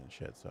movies and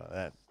shit, so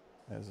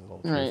there's a little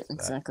truth right, to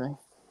exactly. That.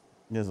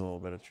 There's a little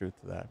bit of truth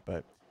to that,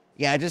 but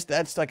yeah,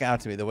 that stuck out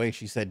to me. The way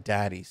she said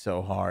 "daddy"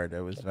 so hard,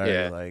 it was very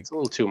it's a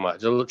little too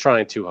much.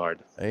 Trying too hard.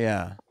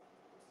 Yeah.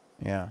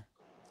 I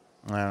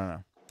don't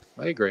know.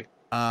 I agree.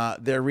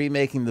 They're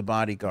remaking The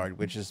Bodyguard,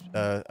 which is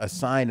a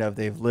sign of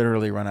they've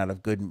literally run out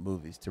of good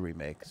movies to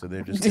remake. So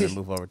they're just going to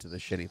move over to the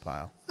shitty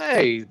pile.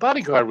 Hey,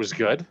 Bodyguard was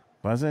good.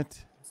 Was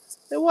it?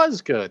 It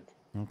was good.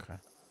 Okay.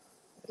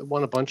 It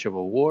won a bunch of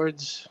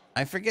awards.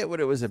 I forget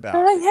what it was about.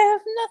 I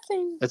have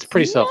nothing. It's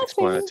pretty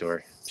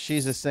self-explanatory.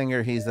 She's a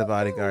singer. He's the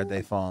bodyguard.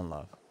 They fall in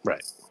love.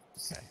 Right.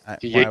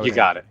 Okay. You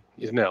got it.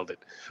 You nailed it.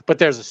 But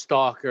there's a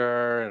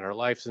stalker, and her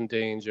life's in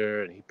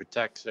danger, and he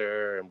protects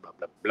her, and blah,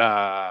 blah,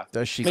 blah.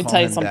 Does she Let me call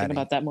tell you him something daddy?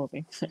 about that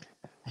movie.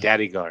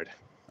 Daddy guard. Okay.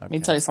 Let me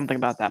tell you something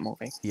about that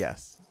movie.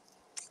 Yes.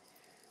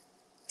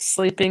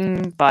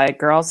 Sleeping by a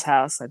girl's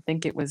house. I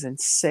think it was in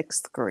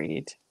 6th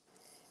grade.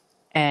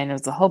 And it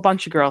was a whole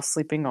bunch of girls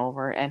sleeping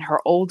over, and her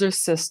older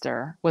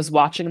sister was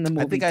watching the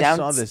movie. I think I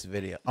saw this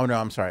video. Oh, no,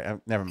 I'm sorry.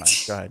 Never mind.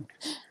 Go ahead.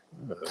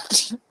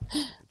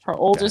 Her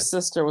older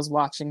sister was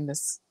watching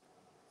this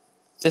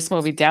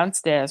movie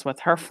downstairs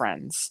with her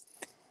friends.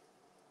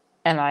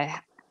 And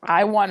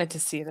I wanted to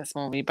see this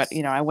movie, but,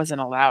 I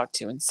wasn't allowed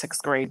to in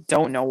 6th grade.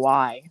 Don't know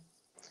why.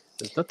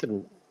 There's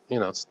nothing,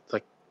 it's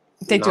like...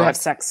 They do have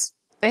sex.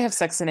 They have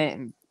sex in it.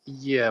 And,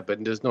 yeah,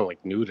 but there's no, like,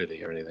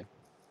 nudity or anything.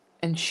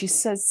 And she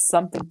says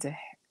something to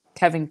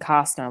Kevin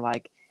Costner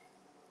like,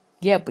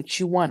 yeah, but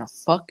you want to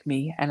fuck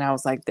me? And I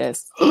was like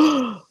this.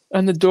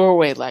 in the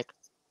doorway, like...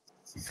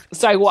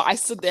 So I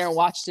stood there and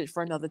watched it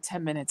for another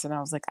 10 minutes, and I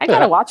was like, I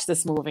gotta watch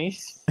this movie.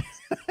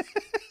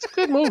 It's a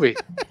good movie.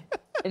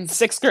 In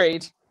 6th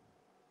grade.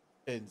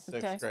 In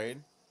 6th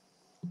grade?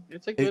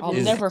 It's a good I'll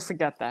movie. never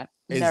forget that.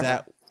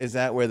 Is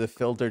that where the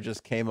filter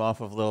just came off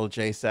of little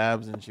J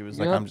Sabs and she was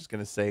like, I'm just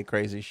going to say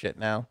crazy shit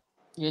now?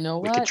 You know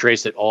what? We could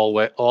trace it all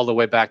the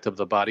way back to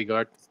The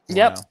Bodyguard.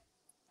 Yep. Wow.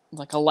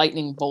 Like a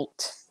lightning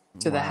bolt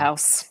to the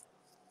house.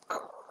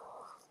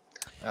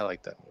 I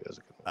like that movie. That was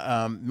a good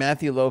movie.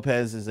 Matthew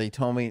Lopez is a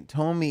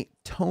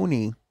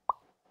Tony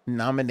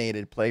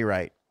nominated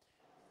playwright.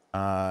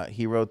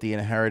 He wrote The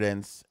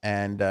Inheritance,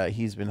 and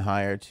he's been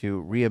hired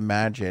to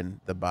reimagine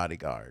The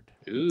Bodyguard.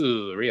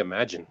 Ooh,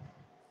 reimagine.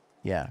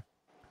 Yeah.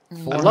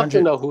 I'd love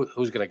to know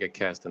who's going to get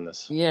cast in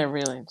this. Yeah,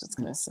 really. Just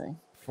going to say.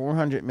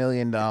 $400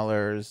 million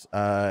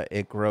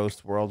it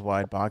grossed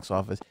worldwide box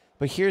office.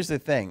 But here's the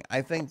thing.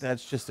 I think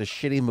that's just a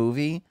shitty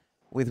movie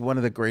with one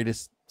of the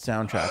greatest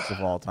soundtracks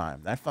of all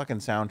time. That fucking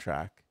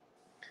soundtrack.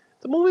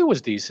 The movie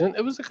was decent.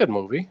 It was a good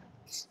movie.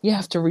 You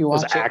have to rewatch it. There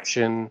was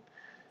action.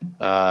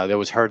 There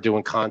was her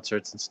doing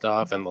concerts and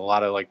stuff, and a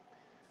lot of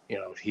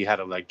he had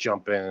to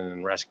jump in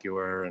and rescue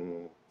her,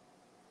 and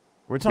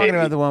We're talking Maybe.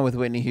 about the one with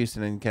Whitney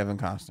Houston and Kevin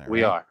Costner.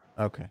 We right?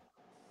 are. Okay.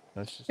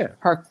 That's just Yeah.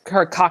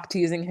 Her cock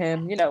teasing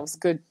him. You know, it was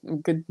good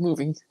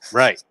movie.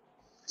 Right.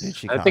 Did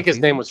she I think his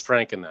cock name tease was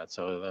Frank in that,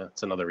 so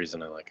that's another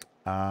reason I like it.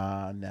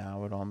 him?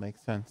 Now it all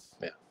makes sense.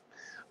 Yeah.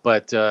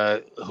 But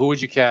who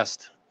would you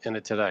cast in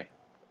it today?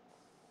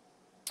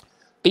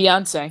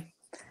 Beyonce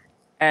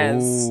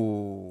as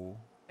Ooh.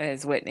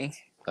 Whitney,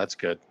 That's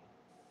good.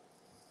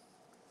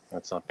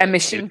 That's not. and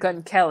Machine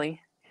Gun Kelly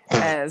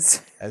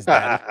as As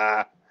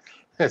Daddy.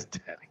 That's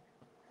Daddy.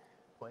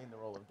 Playing the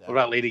role of Daddy. What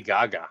about Lady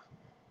Gaga?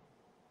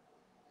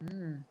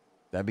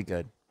 That'd be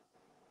good.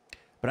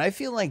 But I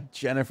feel like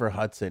Jennifer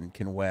Hudson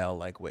can wail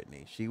like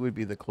Whitney. She would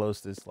be the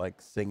closest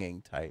like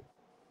singing type.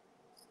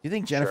 Do you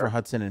think Jennifer Sure.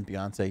 Hudson and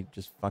Beyonce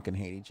just fucking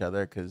hate each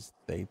other because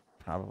they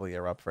probably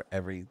are up for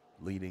every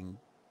leading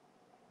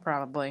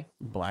probably.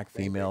 black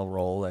female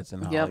role that's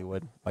in Yep.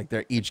 Hollywood? Like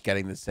they're each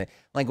getting the same.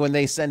 Like when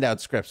they send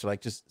out scripts, they're like,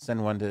 just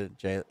send one to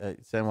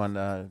send one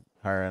to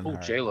her and Oh,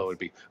 her. J-Lo would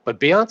be. But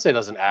Beyonce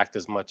doesn't act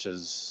as much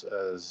as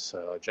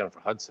Jennifer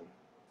Hudson,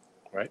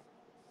 right?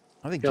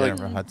 I think feel like-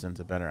 Jennifer Hudson's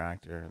a better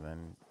actor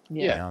than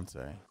Yeah.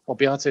 Beyonce. Well,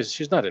 Beyonce,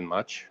 she's not in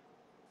much.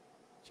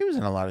 She was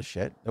in a lot of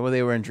shit. Well,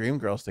 they were in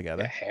Dreamgirls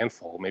together. A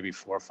handful, maybe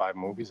 4 or 5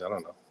 movies. I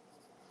don't know.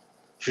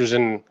 She was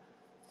in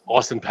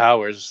Austin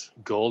Powers,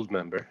 Gold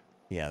member.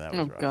 Yeah, that was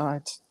Oh rough.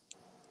 God.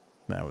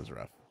 That was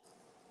rough.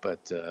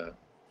 But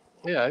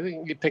yeah, I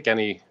think you pick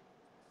any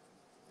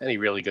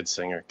really good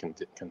singer can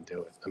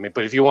do it. I mean,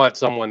 but if you want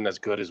someone as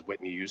good as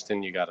Whitney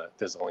Houston,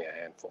 there's only a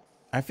handful.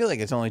 I feel like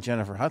it's only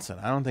Jennifer Hudson.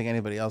 I don't think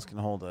anybody else can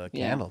hold a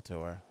Yeah. candle to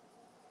her.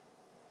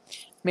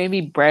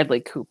 Maybe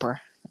Bradley Cooper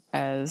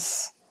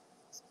as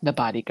the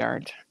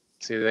bodyguard.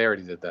 See, they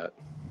already did that.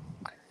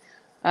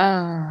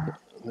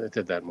 They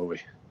did that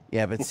movie.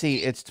 Yeah, but see,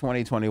 it's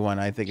 2021.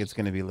 I think it's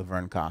going to be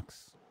Laverne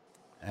Cox.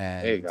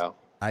 And There you go.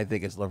 I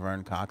think it's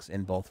Laverne Cox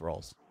in both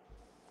roles.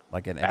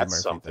 Like an Eddie That's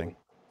Murphy something. thing.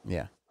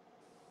 Yeah.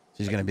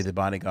 She's going to be the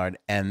bodyguard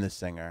and the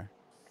singer.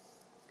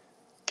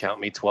 Count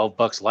me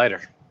 $12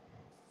 lighter.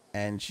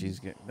 And she's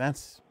good.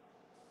 That's.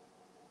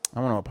 I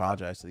want to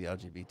apologize to the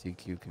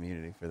LGBTQ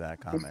community for that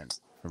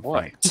comment from Why?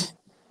 Frank.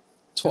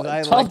 'Cause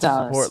I like to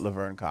 $12. support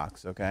Laverne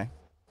Cox, okay?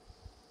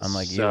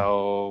 Unlike you.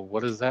 So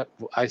what is that?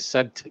 I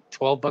said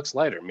 $12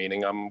 lighter,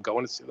 meaning I'm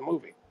going to see the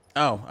movie.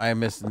 Oh, I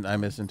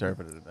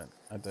misinterpreted it then.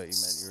 I thought you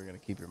meant you were going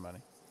to keep your money.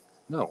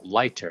 No,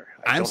 lighter.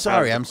 I I'm don't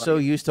sorry. have I'm the so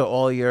money. used to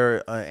all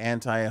your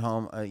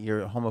anti-home,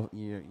 your homo,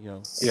 you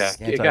know. Yeah,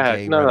 anti-gay go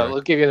ahead. No, rhetoric.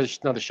 we'll give you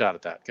another shot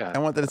at that. Go I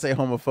ahead. wanted to say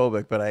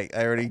homophobic, but I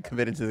already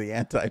committed to the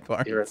anti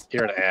part. You're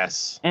an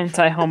ass.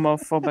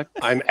 Anti-homophobic.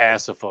 I'm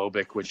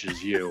assophobic, which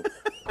is you.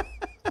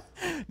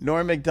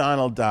 Norm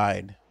Macdonald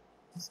died.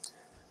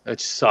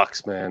 It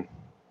sucks, man.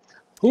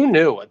 Who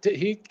knew?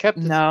 He kept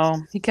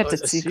No, he kept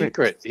it a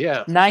secret.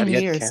 Yeah, 9 and he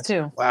had years cancer.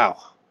 too.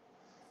 Wow,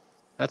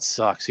 that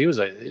sucks. He's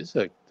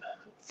a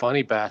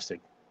funny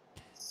bastard.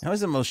 That was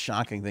the most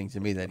shocking thing to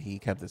me, that he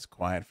kept this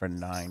quiet for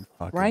 9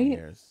 fucking Right?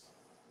 years.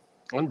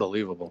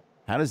 Unbelievable.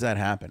 How does that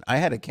happen? I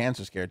had a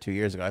cancer scare 2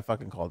 years ago. I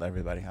fucking called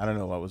everybody. I don't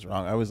know what was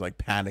wrong. I was like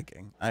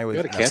panicking. I was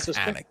had a in cancer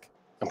scare? panic.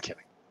 I'm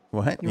kidding.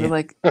 What? You Yeah.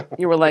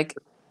 were like,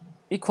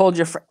 you called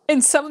your friend in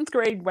 7th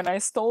grade when I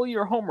stole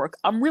your homework.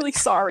 I'm really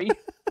sorry.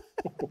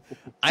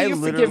 I you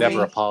literally forgive me?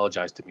 Never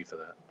apologized to me for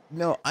that.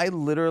 No, I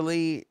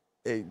literally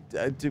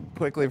to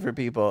quickly for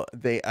people.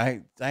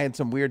 I had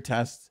some weird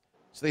tests,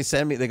 so they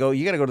send me. They go,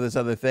 you got to go to this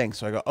other thing.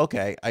 So I go,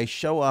 okay. I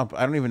show up.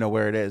 I don't even know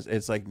where it is.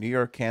 It's like New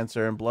York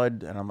Cancer and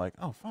Blood, and I'm like,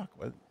 oh fuck,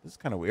 what? This is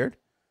kind of weird.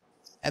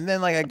 And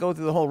then like I go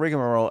through the whole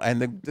rigmarole, and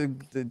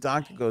the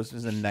doctor goes,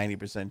 there's a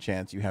 90%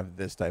 chance you have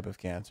this type of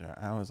cancer.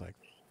 I was like,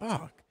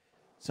 fuck.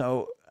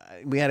 So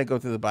we had to go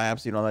through the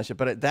biopsy and all that shit.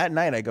 But that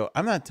night I go,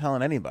 I'm not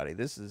telling anybody.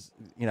 This is,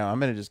 I'm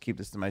going to just keep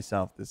this to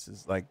myself. This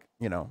is like,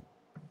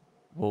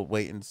 we'll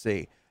wait and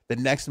see. The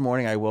next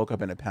morning I woke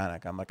up in a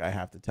panic. I'm like, I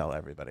have to tell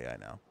everybody I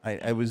know.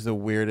 It was the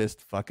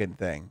weirdest fucking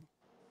thing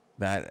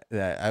that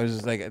I was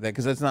just like, that,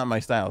 because that's not my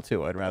style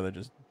too. I'd rather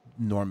just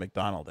Norm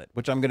Macdonald it,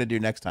 which I'm going to do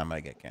next time I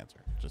get cancer.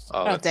 Just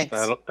thanks.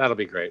 That'll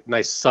be great.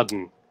 Nice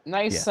sudden.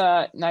 Nice,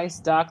 nice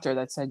doctor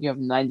that said you have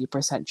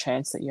 90%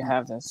 chance that you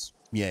have this.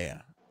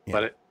 yeah.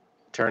 But it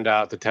turned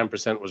out the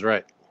 10% was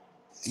right.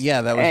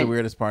 Yeah, that was the And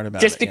weirdest part about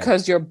Just it. yeah.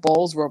 because your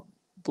balls were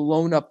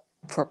blown up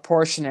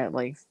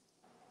disproportionately,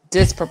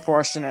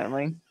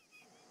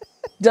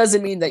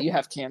 doesn't mean that you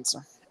have cancer.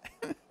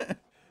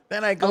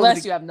 Then I go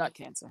Unless you have nut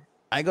cancer.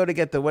 I go to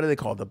get what do they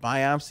call it? The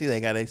biopsy.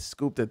 They got to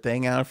scoop the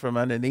thing out from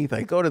underneath.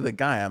 I go to the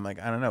guy. I'm like,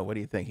 I don't know. What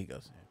do you think? He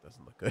goes, it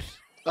doesn't look good.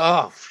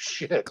 Oh,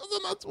 shit. Because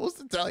I'm not supposed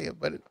to tell you,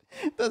 but it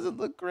doesn't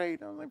look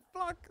great. I'm like,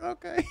 fuck,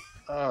 okay.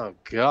 Oh,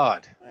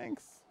 God.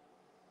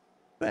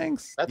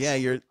 Thanks. That's-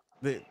 Yeah,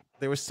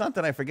 there was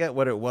something, I forget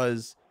what it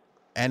was,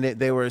 and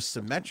they were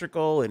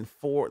symmetrical, and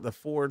the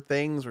four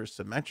things were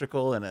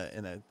symmetrical in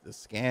a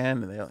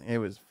scan, and it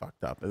was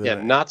fucked up.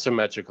 Yeah, not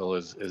symmetrical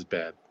is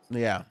bad.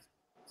 Yeah.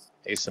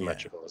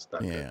 Asymmetrical is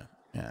not good.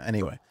 Yeah.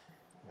 Anyway.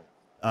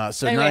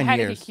 So Anyway, 9 how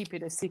years. did he keep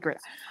it a secret?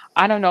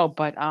 I don't know,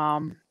 but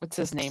what's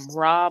his name?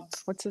 Rob.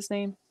 What's his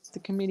name? The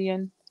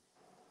comedian.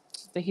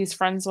 that he's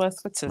friends with.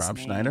 What's his Rob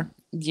name? Schneider?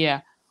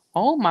 Yeah.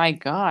 Oh my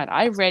God.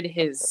 I read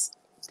his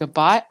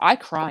goodbye. I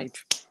cried.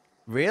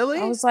 Really?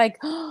 I was like,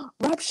 oh,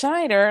 Rob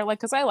Schneider. Like,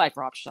 because I like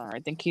Rob Schneider. I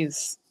think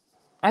he's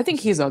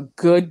a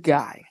good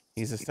guy.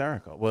 He's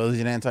hysterical. Well,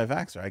 he's an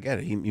anti-vaxxer. I get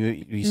it. You see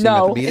him at the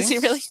No, meetings? is he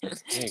really?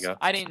 There you go.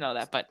 I didn't know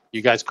that, but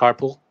You guys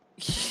carpool?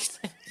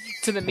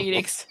 to the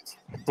meetings.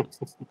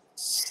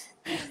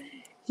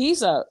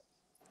 He's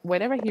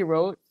whatever he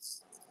wrote,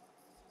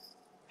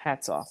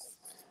 hats off.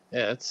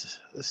 Yeah, this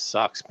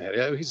sucks, man.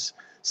 Yeah, he's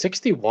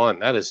 61.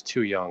 That is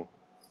too young.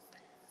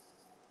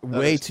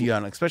 Way too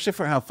young, especially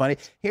for how funny.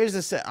 Here's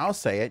the. I'll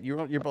say it.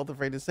 You're both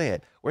afraid to say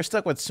it. We're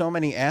stuck with so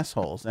many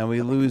assholes, and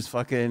we lose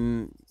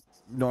fucking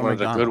Norm One of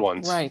the Macdonald. good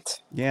ones. Right.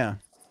 Yeah.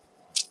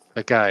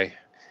 That guy.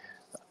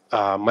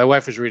 My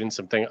wife was reading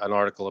an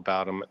article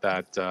about him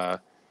that a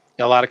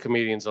lot of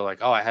comedians are like,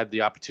 oh, I had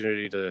the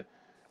opportunity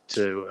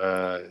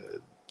to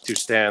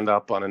stand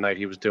up on a night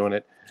he was doing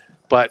it,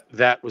 but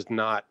that was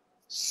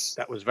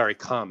very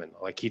common.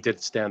 Like, he did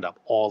stand up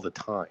all the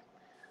time.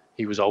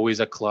 He was always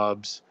at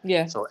clubs.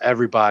 Yeah. So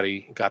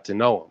everybody got to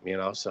know him, you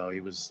know. So he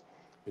was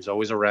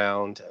always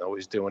around and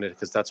always doing it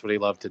because that's what he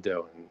loved to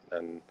do,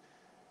 and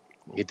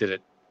he did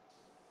it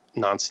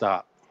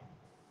nonstop.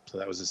 So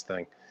that was his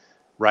thing.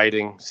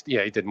 Writing,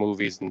 yeah, he did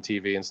movies and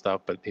TV and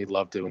stuff, but he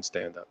loved doing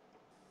stand up.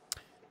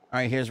 All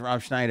right, here's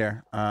Rob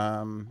Schneider.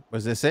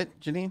 Was this it,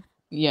 Janine?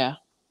 Yeah.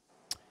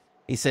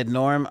 He said,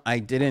 Norm, I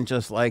didn't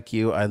just like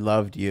you. I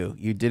loved you.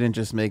 You didn't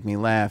just make me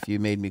laugh. You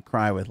made me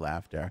cry with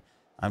laughter.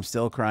 I'm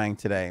still crying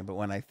today, but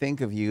when I think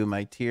of you,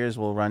 my tears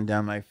will run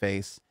down my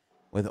face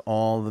with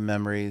all the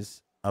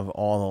memories of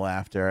all the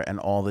laughter and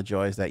all the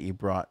joys that you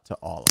brought to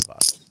all of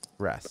us.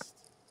 Rest.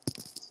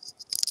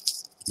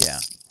 Yeah.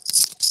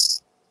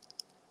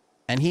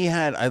 And he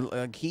had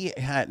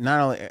not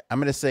only, I'm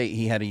going to say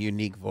he had a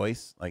unique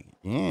voice, like,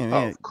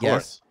 Of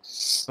course.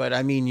 yes, but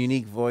I mean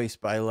unique voice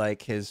by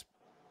like his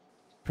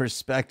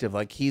perspective.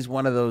 Like, he's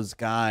one of those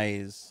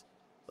guys,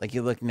 like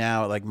you look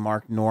now at like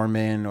Mark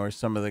Norman or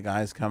some of the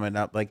guys coming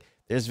up, like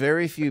there's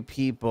very few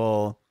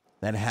people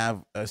that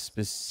have a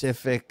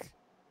specific,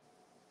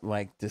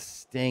 like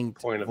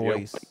distinct Point of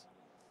voice. view.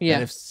 Yeah.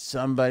 And if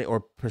somebody, or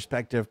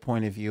perspective,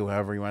 point of view,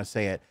 however you want to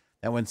say it,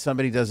 that when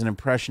somebody does an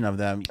impression of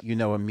them, you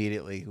know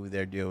immediately who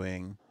they're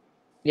doing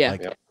Yeah.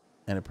 like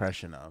an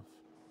impression of.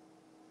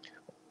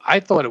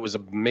 I thought it was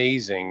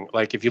amazing.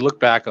 Like, if you look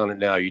back on it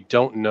now, you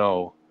don't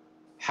know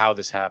how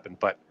this happened,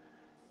 but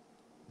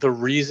the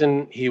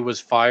reason he was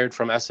fired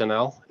from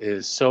SNL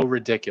is so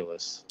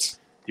ridiculous.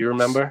 Do you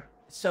remember?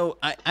 So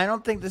I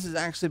don't think this has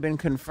actually been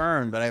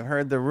confirmed, but I've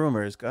heard the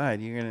rumors. Go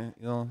ahead.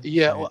 You'll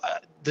Yeah, well,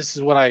 this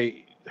is what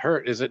I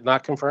heard. Is it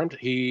not confirmed?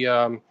 He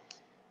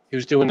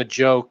was doing a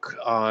joke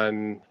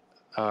on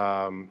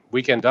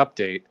Weekend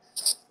Update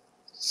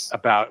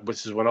about,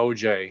 which is when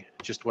OJ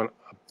just went,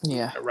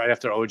 Yeah. right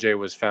after OJ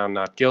was found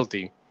not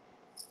guilty.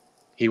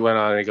 He went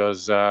on and he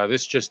goes,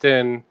 "This just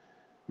in,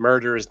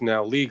 murder is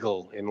now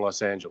legal in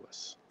Los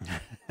Angeles."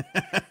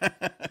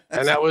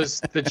 And that was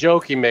the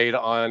joke he made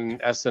on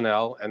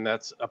SNL, and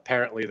that's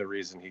apparently the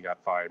reason he got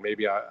fired.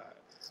 Maybe I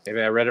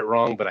read it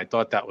wrong, but I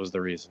thought that was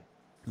the reason.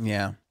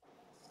 Yeah.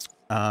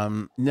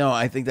 No,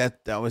 I think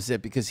that was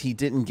it, because he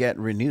didn't get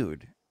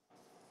renewed.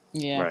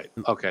 Yeah. Right.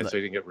 Okay, so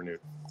he didn't get renewed.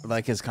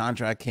 Like, his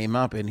contract came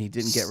up and he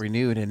didn't get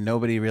renewed, and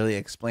nobody really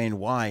explained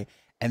why.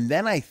 And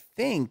then I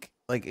think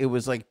like it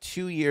was like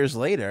 2 years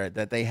later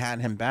that they had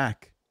him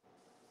back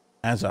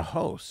as a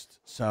host.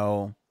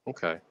 So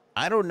Okay.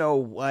 I don't know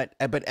what,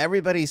 but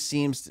everybody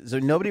seems, so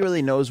nobody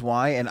really knows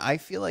why. And I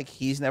feel like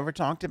he's never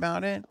talked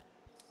about it.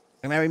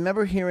 And I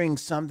remember hearing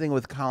something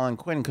with Colin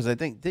Quinn, because I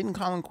think, didn't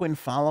Colin Quinn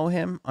follow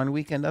him on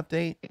Weekend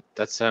Update?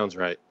 That sounds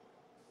right.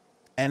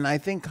 And I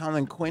think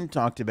Colin Quinn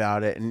talked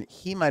about it, and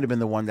he might have been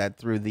the one that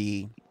threw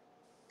I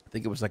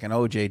think it was like an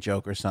OJ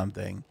joke or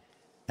something.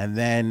 And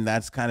then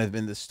that's kind of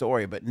been the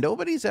story, but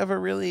nobody's ever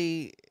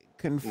really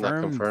confirmed.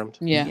 Not confirmed.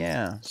 Yeah.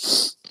 Yeah.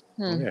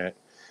 Okay.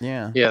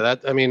 Yeah. Yeah,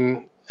 I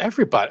mean,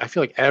 everybody, I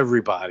feel like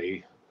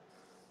everybody,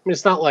 I mean,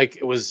 it's not like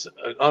it was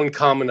an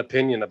uncommon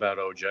opinion about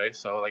OJ.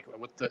 So, like,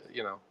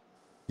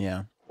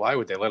 Yeah. why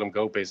would they let him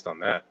go based on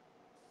that?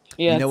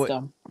 Yeah. You know It's what-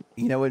 dumb.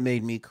 You know what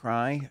made me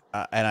cry?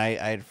 And I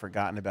had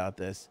forgotten about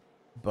this,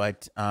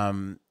 but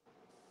Norm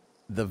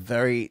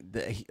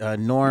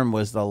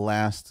was the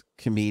last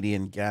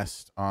comedian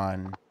guest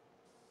on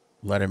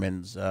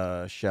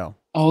Letterman's show.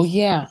 Oh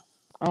yeah.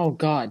 Oh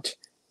God.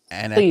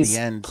 And Please. at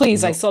the end,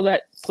 Please. I saw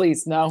that.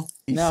 Please. No.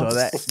 you No. saw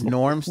that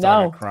Norm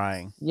started No.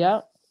 crying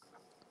Yeah.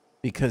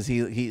 because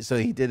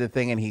he did a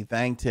thing and he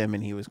thanked him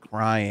and he was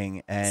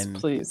crying, and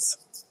Please.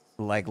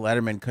 like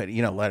Letterman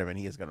Letterman,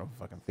 he has got no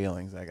fucking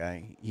feelings. That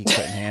guy, he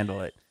couldn't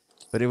handle it.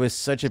 But it was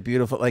such a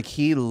beautiful, like,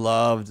 he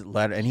loved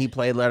and he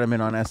played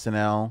Letterman on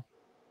SNL,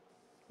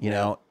 you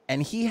know,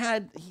 and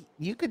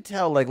you could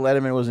tell like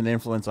Letterman was an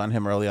influence on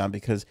him early on,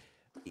 because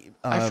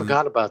I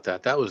forgot about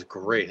that. That was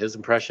great. His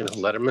impression of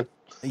Letterman.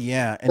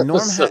 yeah, and Norm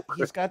So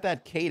he's got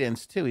that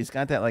cadence too. He's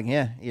got that like,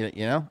 like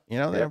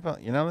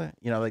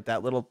that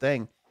little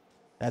thing.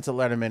 That's a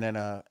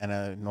Letterman and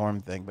a Norm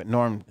thing, but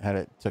Norm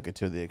took it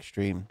to the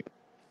extreme.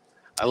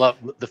 I love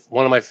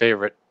one of my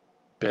favorite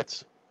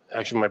bits.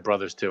 Actually, my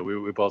brothers too.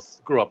 We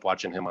both grew up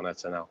watching him on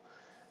SNL,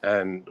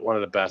 and one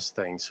of the best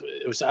things.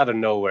 It was out of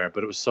nowhere,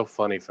 but it was so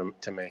funny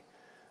to me.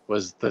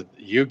 Was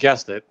you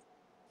guessed it,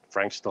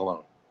 Frank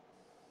Stallone.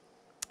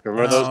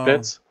 Remember those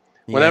bits?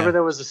 Whenever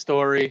there was a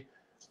story,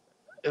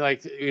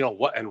 like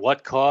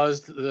what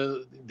caused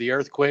the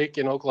earthquake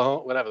in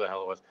Oklahoma, whatever the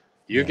hell it was,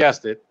 you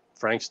guessed it,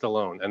 Frank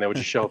Stallone, and they would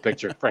just show a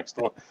picture of Frank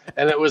Stallone,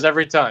 and it was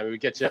every time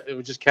it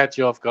would just catch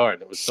you off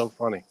guard. It was so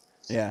funny.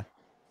 Yeah.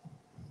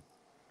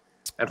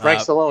 And Frank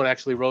Stallone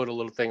actually wrote a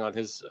little thing on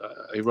his.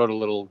 He wrote a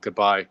little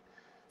goodbye,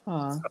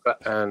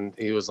 and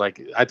he was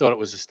like, "I thought it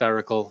was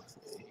hysterical."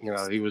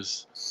 He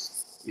was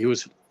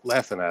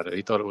laughing at it.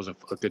 He thought it was a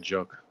good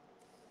joke.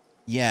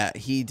 Yeah,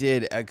 he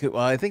did. Well,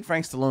 I think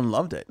Frank Stallone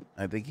loved it.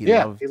 I think he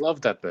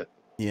loved that bit.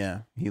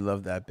 Yeah, he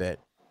loved that bit.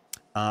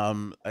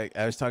 I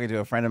was talking to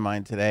a friend of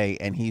mine today,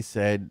 and he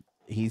said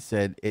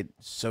it's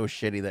so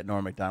shitty that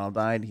Norm Macdonald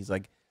died. He's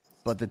like,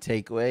 but the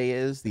takeaway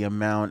is the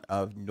amount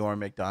of Norm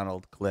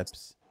Macdonald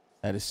clips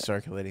that is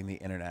circulating the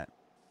internet.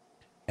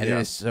 And it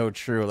is so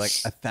true. Like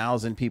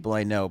 1,000 people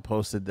I know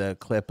posted the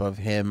clip of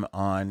him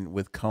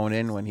with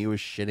Conan when he was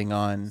shitting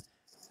on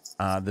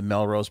the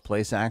Melrose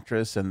Place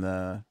actress and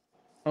the.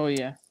 Oh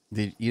yeah.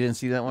 You didn't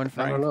see that one,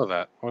 Frank? I don't know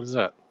that. What is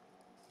that?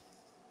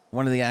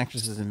 One of the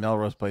actresses in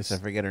Melrose Place, I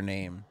forget her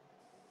name,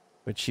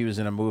 but she was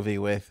in a movie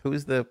with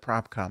who's the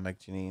prop comic,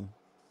 Janine?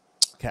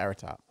 Carrot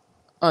Top.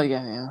 Oh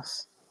yeah,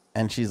 yes.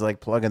 And she's like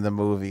plugging the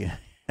movie,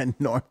 and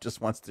Norm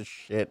just wants to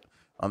shit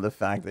on the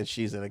fact that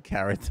she's in a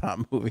Carrot Top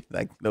movie,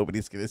 like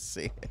nobody's gonna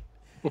see it.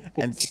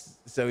 And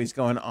so he's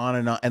going on,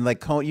 and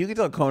like you can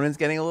tell Conan's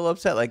getting a little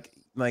upset, like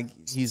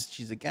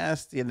she's a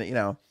guest,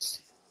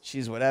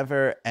 she's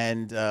whatever.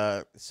 And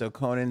so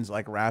Conan's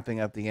like wrapping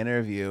up the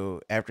interview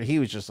after he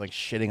was just like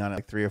shitting on it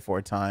like 3 or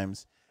 4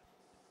 times,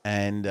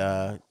 and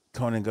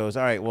Conan goes,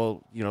 all right,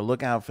 well,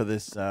 look out for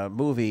this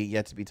movie,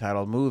 yet to be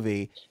titled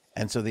movie.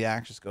 And so the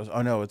actress goes,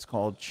 oh no, it's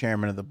called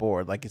Chairman of the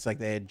Board. Like it's like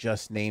they had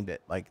just named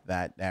it like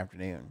that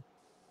afternoon.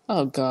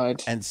 Oh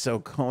God. And so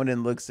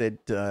Conan looks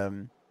at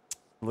Norm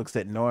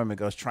and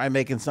goes, try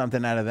making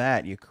something out of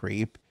that, you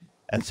creep.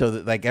 And so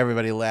like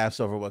everybody laughs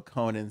over what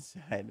Conan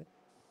said.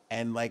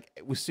 And like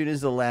as soon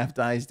as the laugh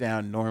dies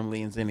down, Norm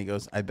leans in. He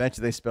goes, I bet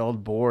you they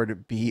spelled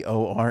board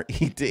Bored.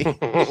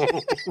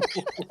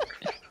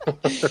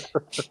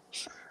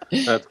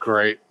 That's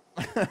great.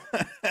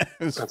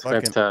 That's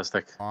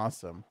fantastic.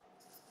 Awesome.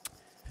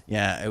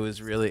 Yeah, it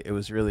was really,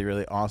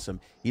 really awesome.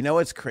 You know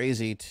what's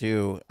crazy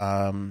too?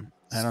 I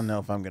don't know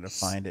if I'm gonna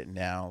find it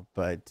now,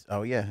 but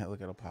oh yeah,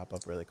 look, it'll pop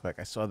up really quick.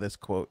 I saw this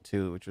quote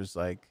too, which was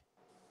like,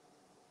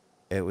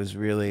 it was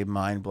really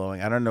mind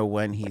blowing. I don't know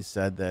when he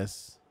said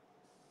this.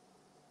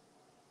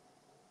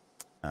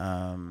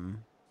 No,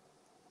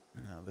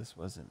 this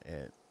wasn't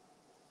it.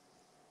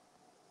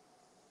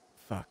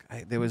 Fuck,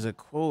 there was a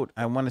quote.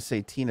 I want to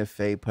say Tina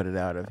Fey put it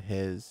out of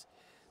his,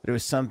 but it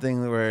was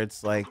something where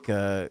it's like,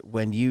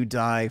 when you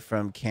die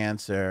from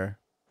cancer.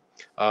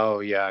 Oh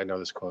yeah, I know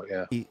this quote.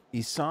 Yeah,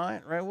 you saw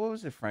it, right? What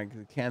was it, Frank?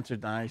 The cancer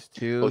dies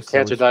too. Well,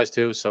 cancer dies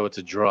too, so it's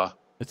a draw.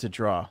 It's a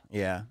draw.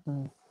 Yeah.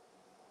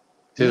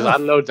 Says,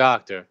 I'm no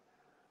doctor,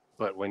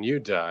 but when you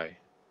die,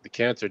 the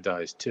cancer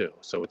dies too,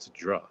 so it's a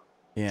draw.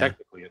 Yeah.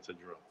 Technically, it's a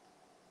draw.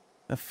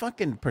 The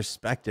fucking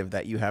perspective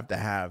that you have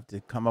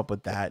to come up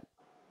with that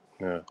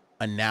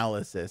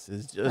analysis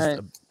is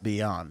just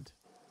beyond.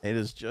 It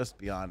is just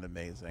beyond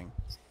amazing.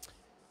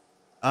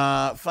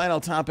 Final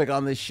topic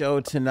on the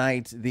show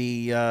tonight,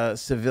 the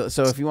civil.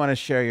 So if you want to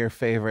share your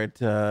favorite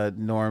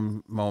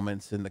Norm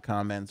moments in the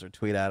comments or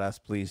tweet at us,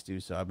 please do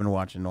so. I've been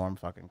watching Norm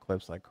fucking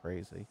clips like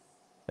crazy.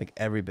 Like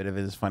every bit of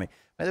it is funny.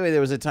 By the way, there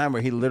was a time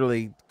where he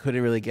literally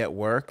couldn't really get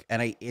work,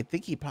 and I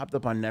think he popped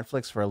up on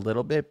Netflix for a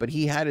little bit, but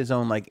he had his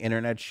own like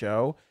internet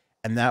show,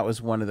 and that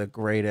was one of the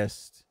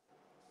greatest.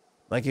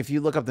 Like if you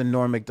look up the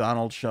Norm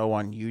Macdonald show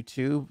on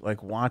YouTube,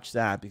 like watch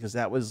that, because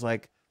that was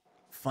like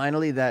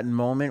finally that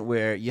moment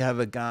where you have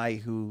a guy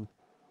who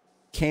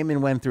came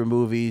and went through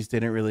movies,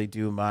 didn't really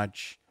do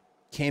much,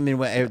 came and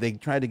went. They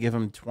tried to give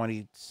him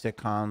 20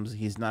 sitcoms.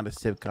 He's not a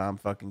sitcom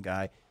fucking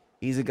guy.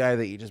 He's a guy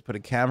that you just put a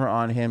camera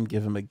on him,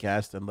 give him a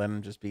guest, and let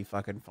him just be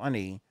fucking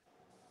funny.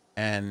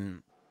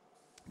 And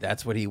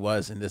that's what he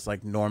was in this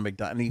like Norm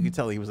Macdonald. And you could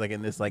tell he was like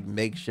in this like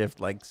makeshift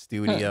like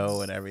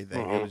studio and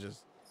everything.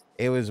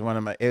 It was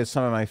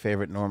some of my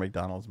favorite Norm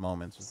Macdonald's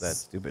moments was that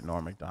stupid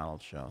Norm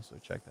Macdonald show. So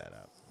check that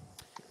out.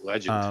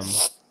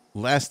 Legend.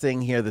 Last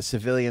thing here, the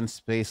civilian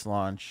space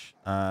launch.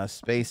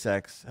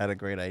 SpaceX had a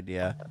great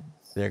idea.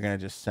 They're gonna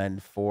just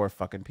send 4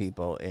 fucking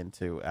people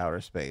into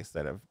outer space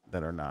that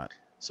are not.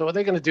 So are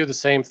they going to do the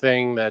same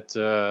thing that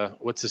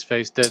what's his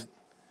face did?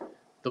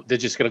 They're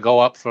just going to go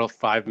up for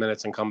 5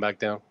 minutes and come back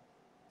down?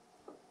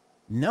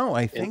 No,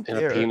 I think in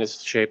a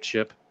penis-shaped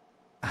ship.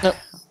 Nope.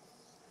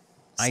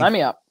 Sign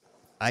me up.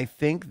 I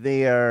think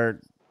they are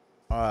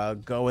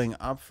going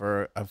up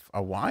for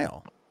a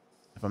while,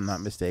 if I'm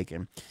not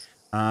mistaken.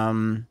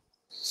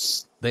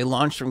 They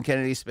launched from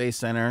Kennedy Space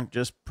Center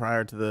just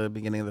prior to the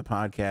beginning of the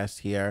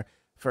podcast here.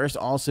 First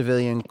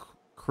all-civilian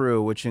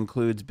crew, which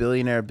includes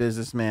billionaire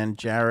businessman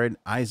Jared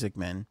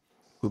Isaacman,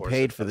 who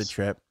paid for the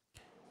trip.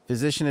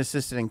 Physician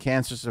assistant and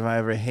cancer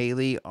survivor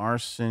Haley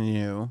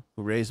Arseneau,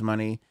 who raised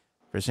money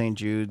for St.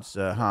 Jude's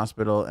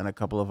Hospital, and a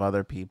couple of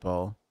other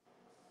people.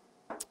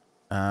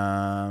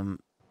 14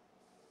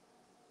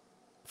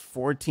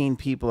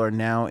 people are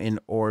now in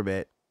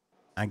orbit.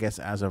 I guess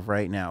as of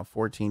right now,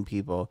 14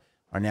 people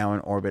are now in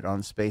orbit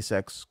on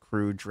SpaceX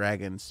Crew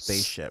Dragon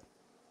spaceship.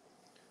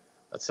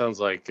 That sounds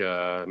like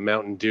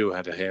Mountain Dew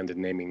had a hand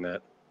in naming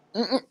that.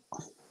 I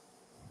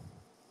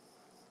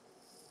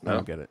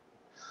don't get it.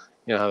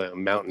 You know how the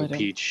Mountain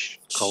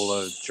Peach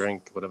Cola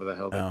drink, whatever the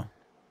hell that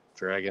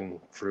Dragon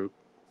Fruit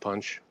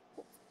Punch.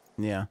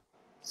 Yeah.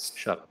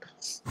 Shut up.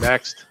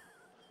 Next.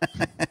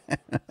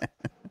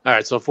 All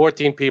right, so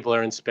 14 people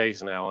are in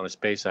space now on a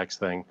SpaceX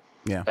thing.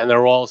 Yeah. And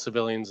they're all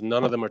civilians.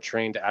 None of them are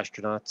trained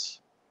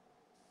astronauts.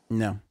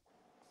 No.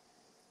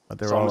 But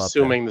they're So all I'm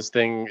assuming this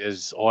thing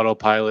is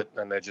autopilot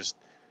and they're just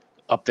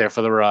up there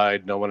for the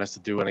ride. No one has to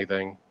do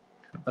anything.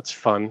 That's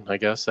fun, I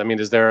guess. I mean,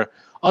 is there,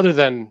 other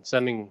than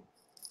sending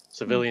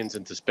civilians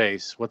into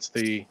space,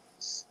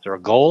 is there a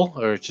goal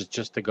or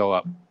just to go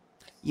up?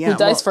 Yeah. Who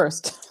dies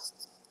first?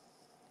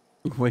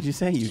 What'd you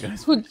say, you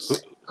guys? Who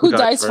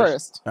dies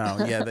first?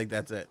 Oh, yeah, I think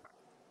that's it.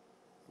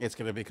 It's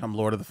going to become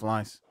Lord of the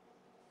Flies.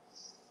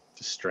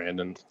 Just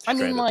stranded. I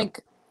mean,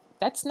 like,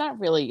 that's not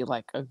really,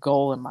 like, a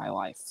goal in my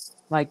life.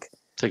 Like...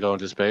 To go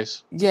into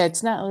space? Yeah,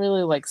 it's not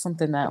really, like,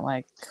 something that,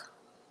 like...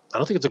 I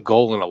don't think it's a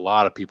goal in a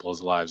lot of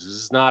people's lives. This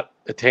is not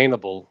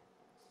attainable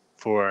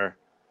for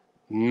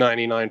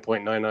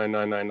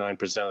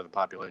 99.99999% of the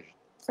population.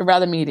 I'd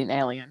rather meet an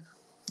alien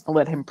and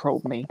let him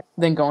probe me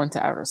than go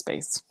into outer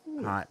space.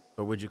 Hot.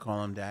 But would you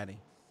call him daddy?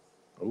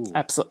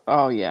 Absolutely.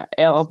 Oh, yeah.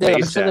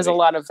 I'm sure there's a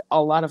lot of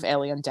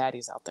alien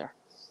daddies out there.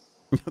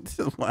 There's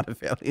a lot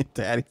of alien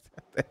daddies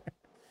out there.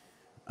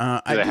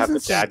 Do they have the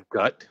dad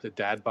gut, the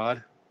dad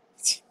bod?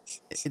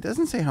 It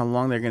doesn't say how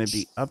long they're going to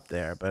be up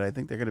there, but I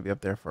think they're going to be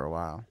up there for a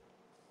while.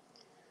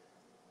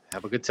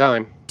 Have a good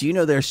time. Do you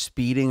know they're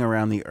speeding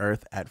around the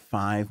Earth at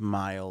 5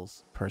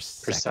 miles per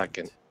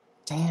second?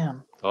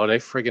 Damn. Oh, they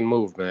friggin'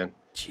 move, man.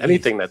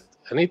 Jeez.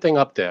 Anything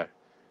up there.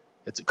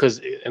 It's because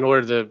in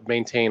order to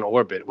maintain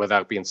orbit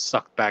without being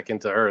sucked back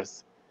into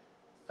Earth,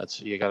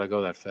 you got to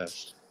go that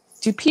fast.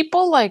 Do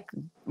people like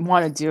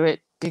want to do it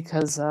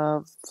because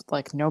of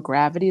like no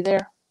gravity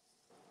there?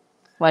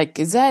 Like,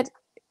 is that?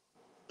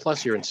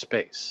 Plus, you're in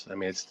space. I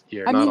mean,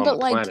 you're not on the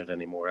planet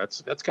anymore.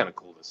 That's kind of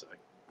cool to say.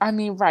 I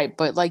mean, right,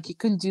 but like you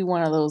can do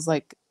one of those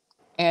like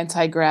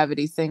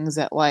anti-gravity things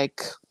at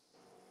like,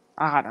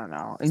 I don't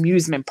know,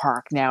 amusement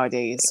park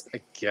nowadays.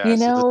 I guess. You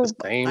know, is it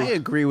the same? I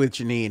agree with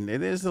Janine.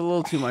 It is a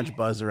little too much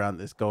buzz around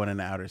this going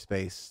into outer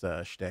space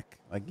shtick.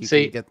 Like you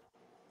can get.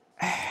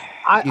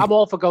 I'm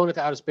all for going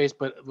into outer space,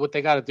 but what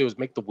they got to do is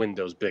make the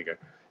windows bigger.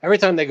 Every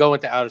time they go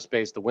into outer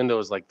space, the window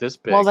is like this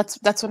big. Well, that's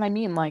what I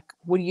mean. Like,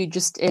 when you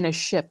just in a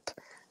ship.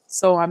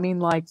 So I mean,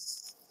 like.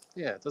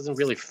 Yeah, it doesn't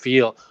really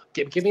feel.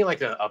 Give me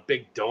like a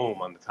big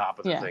dome on the top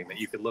of the thing that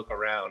you could look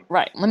around.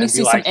 Right. Let me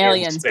see some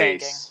aliens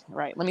banging.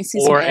 Right. Let me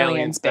see some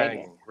aliens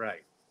banging.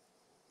 Right.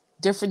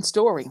 Different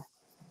story.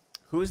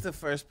 Who's the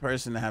first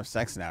person to have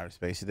sex in outer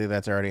space? You think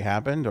that's already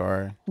happened,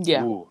 or?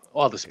 Yeah. Ooh,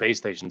 all the space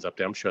stations up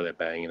there. I'm sure they're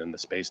banging in the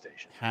space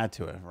station. Had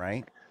to have,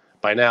 right?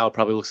 By now, it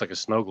probably looks like a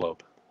snow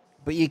globe.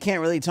 But you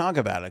can't really talk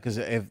about it because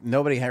if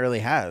nobody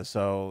really has,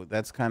 so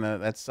that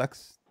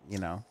sucks. You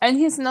know. And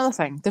here's another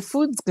thing: the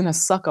food's gonna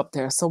suck up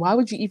there. So why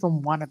would you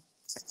even want to?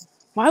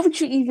 Why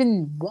would you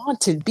even want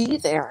to be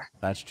there?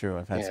 That's true.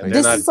 I've had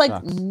this is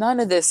like none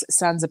of this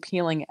sounds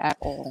appealing at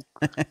all.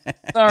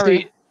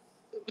 Sorry.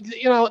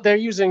 You know, they're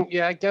using.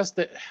 Yeah, I guess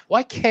that.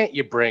 Why can't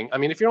you bring? I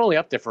mean, if you're only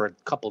up there for a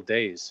couple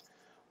days,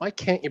 why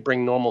can't you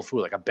bring normal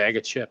food like a bag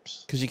of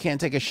chips? Because you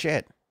can't take a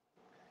shit.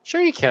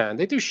 Sure, you can.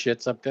 They do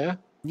shits up there.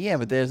 Yeah,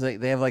 but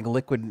they have like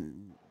liquid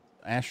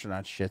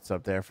astronaut shits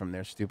up there from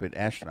their stupid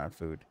astronaut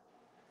food.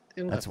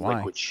 They don't have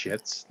liquid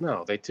shits.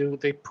 No, they do.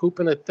 They poop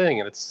in a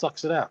thing and it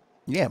sucks it out.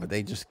 Yeah, but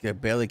they just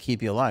barely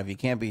keep you alive. You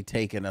can't be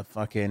taking a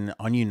fucking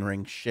onion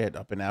ring shit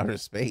up in outer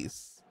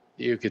space.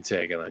 You could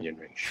take an onion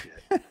ring shit.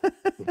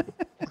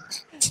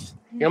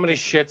 You know how many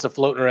shits are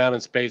floating around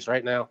in space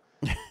right now?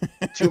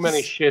 Too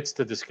many shits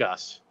to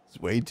discuss. It's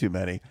way too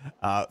many.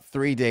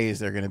 3 days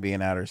they're going to be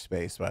in outer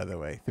space, by the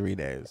way. 3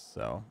 days.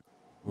 So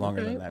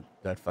longer than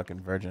that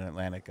fucking Virgin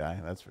Atlantic guy.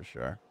 That's for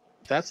sure.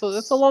 That's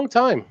a long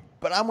time.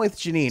 But I'm with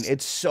Janine.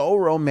 It's so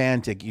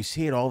romantic. You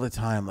see it all the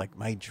time. Like,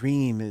 my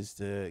dream is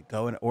to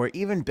go in, or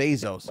even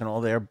Bezos and all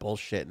their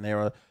bullshit. And they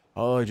were,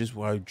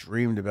 I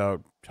dreamed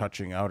about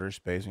touching outer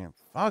space. And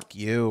fuck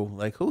you.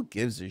 Like, who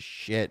gives a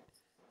shit?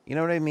 You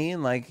know what I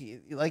mean? Like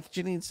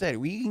Janine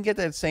said, you can get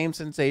that same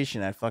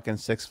sensation at fucking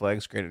Six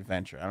Flags Great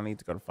Adventure. I don't need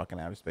to go to fucking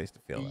outer space to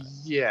feel that.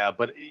 Yeah,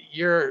 but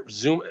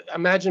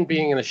imagine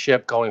being in a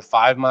ship going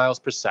 5 miles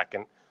per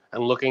second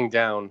and looking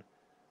down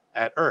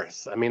at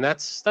Earth. I mean,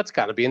 that's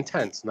got to be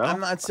intense, no? I'm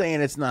not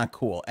saying it's not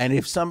cool. And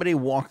if somebody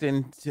walked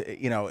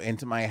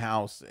into my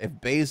house, if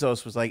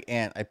Bezos was like,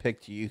 "Aunt, I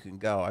picked you, you can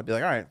go," I'd be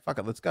like, "All right, fuck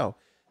it, let's go."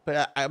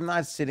 But I'm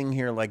not sitting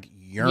here like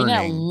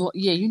yearning.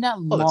 You're not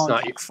Well, it's not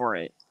longing for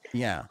it.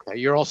 Yeah,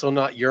 You're also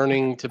not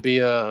yearning to be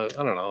a, I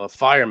don't know, a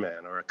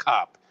fireman or a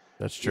cop.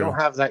 that's You true. don't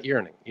have that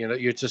yearning. You know,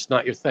 you're just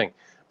not your thing.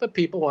 But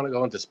people want to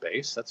go into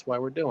space. That's why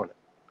we're doing it.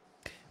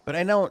 But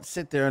I don't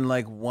sit there and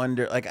like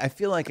wonder. Like I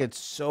feel like it's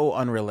so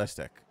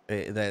unrealistic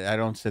that I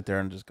don't sit there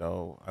and just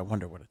go, "I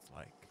wonder what it's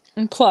like."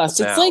 And plus,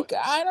 it's Now like, it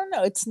is. I don't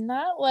know. It's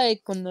not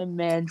like when the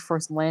man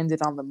first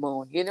landed on the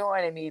moon. You know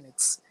what I mean?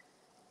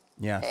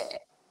 Yeah.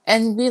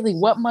 And really,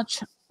 what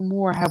much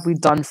more have we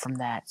done from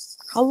that?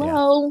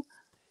 Hello?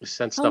 We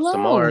sent stuff to Hello?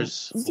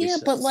 Mars. Yeah,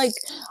 but like,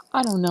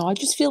 I don't know. I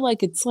just feel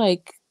like it's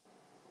like,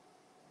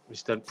 We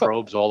sent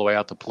probes all the way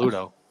out to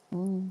Pluto.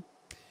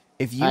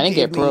 If you I didn't gave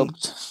get me,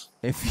 probed.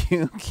 if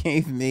you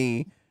gave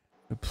me,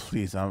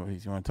 please, you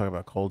want to talk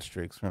about cold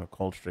streaks? We're in a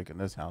cold streak in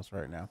this house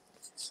right now.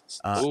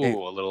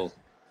 Ooh, a little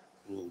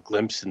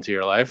glimpse into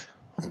your life.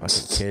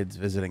 Fucking kids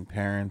visiting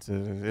parents.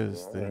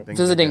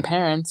 Visiting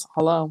parents.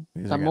 Hello.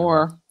 These are Some getting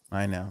more.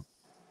 I know.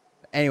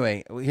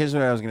 Anyway, here's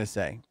what I was gonna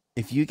say.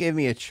 If you gave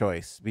me a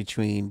choice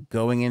between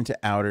going into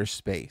outer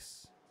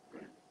space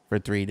for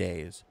 3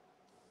 days,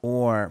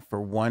 or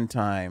for one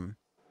time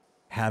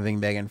having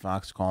Megan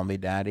Fox call me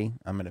daddy,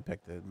 I'm gonna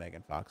pick the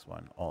Megan Fox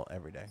one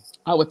every day.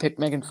 I would pick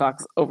Megan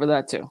Fox over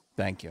that too.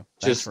 Thank you.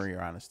 Thanks Just- for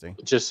your honesty.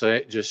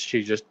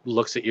 She just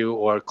looks at you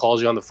or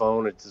calls you on the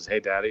phone and says, "Hey,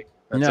 Daddy."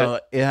 That's No,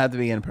 it. it had to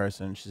be in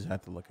person. She just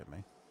had to look at me.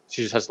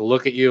 She just has to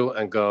look at you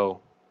and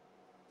go,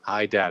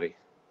 "Hi, Daddy."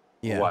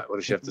 Yeah. What? What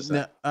does she have to say?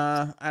 No,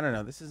 I don't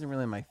know. This isn't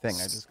really my thing.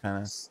 I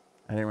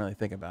didn't really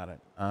think about it.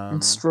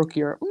 And stroke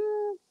your.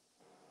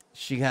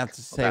 She had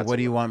to say, that's "What do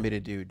a you little- want me to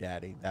do,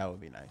 Daddy?" That would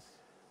be nice.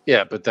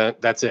 Yeah, but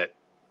that's it.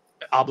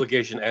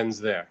 Obligation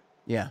ends there.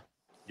 Yeah,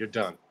 You're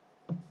done.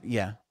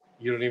 yeah,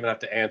 You don't even have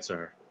to answer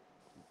her.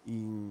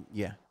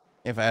 yeah.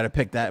 If I had to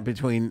pick that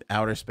between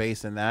outer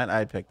space and that,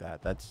 I'd pick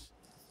that. That's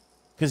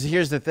because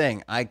here's the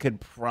thing: I could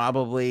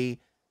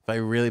probably, if I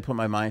really put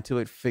my mind to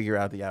it, figure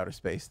out the outer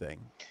space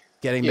thing.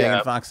 Getting Yeah.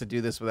 Megan Fox to do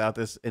this without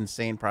this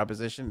insane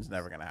proposition is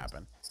never going to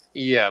happen.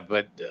 Yeah,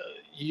 but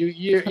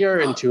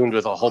you're in tune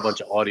with a whole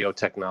bunch of audio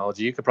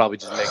technology. You could probably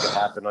just make it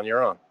happen on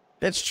your own.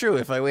 That's true.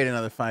 If I wait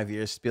another 5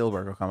 years,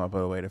 Spielberg will come up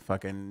with a way to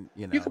fucking,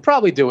 You could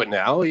probably do it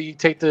now. You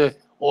take the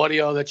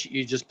audio that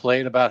you just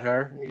played about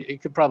her. You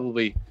could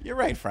probably. You're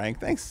right,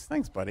 Frank. Thanks,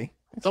 buddy.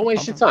 Thanks Don't for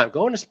waste your time.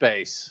 Go into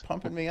space.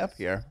 pumping me up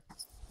here.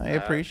 I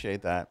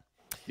appreciate that.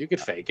 You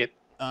could fake it.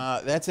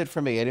 That's it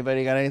for me.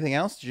 Anybody got anything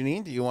else?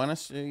 Janine, do you want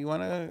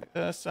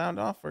to sound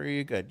off, or are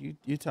you good?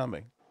 You tell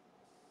me.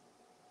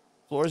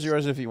 Floor's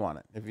yours if you want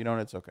it. If you don't,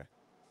 it's okay.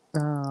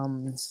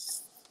 Hochul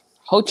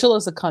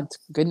is a cunt.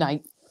 Good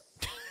night.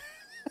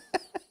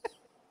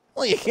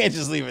 Well, you can't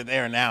just leave it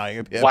there now.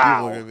 Wow. People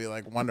Wow. are gonna be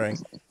like wondering.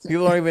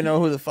 People don't even know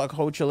who the fuck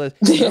Hochul is.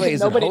 Wait,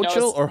 is it Nobody Hochul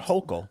knows. I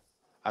Hochul?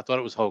 I thought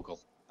it was Hochul,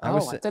 I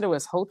thought it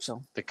was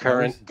Hochul. the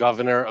current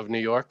governor of New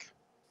York.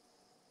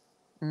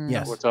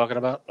 Yes. We're talking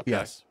about. Okay.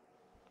 Yes.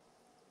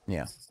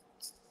 Yeah.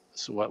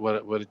 So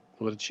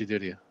what did she do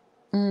to you?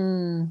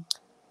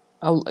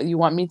 Oh, you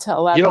want me to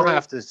elaborate? You don't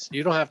have to.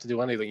 You don't have to do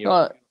anything. You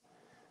don't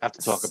have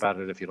to talk about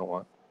it if you don't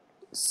want.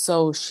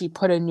 So she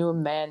put a new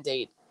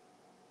mandate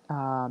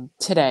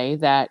today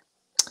that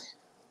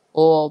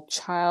all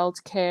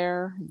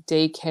childcare,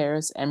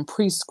 daycares, and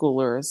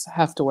preschoolers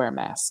have to wear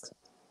masks.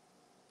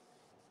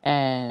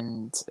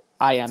 And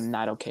I am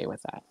not okay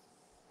with that.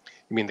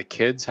 You mean the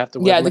kids have to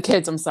wear? Yeah, them? the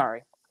kids, I'm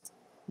sorry.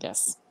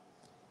 Yes.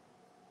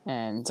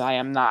 And I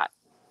am not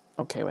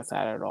okay with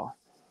that at all.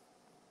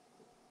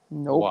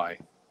 Nope. Why?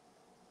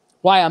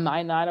 Why am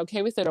I not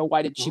okay with it, or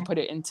why did she put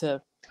it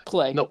into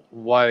play? No.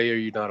 Why are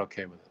you not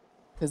okay with it?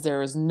 Because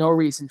there is no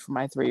reason for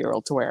my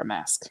 3-year-old to wear a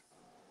mask.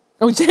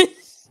 Oh,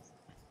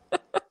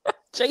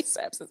 Jay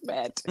Saps is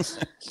mad.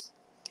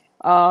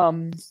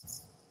 The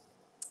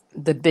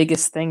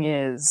biggest thing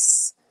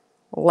is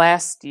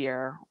last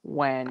year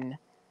when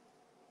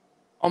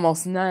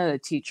almost none of the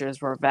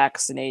teachers were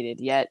vaccinated,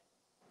 yet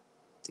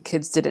the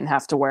kids didn't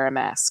have to wear a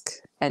mask.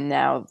 And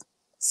now,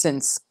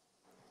 since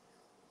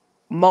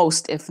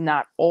most, if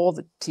not all,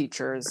 the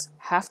teachers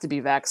have to be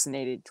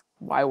vaccinated,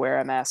 why wear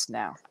a mask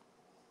now?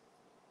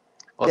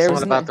 Well, it's There's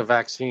not about the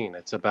vaccine.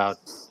 It's about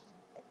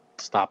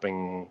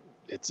stopping.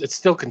 It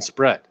still can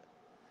spread.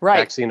 Right.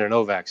 Vaccine or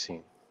no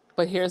vaccine.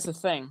 But here's the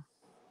thing.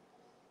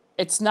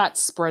 It's not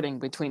spreading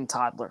between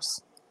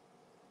toddlers.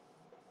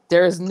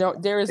 There is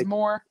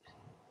more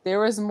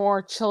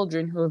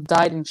children who have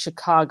died in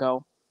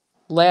Chicago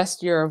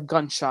last year of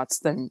gunshots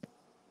than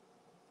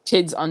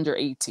kids under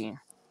 18.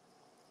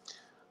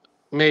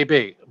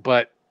 Maybe,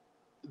 but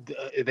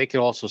they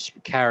could also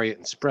carry it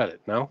and spread it.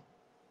 No.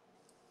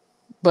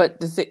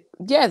 But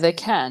yeah, they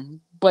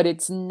can, but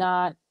it's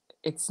not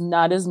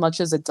as much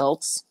as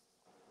adults.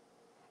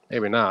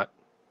 Maybe not.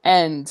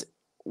 And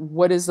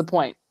what is the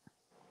point?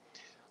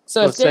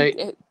 So Let's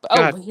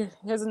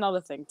here's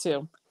another thing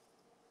too.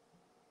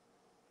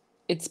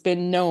 it's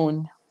been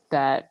known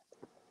that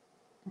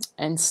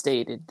and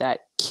stated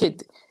that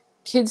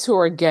kids who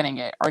are getting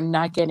it are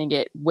not getting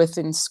it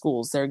within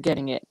schools. They're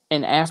getting it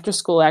in after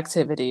school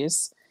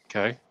activities,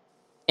 Okay.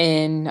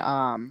 in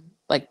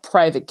like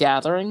private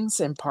gatherings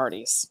and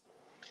parties.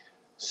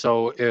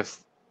 So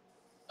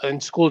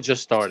and school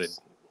just started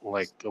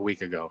like a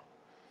week ago.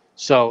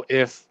 So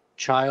if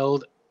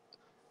child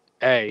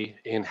A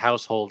in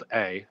household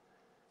A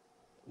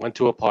went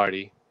to a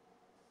party,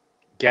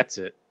 gets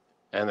it,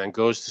 and then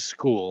goes to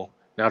school,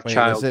 now Wait,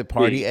 child was it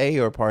party B, A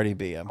or party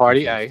B? I'm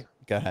party confused.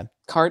 A, Go ahead.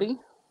 Cardi?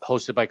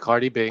 hosted by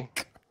Cardi B.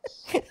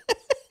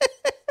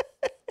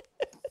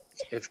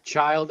 If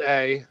child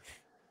A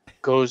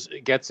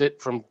gets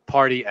it from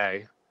party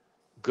A,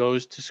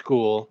 goes to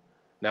school,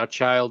 now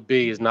child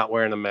B is not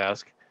wearing a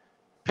mask,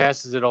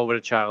 passes it over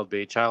to child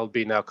B. Child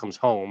B now comes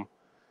home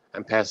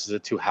and passes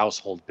it to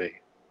household B.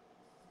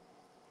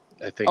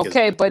 I think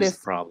Okay, but is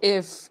the problem.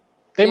 if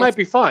They might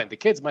be fine. The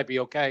kids might be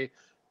okay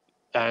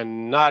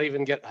and not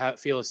even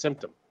feel a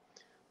symptom,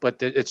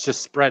 but it's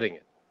just spreading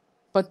it.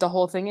 but the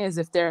whole thing is,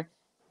 if their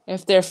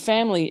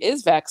family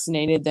is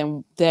vaccinated,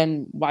 then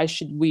what's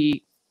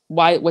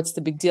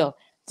the big deal?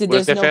 What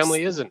if their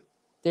family isn't?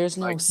 There's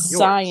no like yours?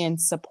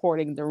 science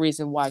supporting the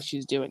reason why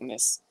she's doing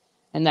this.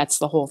 And that's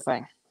the whole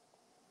thing.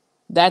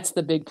 That's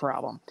the big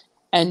problem.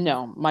 And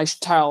no, my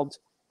child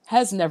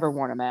has never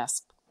worn a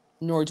mask,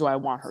 nor do I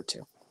want her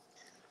to.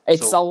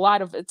 It's a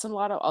lot of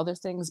other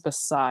things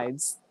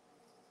besides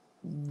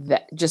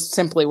that, just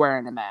simply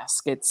wearing a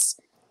mask. It's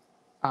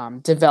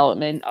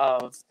development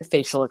of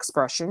facial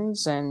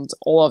expressions and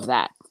all of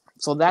that.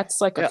 So that's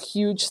like a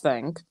huge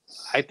thing.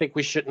 I think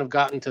we shouldn't have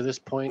gotten to this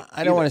point.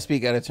 I don't want to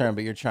speak out of turn,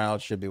 but your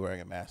child should be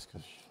wearing a mask.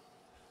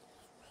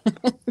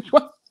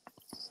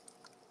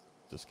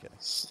 Just kidding.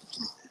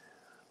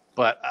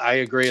 But I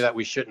agree that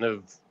we shouldn't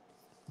have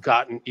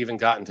gotten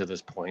to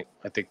this point.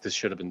 I think this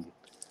should have been.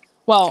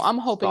 Well, I'm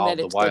hoping that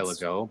a while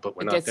ago, but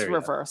we're not there yet.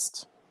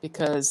 Reversed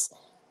because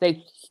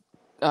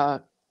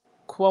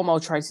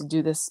Cuomo tried to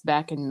do this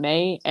back in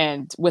May,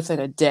 and within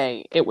a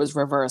day it was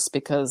reversed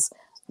because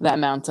the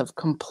amount of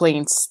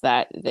complaints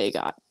that they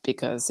got,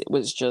 because it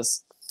was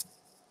just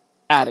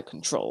out of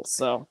control.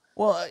 So,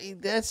 well,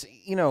 that's,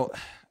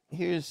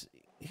 here's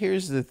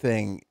the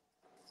thing.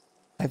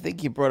 I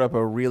think you brought up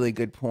a really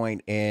good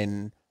point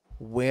in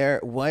where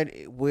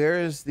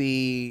is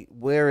the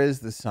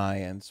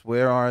science?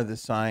 Where are the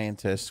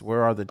scientists?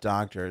 Where are the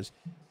doctors?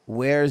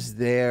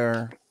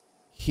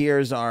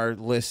 Here's our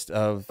list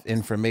of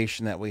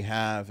information that we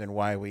have and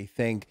why we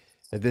think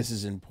that this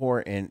is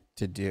important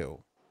to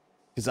do.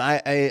 Because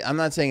I'm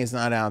not saying it's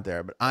not out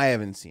there, but I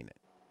haven't seen it.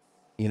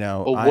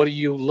 Well, what are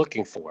you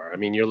looking for? I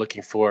mean, you're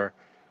looking for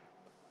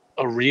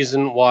a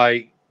reason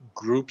why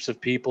groups of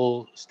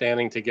people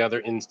standing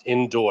together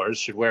indoors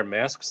should wear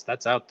masks.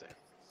 That's out there.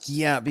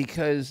 Yeah,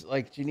 because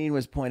like Janine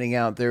was pointing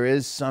out, there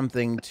is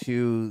something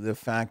to the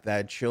fact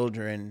that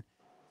children,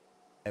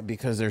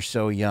 because they're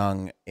so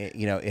young,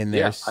 in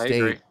their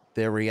state,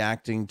 they're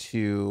reacting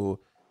to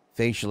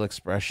facial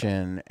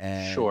expression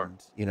and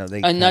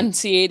they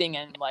enunciating,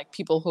 and like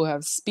people who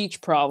have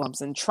speech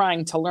problems and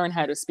trying to learn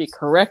how to speak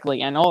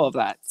correctly and all of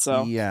that.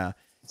 So yeah,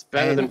 it's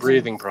better than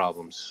breathing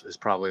problems is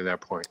probably their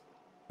point.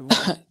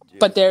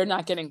 But they're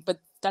not getting, but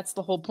that's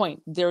the whole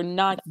point. They're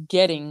not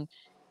getting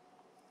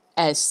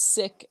as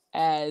sick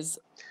as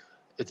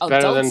it's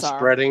better than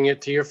spreading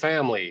it to your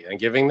family and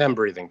giving them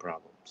breathing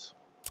problems.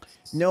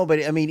 No,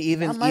 but I mean,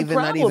 even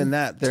not even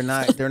that. They're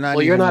not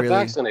well, you're not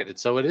vaccinated,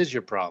 so it is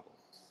your problem.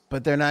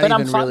 But they're not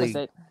even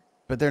really.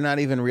 But they're not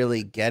even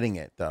really getting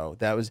it, though.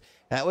 That was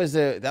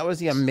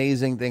the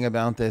amazing thing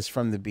about this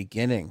from the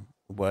beginning,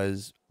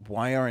 was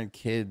why aren't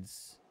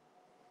kids,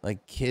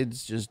 like,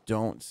 kids just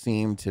don't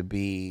seem to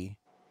be.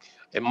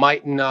 It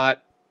might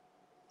not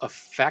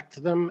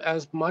affect them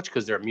as much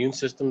because their immune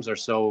systems are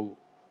so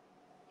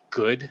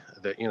good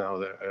that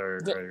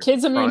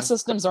kids' immune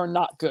systems are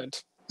not good.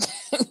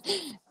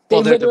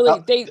 They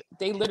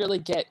literally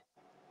get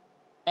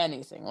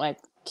anything. Like,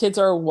 kids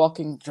are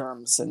walking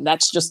germs, and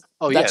that's just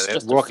they're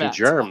walking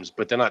germs,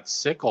 but they're not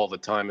sick all the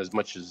time as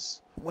much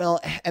as. Well,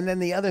 and then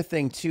the other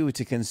thing too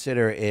to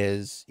consider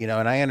is, and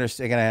I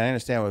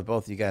understand what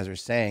both of you guys are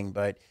saying,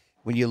 but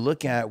when you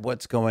look at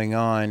what's going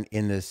on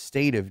in the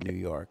state of New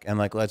York, and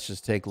like, let's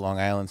just take Long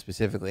Island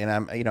specifically,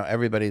 and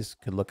everybody's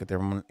could look at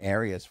their own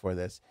areas for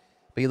this,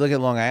 but you look at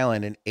Long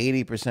Island, and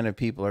 80% of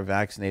people are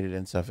vaccinated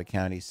in Suffolk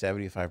County,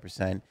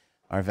 75%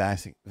 are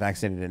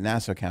vaccinated in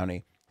Nassau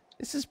County.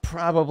 This is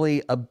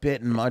probably a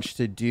bit much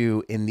to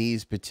do in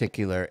these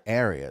particular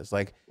areas.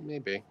 Like,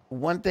 maybe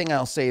one thing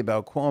I'll say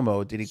about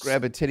Cuomo, did he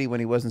grab a titty when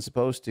he wasn't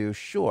supposed to?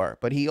 Sure.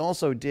 But he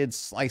also did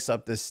slice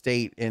up the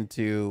state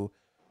into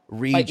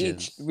regions. Like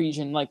each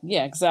region,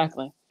 yeah,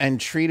 exactly.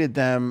 And treated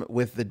them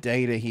with the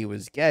data he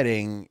was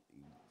getting,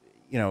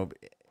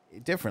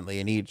 differently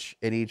in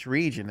each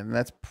region. And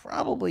that's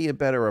probably a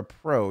better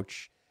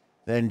approach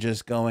than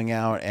just going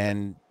out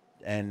and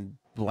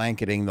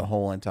blanketing the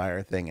whole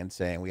entire thing and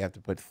saying we have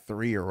to put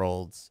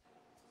 3-year-olds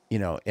you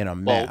know, in a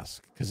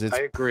mask, because it's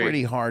I agree.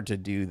 pretty hard to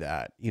do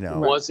that, you know.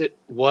 Was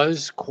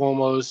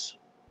Cuomo's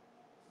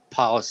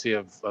policy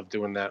of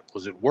doing that,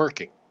 was it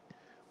working?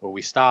 Were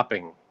we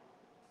stopping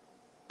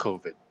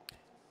COVID?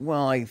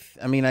 Well, I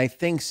mean, I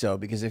think so,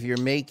 because if you're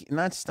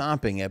not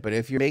stopping it, but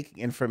if you're making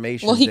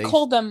information, Well, he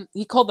called them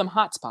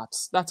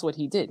hotspots. That's what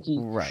he did.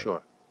 Right.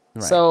 Sure.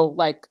 Right. So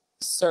like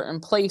certain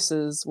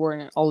places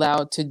weren't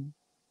allowed to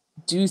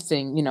do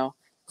you know,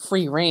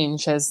 free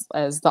range as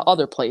the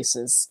other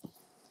places.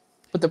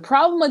 But the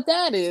problem with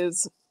that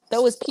is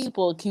those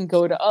people can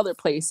go to other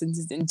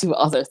places and do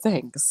other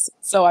things.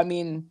 So I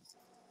mean,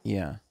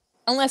 yeah,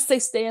 unless they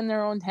stay in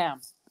their own town,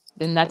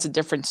 then that's a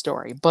different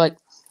story. But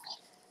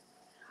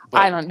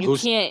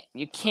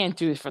you can't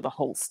do it for the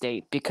whole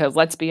state, because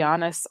let's be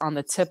honest, on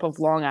the tip of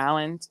Long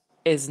Island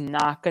is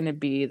not going to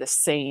be the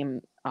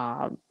same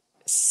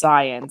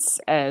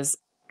science as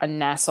a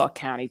Nassau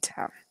County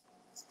town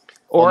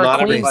or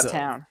a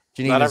Queenstown.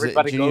 Geneva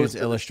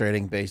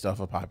illustrating based off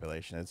of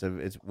population.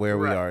 It's where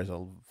we are is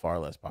a far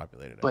less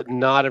populated. But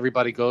not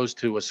everybody goes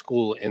to a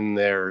school in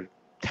their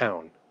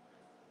town.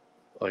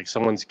 Like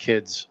someone's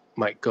kids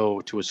might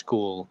go to a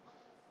school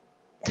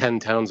 10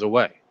 towns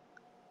away.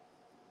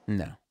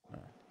 No.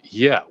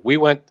 Yeah, we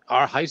went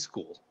our high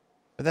school.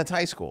 But that's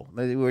high school.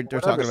 They're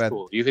talking about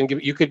school. You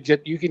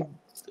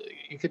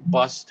could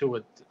bus to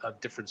a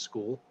different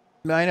school.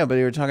 No, I know, but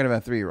you were talking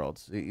about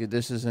 3-year-olds.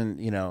 This isn't,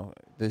 you know,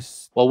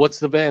 this. Well, what's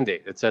the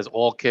Band-Aid? It says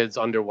all kids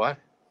under what?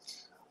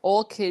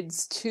 All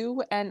kids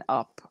 2 and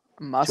up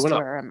must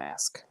wear a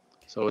mask.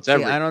 So it's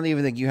I don't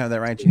even think you have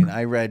that right, Gene.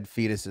 I read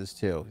fetuses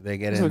too. They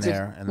get in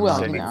there, and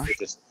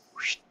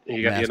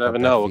you never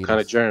know what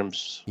kind of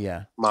germs.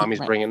 Yeah, mommy's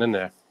bringing in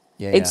there.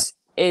 Yeah,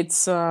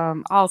 it's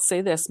I'll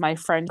say this: my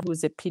friend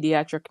who's a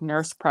pediatric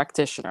nurse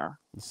practitioner.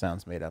 It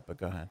sounds made up, but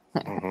go ahead.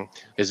 Mm-hmm.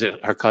 Is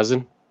it her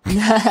cousin?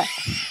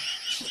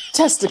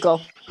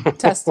 Testicle.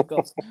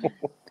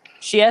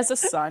 She has a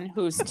son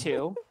who's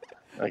 2.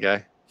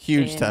 Okay.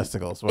 Huge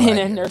testicles. In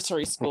a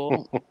nursery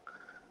school.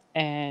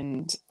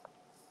 And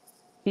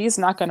he's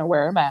not going to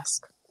wear a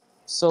mask.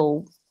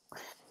 So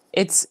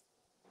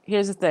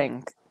here's the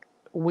thing.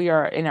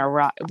 We're in a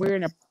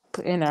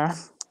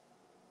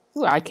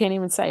I can't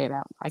even say it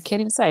out. I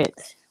can't even say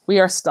it. We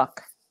are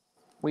stuck.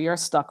 We are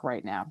stuck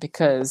right now,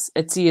 because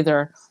it's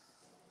either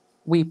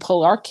we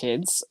pull our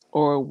kids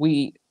or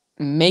we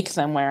make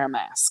them wear a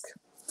mask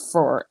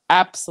for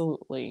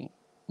absolutely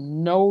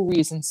no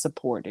reason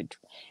supported.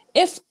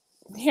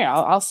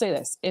 I'll say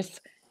this. If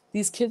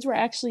these kids were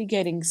actually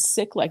getting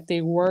sick like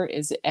they were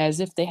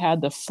as if they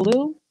had the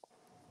flu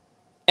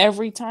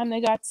every time they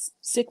got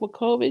sick with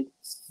COVID,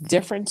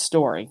 different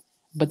story.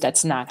 But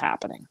that's not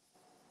happening.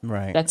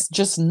 Right. That's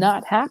just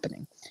not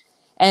happening.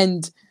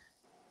 And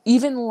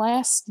even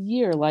last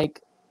year,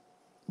 like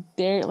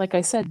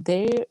I said,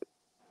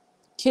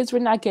 kids were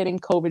not getting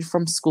COVID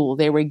from school.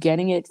 They were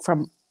getting it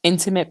from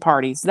intimate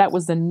parties. That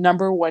was the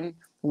number one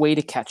way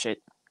to catch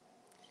it.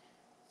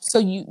 So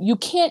you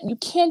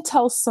can't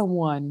tell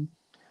someone,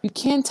 you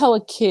can't tell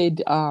a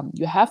kid,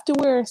 you have to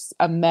wear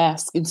a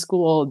mask in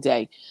school all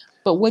day.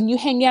 But when you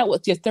hang out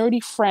with your 30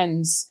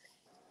 friends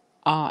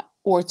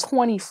or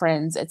 20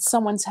 friends at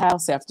someone's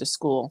house after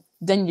school,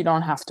 then you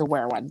don't have to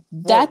wear one.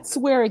 That's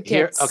where it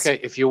gets. Okay,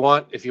 if you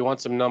want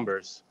some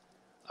numbers,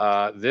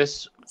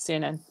 this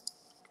CNN.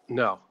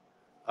 No.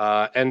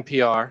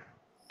 NPR.org.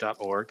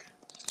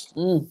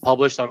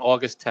 Published on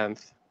August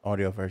 10th.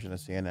 Audio version of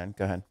CNN.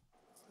 Go ahead.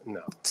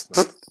 No.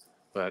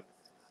 But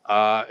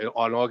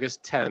on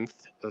August 10th,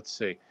 let's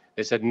see,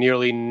 they said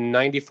nearly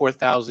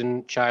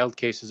 94,000 child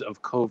cases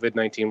of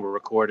COVID-19 were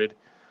recorded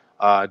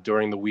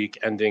during the week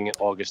ending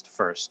August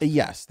 1st.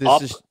 Yes. This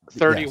up is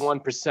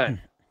 31%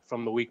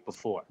 from the week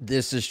before.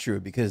 This is true,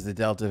 because the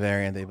Delta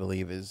variant, they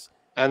believe, is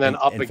and then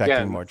up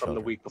again more from children.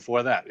 the week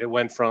before that. It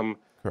went from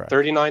Correct.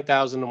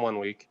 39,000 in one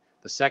week.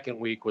 The second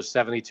week was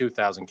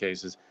 72,000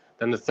 cases.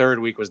 Then the third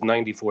week was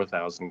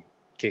 94,000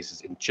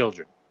 cases in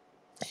children.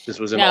 This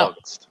was in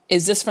August.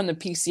 Is this from the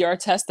PCR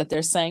test that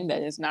they're saying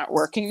that is not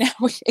working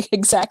now?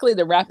 Exactly,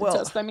 the rapid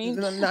test. I mean,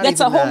 that's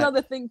a whole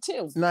other thing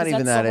too. Not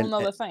even that's that. a whole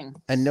other thing.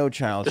 And no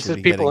child this should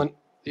is be people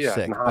sick.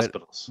 in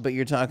hospitals. But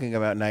you're talking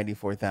about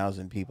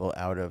 94,000 people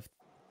out of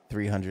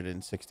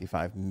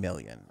 365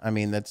 million. I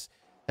medo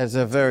that's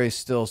a very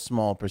still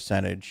small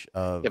percentage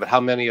of. Yeah, but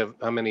how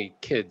many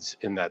kids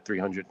in that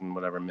 300 and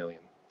whatever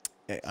million?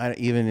 Why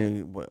do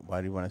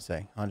you want to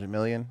say 100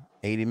 million,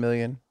 80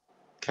 million?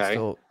 Okay,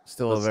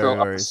 still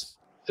very.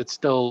 It's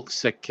still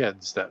sick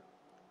kids that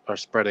are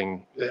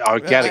getting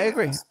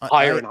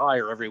higher and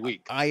higher every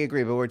week. I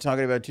agree, but we're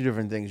talking about two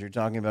different things. You're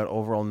talking about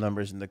overall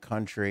numbers in the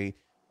country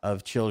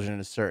of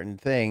children a certain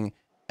thing,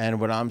 and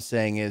what I'm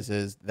saying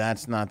is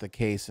that's not the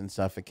case in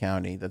Suffolk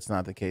County. That's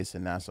not the case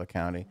in Nassau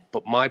County.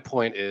 But my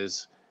point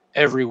is,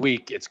 every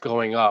week it's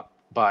going up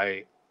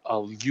by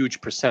a huge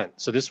percent.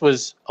 So this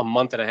was a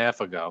month and a half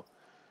ago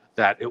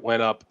that it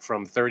went up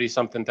from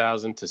 30-something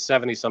thousand to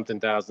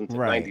 70-something thousand to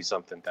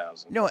 90-something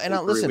thousand. No, and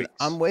listen,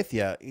 I'm with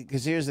you,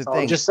 because here's the thing.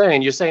 I'm just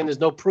saying, you're saying there's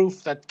no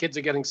proof that kids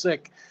are getting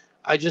sick.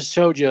 I just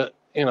showed you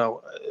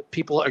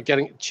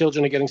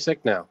children are getting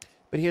sick now.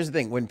 But here's the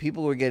thing: when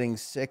people were getting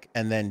sick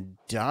and then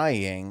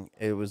dying,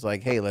 it was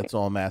like, "Hey, let's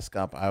all mask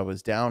up." I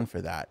was down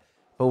for that,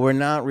 but we're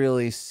not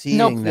really Nope.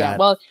 seeing Yeah. that.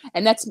 Well,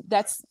 and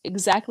that's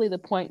exactly the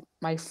point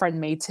my friend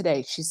made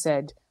today. She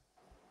said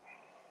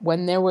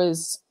when there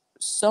was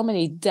so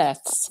many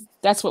deaths,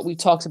 that's what we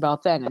talked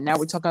about then, and now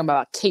we're talking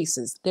about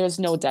cases. There's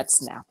no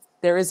deaths now.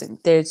 There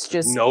isn't. There's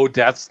just No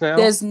deaths now.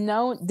 there's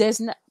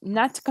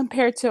not to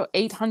compare to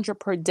 800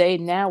 per day.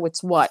 Now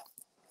it's what?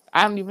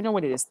 I don't even know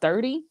what it is.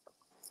 30,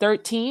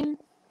 13.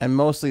 And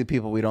mostly the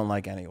people we don't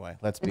like anyway.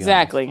 Let's be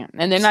Exactly. honest.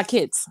 And they're not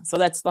kids. So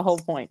that's the whole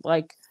point.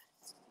 Like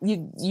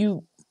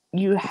you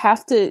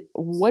have to,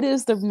 what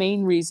is the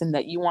main reason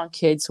that you want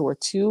kids who are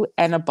 2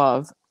 and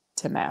above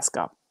to mask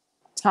up?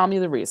 Tell me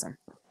the reason.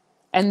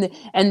 And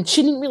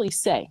she didn't really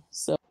say.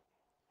 So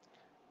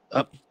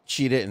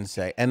She didn't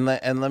say. And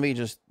let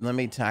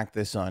me tack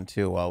this on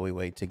too while we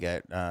wait to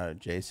get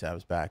Jay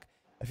Sabs back.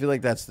 I feel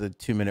like that's the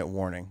 2-minute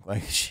warning.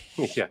 Like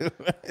Yeah.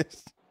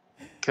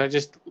 Can I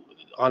just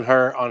on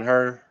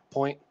her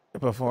point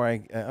before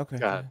I okay.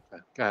 Go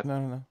ahead.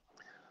 No.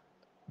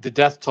 The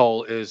death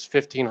toll is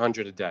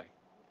 1,500 a day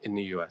in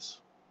the U.S.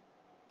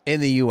 In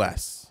the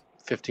U.S.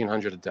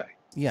 1,500 a day.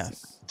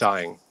 Yes.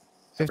 Dying.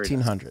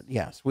 1,500.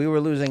 Yes. We were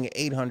losing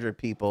 800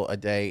 people a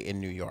day in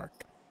New York.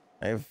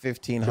 I have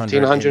 1,500.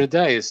 1,500 a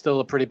day is still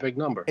a pretty big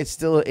number.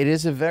 It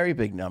is a very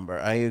big number.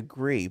 I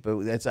agree,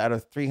 but that's out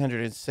of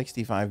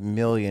 365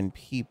 million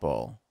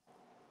people.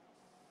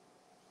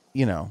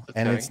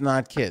 And it's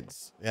not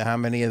kids. How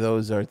many of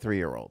those are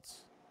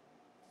 3-year-olds?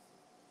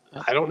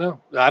 I don't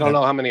know. I don't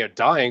know how many are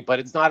dying, but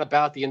it's not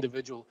about the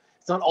individual.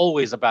 It's not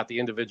always about the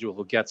individual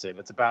who gets it.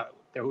 It's about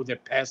who they're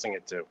passing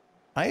it to.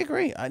 I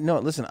agree.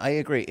 Listen, I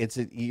agree.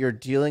 You're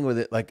dealing with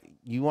it like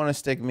you want to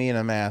stick me in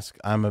a mask.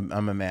 I'm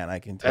a man. I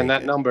can take it. And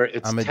that number,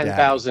 it's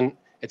 10,000.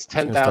 It's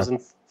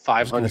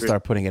 10,500. I'm going to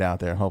start putting it out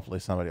there. Hopefully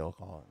somebody will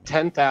call it.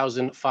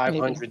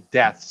 10,500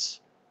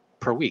 deaths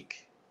per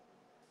week.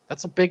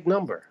 That's a big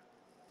number.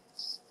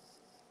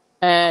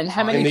 And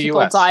how many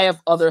people die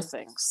of other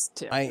things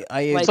too? I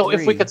agree. So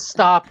if we could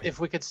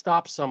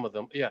stop some of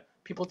them,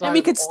 people die. And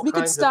we could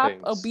stop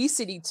things.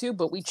 obesity too,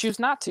 but we choose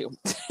not to.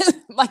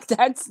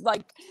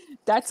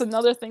 That's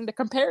another thing to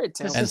compare it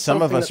to. And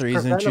some of us are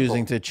even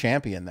choosing to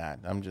champion that.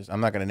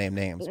 I'm not going to name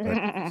names,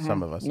 but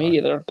some of us. Me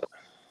either.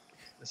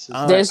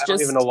 I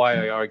don't even know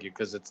why I argue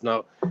because it's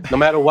no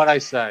matter what I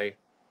say.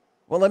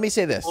 Well, let me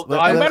say this. No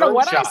matter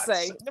what I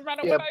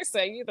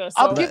say, either. So.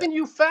 I'm giving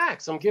you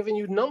facts. I'm giving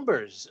you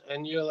numbers,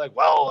 and you're like,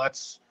 "Well,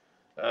 that's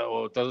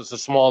a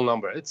small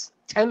number." It's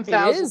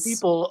 10,000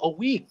 people a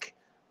week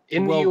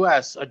in the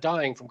U.S. are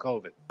dying from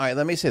COVID. All right,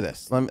 let me say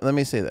this. Let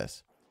me say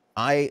this.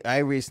 I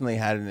recently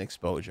had an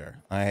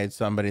exposure. I had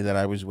somebody that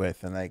I was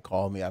with, and they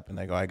called me up, and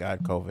they go, "I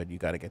got COVID. You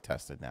got to get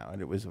tested now."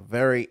 And it was a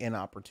very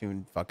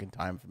inopportune fucking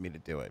time for me to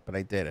do it, but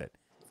I did it.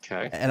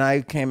 Okay. And I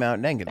came out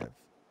negative.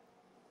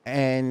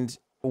 And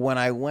when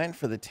I went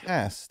for the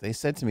test, they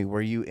said to me,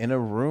 "Were you in a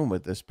room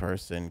with this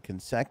person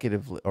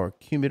consecutively or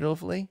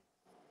cumulatively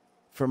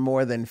for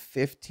more than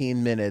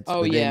 15 minutes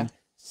within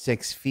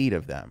 6 feet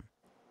of them?"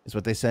 Is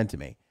what they said to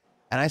me.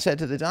 And I said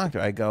to the doctor,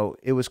 I go,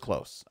 "It was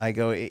close." I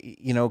go,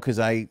 because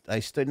I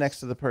stood next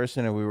to the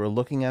person and we were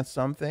looking at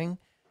something.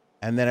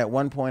 And then at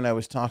one point I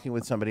was talking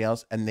with somebody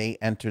else and they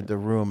entered the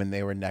room and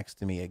they were next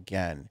to me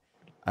again.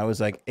 I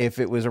was like, if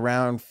it was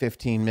around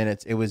 15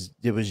 minutes, it was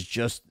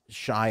just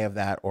shy of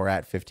that or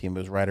at 15. It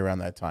was right around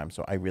that time.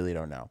 So I really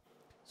don't know.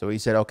 So he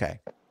said,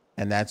 okay.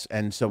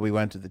 And so we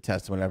went to the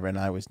test and whatever, and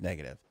I was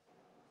negative.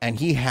 And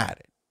he had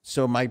it.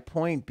 So my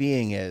point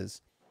being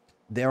is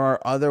there are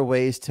other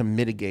ways to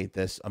mitigate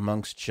this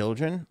amongst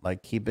children,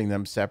 like keeping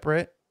them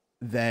separate,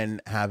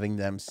 than having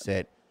them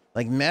sit.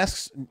 Like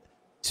masks,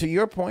 to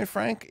your point,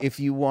 Frank, if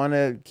you want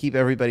to keep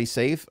everybody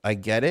safe, I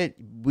get it.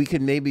 We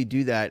could maybe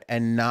do that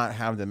and not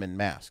have them in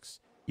masks.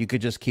 You could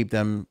just keep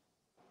them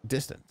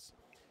distance.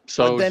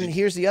 So but then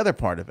here's the other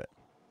part of it.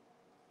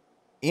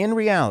 In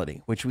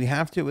reality, which we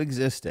have to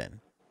exist in,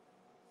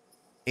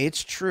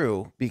 it's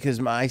true because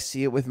I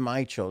see it with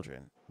my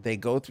children. They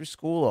go through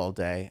school all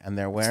day and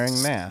they're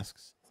wearing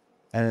masks,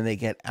 and then they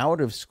get out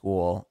of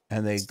school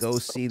and they go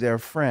see their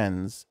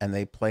friends and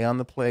they play on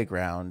the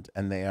playground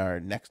and they are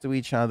next to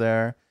each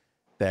other.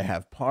 They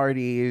have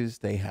parties,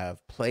 they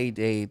have play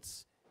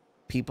dates.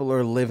 People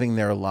are living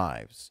their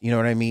lives. You know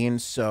what I mean?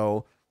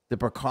 So the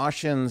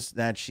precautions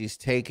that she's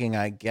taking,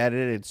 I get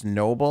it. It's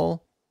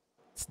noble.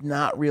 It's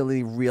not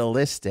really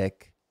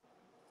realistic,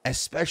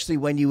 especially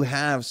when you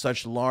have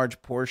such large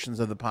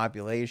portions of the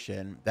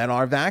population that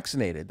are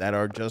vaccinated, that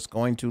are just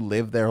going to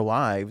live their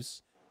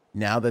lives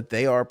now that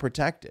they are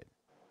protected.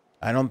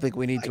 I don't think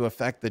we need to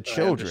affect the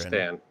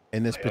children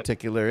in this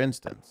particular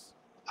instance.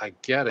 I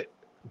get it,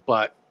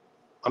 but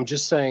I'm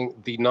just saying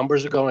the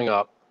numbers are going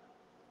up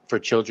for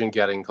children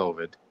getting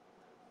COVID.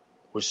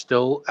 We're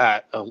still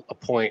at a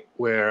point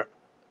where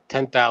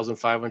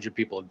 10,500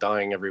 people are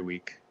dying every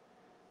week,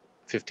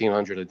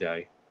 1,500 a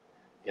day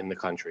in the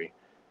country.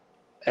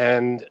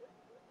 And,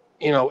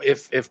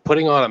 if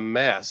putting on a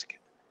mask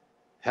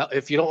Hell,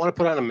 if you don't want to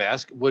put on a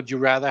mask, would you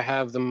rather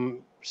have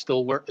them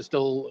still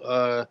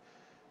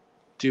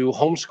do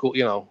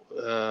homeschool?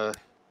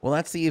 Well,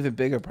 that's the even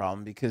bigger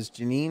problem because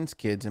Janine's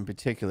kids in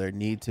particular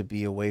need to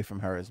be away from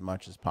her as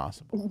much as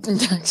possible.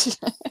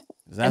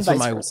 That's what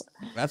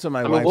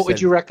my wife what would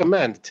said. you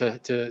recommend to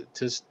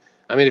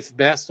I mean, if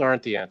masks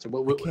aren't the answer,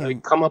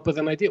 come up with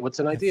an idea. What's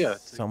an idea?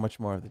 So much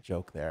more of the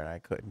joke there, and I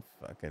couldn't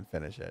fucking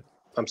finish it.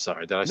 I'm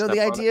sorry. Did I? No, the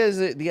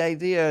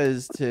idea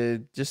is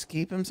to just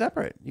keep them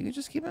separate. You can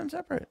just keep them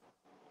separate.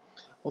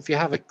 Well, if you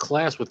have a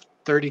class with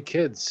 30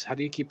 kids, how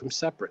do you keep them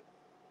separate?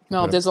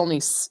 No, there's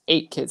only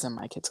 8 kids in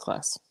my kids'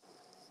 class.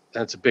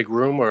 And it's a big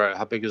room, or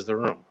how big is the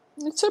room?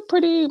 It's a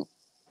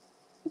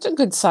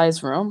good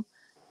size room.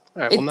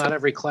 All right. Well, not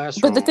every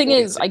classroom. But the thing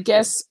is, I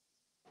guess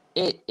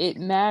it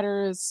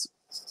matters.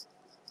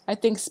 I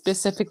think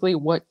specifically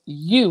what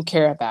you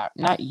care about,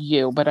 not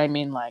you, but I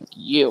mean like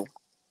you.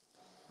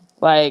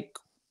 Like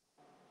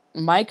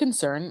my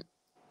concern,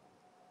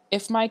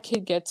 if my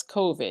kid gets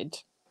COVID,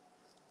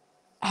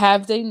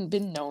 have they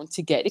been known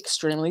to get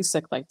extremely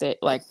sick like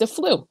the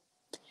flu?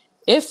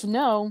 If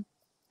no,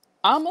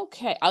 I'm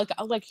okay.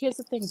 Like here's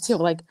the thing too.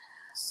 Like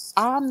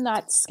I'm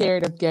not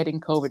scared of getting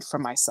COVID for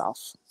myself.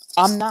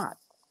 I'm not.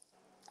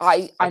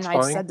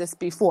 I've said this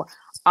before.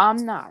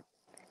 I'm not.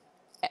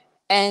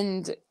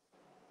 And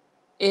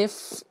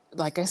if,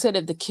 like I said,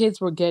 if the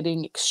kids were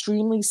getting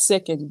extremely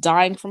sick and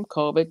dying from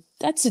COVID,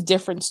 that's a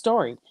different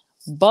story.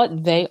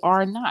 But they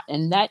are not,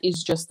 and that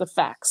is just the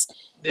facts.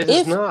 It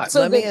is not.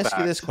 So let me ask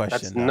you this question.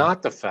 That's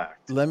not the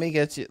fact. Let me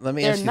ask you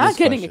this They're not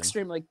getting question.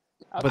 extremely.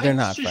 But they're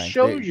not. I just Frank.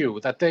 showed you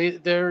that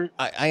they're.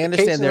 I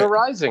understand they're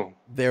rising.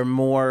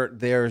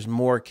 There's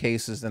more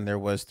cases than there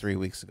was 3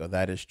 weeks ago.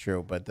 That is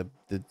true. But the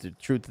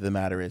truth of the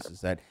matter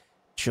is that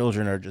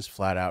children are just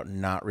flat out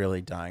not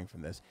really dying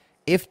from this.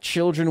 If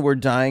children were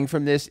dying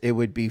from this, it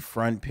would be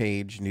front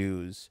page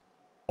news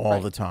all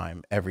the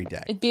time, every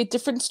day. It'd be a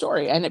different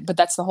story. But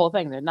that's the whole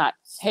thing. They're not.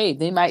 Hey,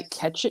 they might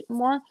catch it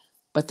more,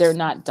 but they're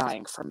not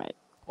dying from it.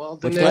 Well,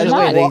 then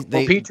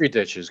they petri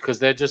dishes because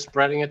they're just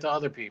spreading it to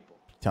other people.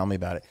 Tell me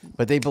about it.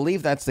 But they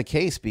believe that's the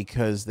case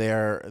because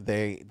their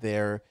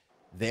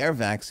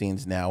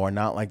vaccines now are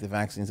not like the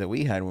vaccines that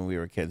we had when we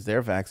were kids.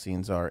 Their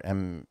vaccines are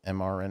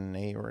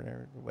mRNA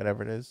or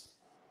whatever it is.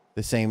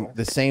 The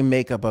same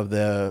makeup of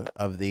the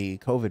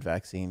COVID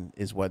vaccine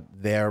is what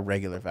their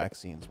regular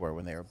vaccines were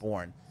when they were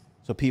born.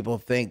 So people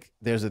think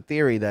there's a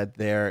theory that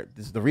the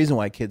reason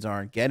why kids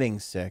aren't getting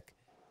sick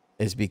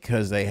is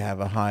because they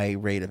have a high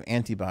rate of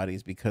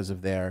antibodies because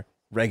of their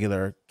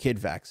regular kid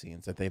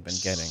vaccines that they've been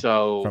getting.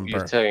 So from you're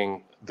birth.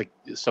 saying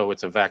so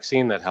it's a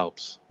vaccine that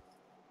helps,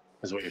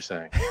 is what you're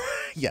saying?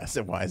 Yes,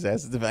 it was.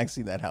 It's the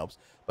vaccine that helps.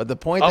 But the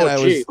point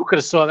who could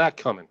have saw that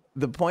coming?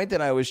 The point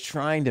that I was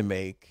trying to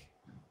make.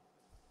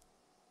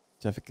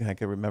 I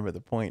can remember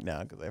the point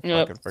now because I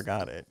fucking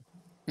forgot it.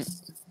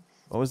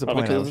 What was the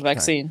point? Because of the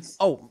vaccine.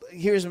 Oh,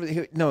 it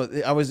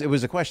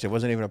was a question. It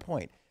wasn't even a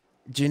point.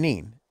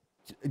 Janine,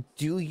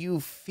 do you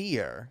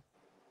fear?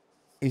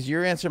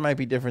 Your answer might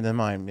be different than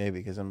mine, maybe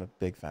because I'm a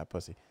big fat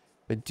pussy.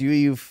 But do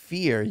you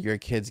fear your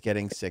kids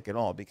getting sick at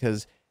all?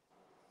 Because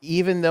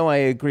even though I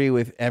agree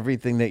with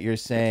everything that you're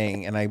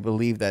saying, and I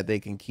believe that they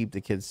can keep the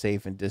kids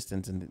safe and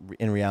distance, and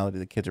in reality,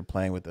 the kids are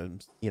playing with them,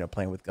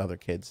 playing with other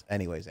kids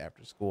anyways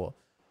after school.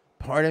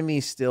 Part of me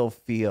still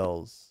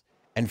feels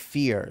and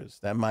fears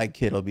that my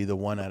kid will be the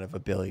 1 out of a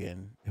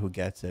billion who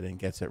gets it and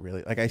gets it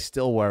really. Like I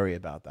still worry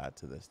about that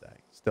to this day.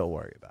 Still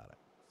worry about it.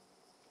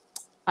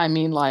 I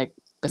mean, like.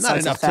 Not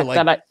enough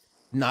to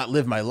not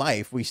live my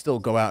life. We still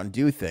go out and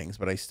do things,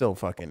 but I still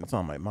it's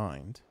on my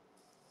mind.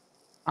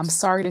 I'm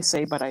sorry to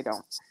say, but I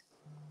don't.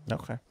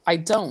 Okay. I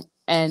don't.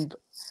 And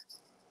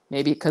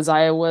maybe because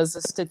I was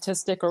a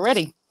statistic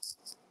already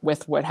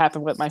with what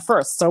happened with my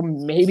first. So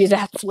maybe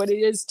that's what it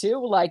is too.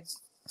 Like,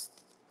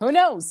 who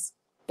knows?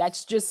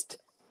 That's just,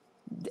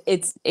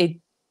 it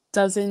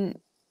doesn't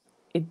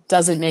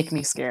make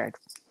me scared.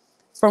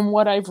 From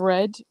what I've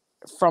read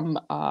from,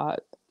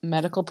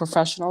 medical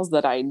professionals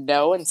that I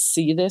know and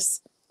see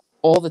this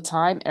all the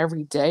time,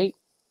 every day.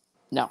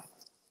 No,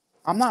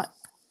 I'm not.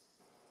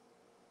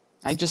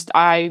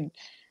 I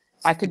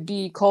could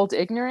be called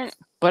ignorant,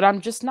 but I'm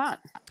just not.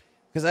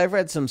 Because I've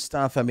read some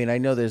stuff. I mean, I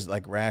know there's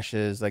like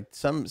rashes, like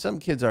some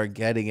kids are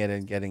getting it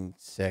and getting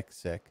sick.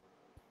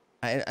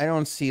 I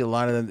don't see a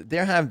lot of them.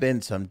 There have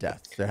been some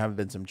deaths. There have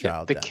been some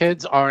child deaths. The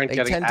kids aren't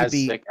getting as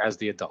sick as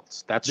the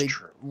adults. That's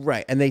true.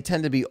 Right. And they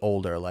tend to be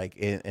older, like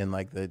in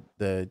like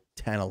the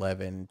 10,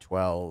 11,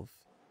 12,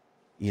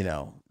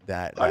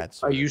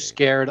 that's. Are you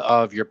scared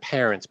of your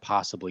parents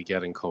possibly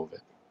getting COVID?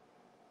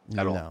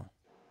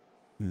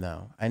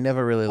 No. I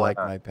never really liked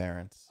my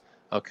parents.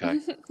 Okay.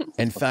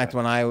 In fact,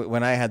 when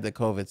I had the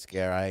COVID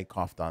scare, I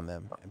coughed on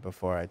them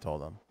before I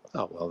told them.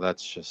 Oh, well,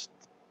 that's just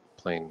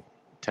plain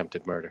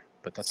attempted murder.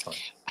 But that's fine.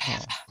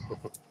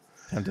 Oh.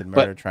 Attempted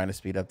murder, trying to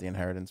speed up the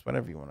inheritance,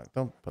 whatever you want to.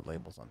 Don't put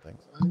labels on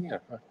things. Yeah,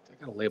 I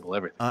gotta label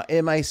everything.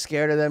 Am I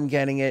scared of them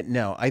getting it?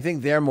 No, I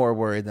think they're more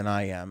worried than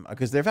I am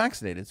because they're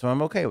vaccinated, so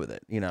I'm okay with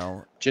it.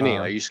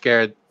 Janine, are you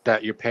scared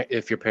that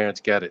if your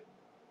parents get it,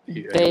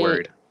 You're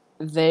worried.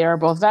 They are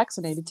both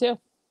vaccinated too.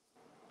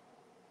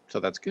 So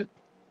that's good.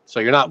 So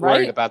you're not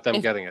worried about them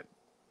getting it.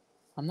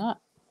 I'm not.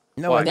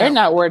 No, Why? They're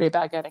not worried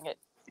about getting it.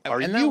 Are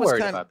and you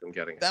worried about them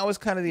getting it? That was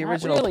kind of the Not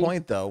original really.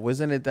 point, though,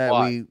 wasn't it? That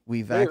Why?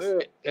 we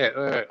Wait.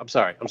 I'm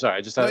sorry.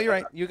 I just no, you're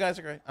right. You guys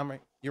are great. I'm right.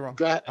 You're wrong.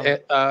 Go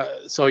ahead.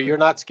 So you're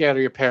not scared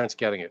of your parents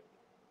getting it?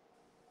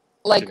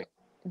 Like,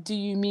 do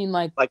you mean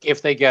like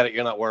if they get it,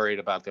 you're not worried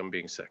about them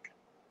being sick?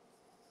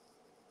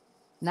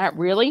 not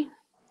really?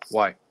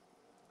 Why?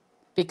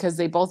 Because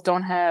they both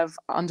don't have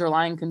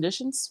underlying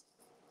conditions.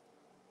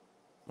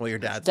 Well, your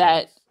dad's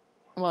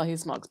Well, he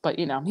smokes, but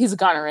he's a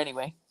goner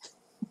anyway.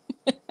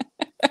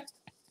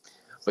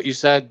 But you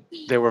said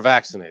they were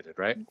vaccinated,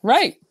 right?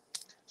 Right.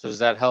 So does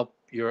that help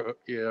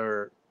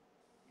you're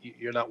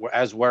not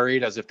as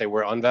worried as if they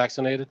were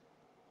unvaccinated?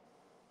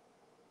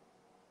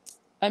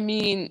 I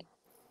mean,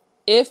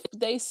 if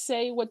they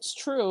say what's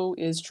true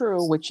is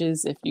true, which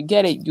is if you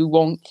get it, you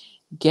won't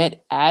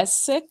get as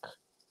sick,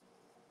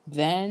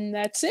 then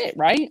that's it,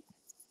 right?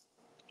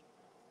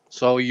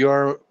 So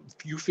you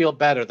feel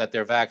better that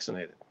they're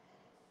vaccinated?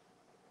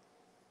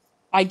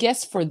 I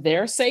guess for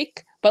their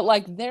sake, but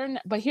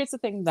but here's the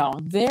thing though,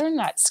 they're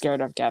not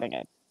scared of getting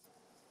it.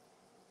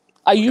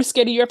 Are you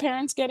scared of your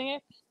parents getting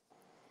it?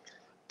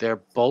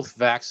 They're both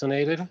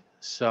vaccinated,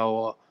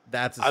 so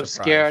that's a I'm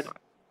surprise. scared.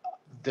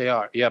 They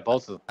are, yeah,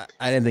 both of them.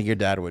 I didn't think your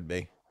dad would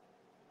be.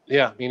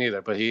 Yeah, me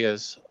neither, but he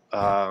is.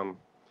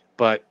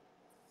 But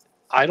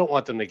I don't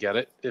want them to get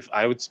it. If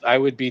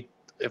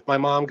my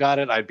mom got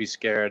it, I'd be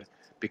scared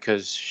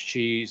because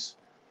she's,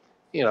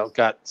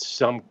 got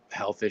some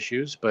health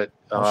issues. But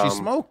she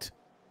smoked.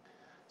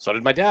 So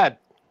did my dad.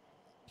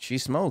 She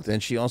smoked,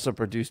 and she also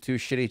produced 2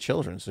 shitty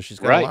children, so she's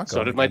got a lot going.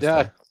 So did my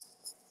dad.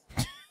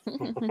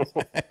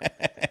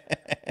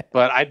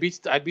 But I'd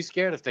be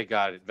scared if they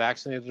got it,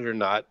 vaccinated or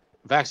not.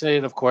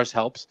 Vaccinated, of course,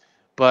 helps,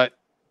 but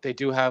they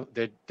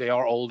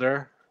are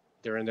older.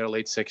 They're in their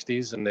late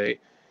 60s, and they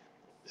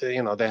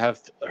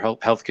have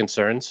health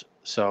concerns.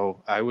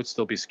 So I would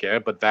still be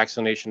scared, but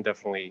vaccination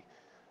definitely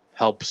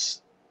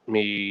helps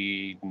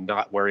me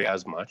not worry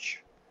as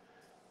much.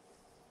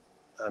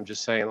 I'm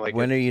just saying,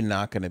 when are you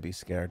not going to be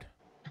scared?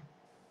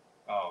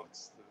 Oh,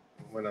 it's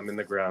when I'm in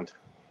the ground.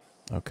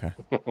 Okay.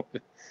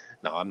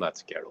 No, I'm not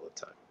scared all the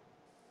time.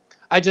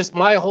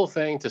 My whole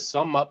thing, to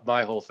sum up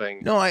my whole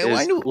thing. No,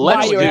 I knew.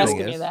 Why you're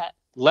asking me that?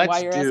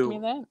 Asking me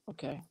that?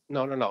 Okay.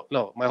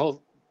 No. My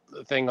whole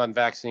thing on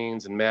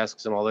vaccines and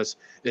masks and all this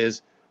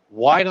is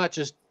why not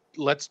just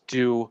let's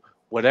do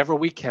whatever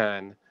we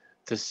can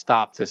to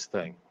stop this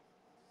thing?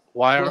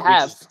 Why aren't we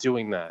just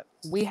doing that?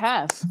 We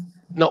have.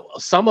 No,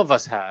 some of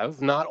us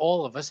have, not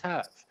all of us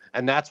have.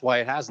 And that's why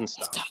it hasn't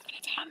stopped. He's talking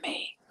about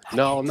me.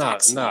 No, I'm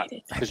not.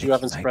 Because you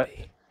haven't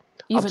spread.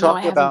 Even though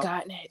I haven't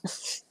gotten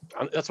it.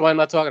 That's why I'm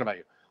not talking about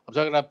you. I'm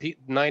talking about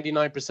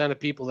 99% of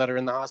people that are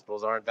in the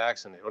hospitals aren't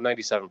vaccinated, or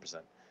 97%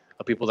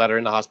 of people that are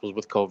in the hospitals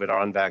with COVID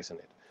are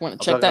unvaccinated.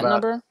 Want to check that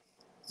number?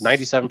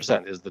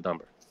 97% is the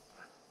number.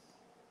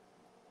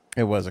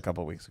 It was a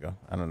couple of weeks ago.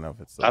 I don't know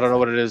if it's. I don't know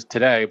what it is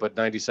today, but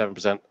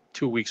 97%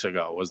 2 weeks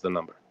ago was the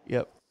number.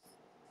 Yep.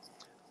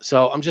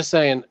 So I'm just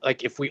saying,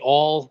 if we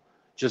all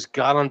just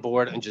got on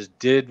board and just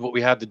did what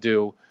we had to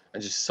do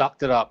and just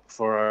sucked it up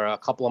for a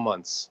couple of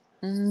months.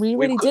 We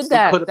already did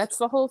that. That's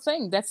the whole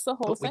thing.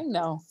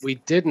 Though. We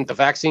didn't. The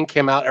vaccine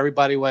came out.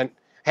 Everybody went.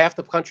 Half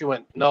the country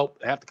went, nope.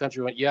 Half the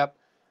country went, yep.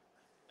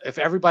 If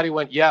everybody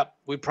went, yep,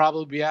 we'd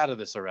probably be out of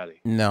this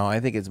already. No, I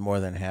think it's more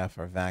than half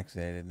are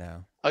vaccinated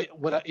now.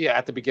 Yeah,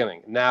 at the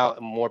beginning. Now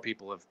more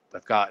people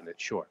have gotten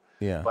it, sure.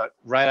 Yeah. But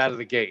right out of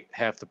the gate,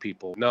 half the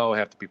people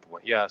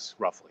went yes,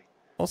 roughly.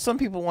 Well, some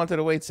people wanted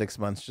to wait 6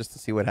 months just to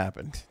see what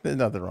happened. There's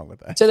nothing wrong with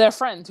that. To their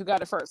friend who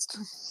got it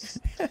first.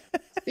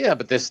 Yeah,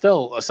 but there's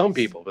still some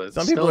people. But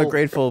some people are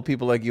grateful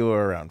people like you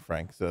are around,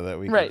 Frank, so that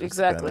we can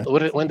exactly.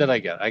 When did I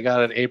get? I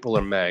got it April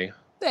or May.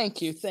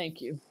 Thank you.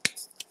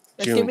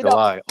 June,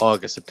 July,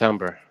 August,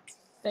 September.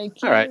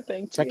 Thank you. All right.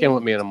 Thank you. Check in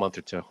with me in a month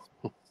or two.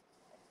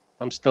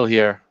 I'm still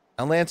here.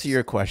 I'll answer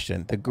your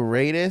question. The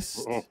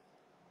greatest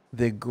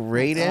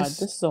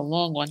this is a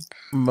long one.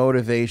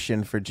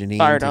 Motivation for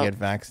Janine to get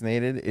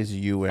vaccinated is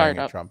you wearing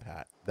a Trump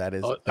hat. That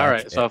is all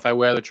right. So if I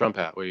wear the Trump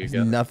hat, where you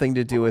get nothing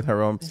to do with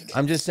her own.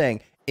 I'm just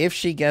saying, if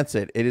she gets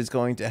it, it is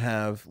going to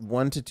have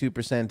 1 to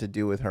 2% to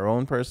do with her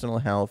own personal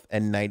health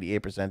and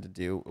 98% to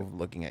do with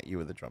looking at you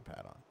with a Trump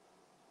hat on.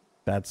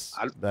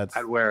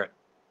 I'd wear it.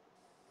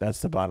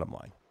 That's the bottom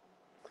line.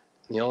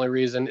 The only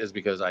reason is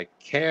because I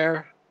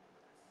care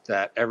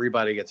that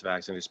everybody gets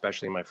vaccinated,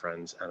 especially my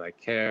friends, and I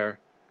care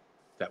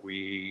that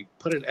we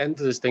put an end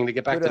to this thing to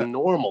get back to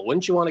normal.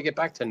 Wouldn't you want to get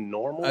back to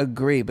normal?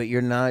 Agree, but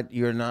you're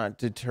not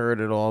deterred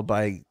at all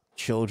by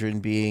children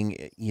being,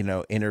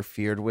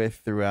 interfered with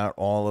throughout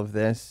all of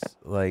this.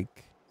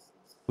 Like,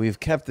 we've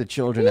kept the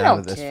children out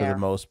of this for the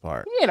most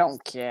part. You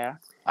don't care.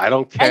 I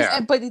don't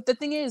care. But the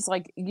thing is,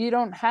 you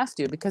don't have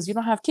to because you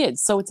don't have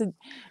kids. So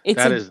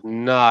that is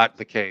not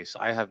the case.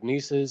 I have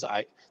nieces.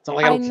 It's not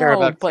like I don't care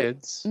about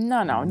kids.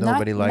 No.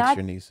 Nobody likes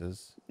your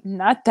nieces.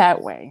 Not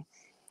that way.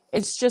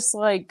 It's just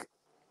like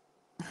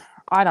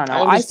I don't know. I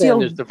I understand feel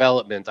there's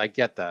development. I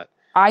get that.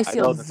 I I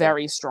feel know that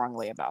very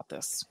strongly about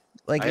this.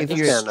 Like I if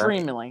understand that.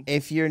 Extremely.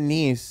 if your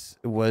niece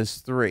was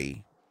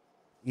 3,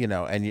 you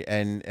know,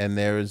 and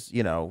there's,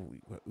 you know,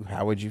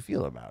 how would you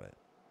feel about it?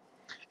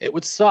 It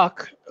would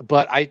suck,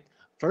 but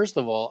first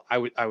of all, I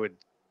would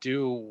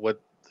do what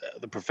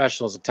the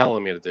professionals are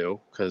telling me to do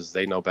because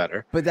they know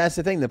better. But that's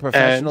the thing. The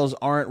professionals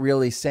aren't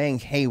really saying,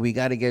 hey, we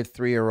got to get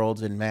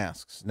 3-year-olds in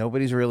masks.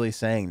 Nobody's really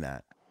saying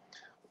that.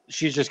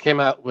 She just came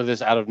out with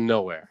this out of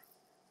nowhere.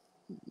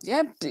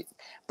 Yeah,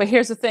 but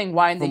here's the thing.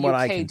 Why in the From what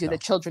I UK can do tell. the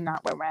children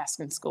not wear masks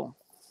in school?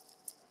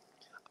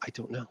 I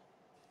don't know.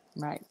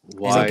 Right.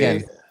 Why? And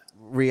again,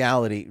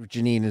 reality,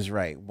 Janine is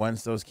right.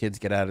 Once those kids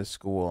get out of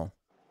school,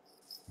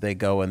 they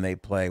go and they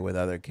play with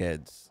other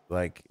kids.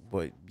 Like,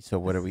 so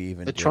what are we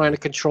even They're doing? trying to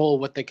control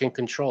what they can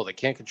control. They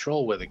can't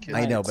control where the kids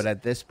I know, Right. but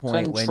at this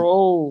point,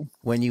 Control.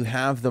 when you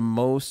have the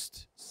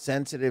most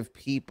sensitive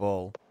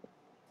people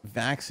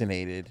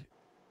vaccinated,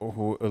 or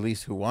who at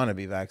least who want to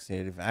be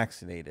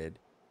vaccinated,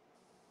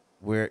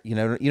 where you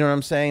know what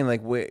I'm saying?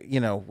 Like where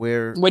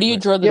Where do you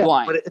draw the Yeah,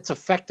 line? but it's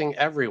affecting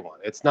everyone.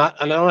 It's not,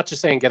 and I'm not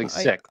just saying getting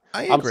sick.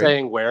 I I'm agree.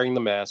 saying wearing the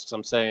masks.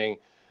 I'm saying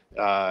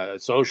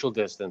social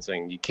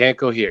distancing. You can't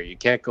go here. You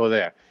can't go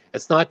there.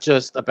 It's not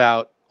just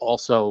about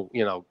also,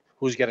 you know,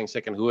 who's getting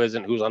sick and who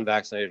isn't, who's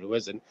unvaccinated, who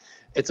isn't.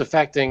 It's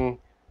affecting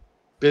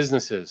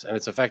businesses and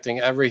it's affecting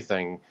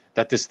everything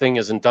that this thing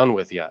isn't done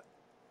with yet.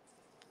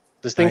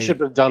 This thing should have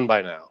been done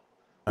by now.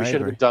 We I should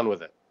have agree. been done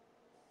with it.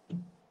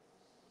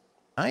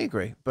 I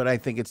agree, but I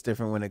think it's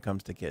different when it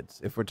comes to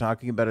kids. If we're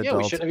talking about Yeah, we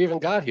adults, shouldn't have even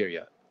got here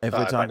yet. if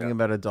we're by talking now.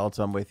 about adults,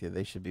 I'm with you.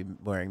 They should be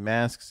wearing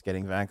masks,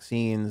 getting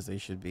vaccines. They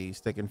should be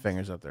sticking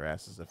fingers up their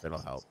asses if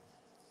it'll help.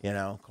 You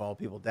know, call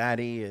people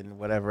daddy and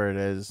whatever it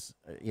is.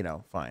 You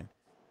know, fine.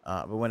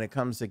 But when it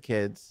comes to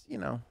kids, you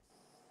know,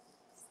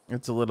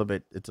 it's a little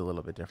bit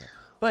different.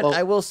 But Well-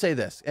 I will say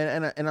this,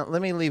 and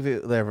let me leave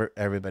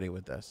everybody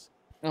with this.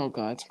 Oh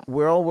God.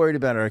 We're all worried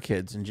about our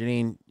kids, and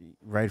Janine,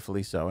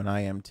 rightfully so, and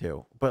I am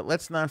too. But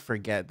let's not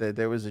forget that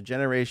there was a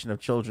generation of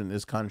children in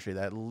this country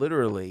that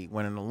literally,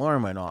 when an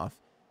alarm went off,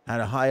 had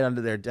to hide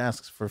under their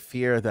desks for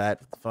fear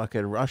that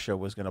fucking Russia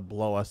was going to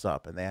blow us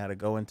up, and they had to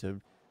go into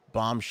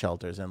bomb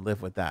shelters and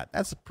live with that.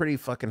 That's a pretty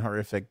fucking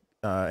horrific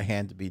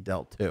hand to be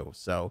dealt too.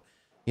 So,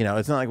 you know,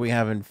 it's not like we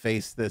haven't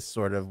faced this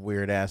sort of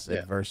weird ass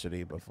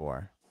adversity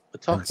before. We're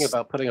talking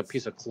about putting a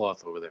piece of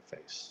cloth over their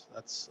face.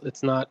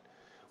 It's not.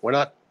 We're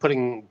not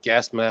putting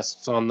gas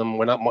masks on them.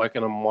 We're not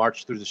making them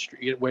march through the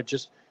street. We're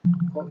just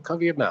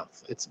cover your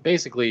mouth. It's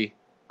basically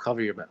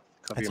cover your mouth.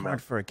 Cover It's your hard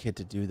mouth. for a kid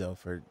to do though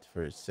for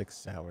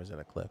 6 hours at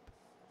a clip.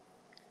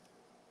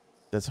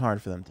 That's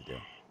hard for them to do.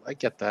 I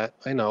get that.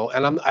 I know,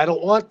 and I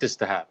don't want this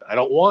to happen. I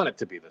don't want it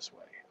to be this way.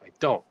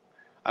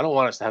 I don't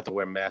want us to have to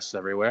wear masks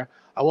everywhere.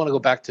 I want to go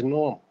back to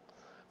normal.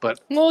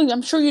 But Well,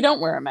 I'm sure you don't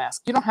wear a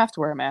mask. You don't have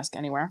to wear a mask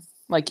anywhere.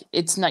 Like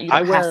it's not. You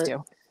don't have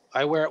to.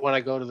 I wear it when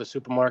I go to the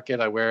supermarket.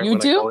 I wear it You when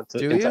do? I go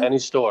into any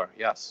store.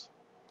 Yes.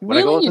 When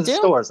I Really, go into you the do?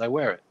 stores, I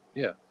wear it.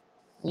 Yeah.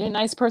 You're a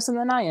nice person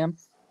than I am.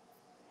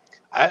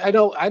 I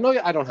know I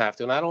don't have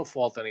to, and I don't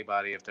fault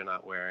anybody if they're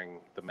not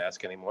wearing the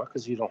mask anymore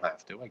because you don't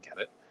have to. I get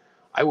it.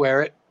 I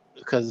wear it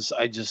because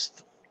I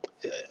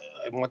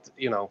want,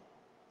 you know,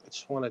 I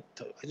just want it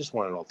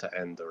all to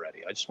end already.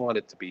 I just want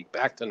it to be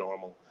back to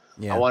normal.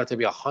 Yeah. I want it to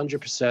be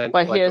 100%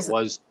 But like it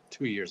was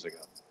 2 years ago.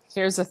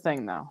 Here's the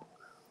thing, though.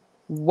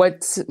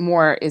 What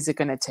more is it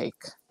going to take?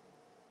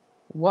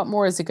 What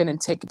more is it going to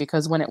take?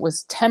 Because when it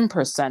was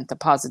 10% the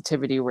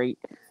positivity rate,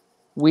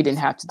 we didn't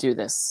have to do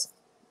this.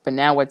 But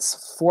now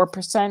it's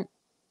 4%,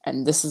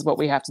 and this is what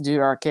we have to do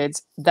to our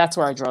kids. That's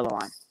where I draw the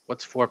line.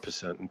 What's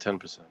 4% and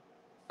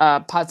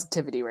 10%?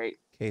 Positivity rate.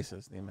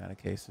 Cases, the amount of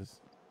cases.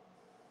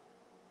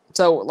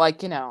 So,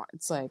 like, you know,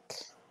 it's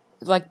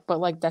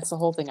but that's the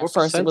whole thing. At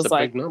first, it 4% was is a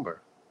like, big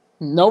number.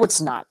 no,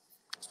 it's not.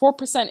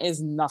 4% is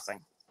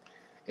nothing.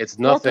 It's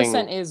nothing.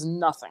 4% is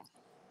nothing.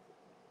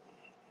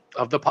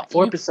 Of the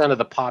 4% of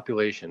the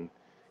population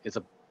is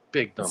a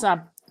big number. It's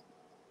not.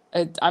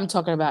 I'm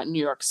talking about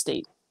New York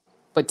State,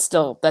 but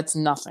still, that's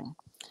nothing.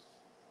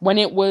 When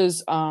it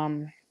was,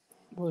 what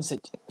was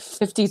it,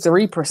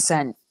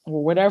 53%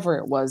 or whatever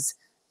it was,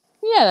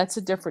 yeah, that's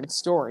a different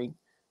story.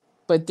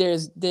 But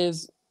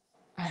it's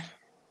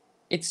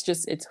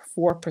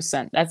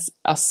 4%. That's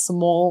a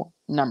small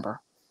number.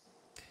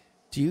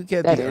 Do you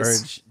get That the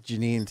is. urge,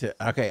 Janine, to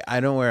I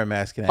don't wear a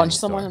mask in Punch any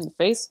someone in store.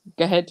 the face?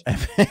 Go ahead.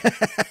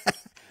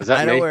 Is that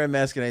I don't me? wear a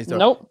mask in any store.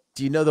 Nope.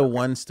 Do you know the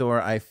one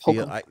store I Hold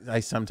feel on.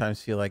 I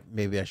sometimes feel like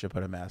maybe I should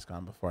put a mask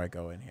on before I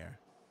go in here?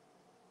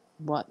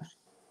 What?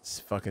 It's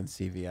fucking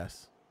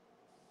CVS.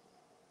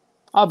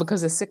 Oh,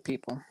 because they're sick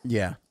people.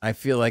 Yeah, I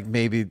feel like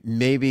maybe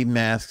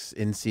masks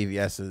in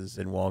CVS's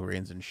and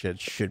Walgreens and shit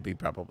should be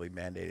probably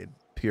mandated.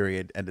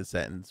 Period. End of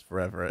sentence.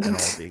 Forever and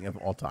all being of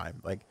all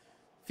time. Like,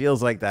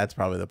 feels like that's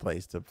probably the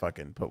place to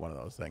fucking put one of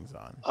those things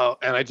on. Oh,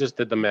 and I just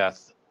did the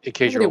math. In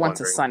case Nobody you're wants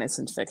a wondering, sinus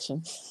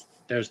infection.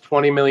 there's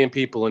 20 million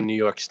people in New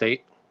York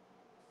State.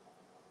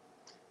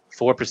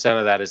 4%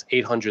 of that is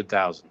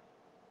 800,000.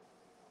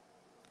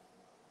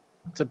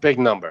 It's a big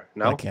number.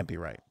 No, That can't be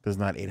right. There's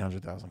not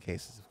 800,000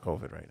 cases of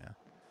COVID right now.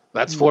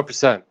 that's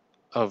 4%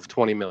 of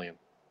 20 million.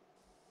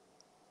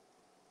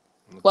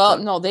 Well,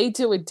 no, they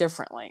do it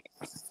differently.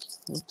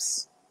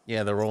 Oops.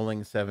 Yeah, the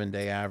rolling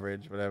 7-day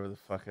average, whatever the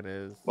fuck it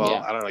is. Well,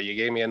 Yeah. I don't know. You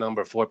gave me a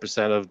number,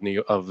 4% of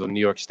the New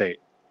York State.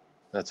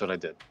 That's what I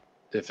did.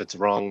 If it's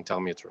wrong, tell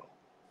me it's wrong.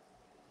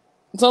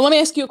 So let me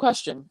ask you a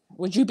question.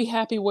 Would you be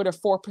happy with a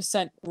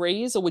 4%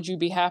 raise, or would you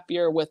be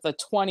happier with a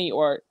 20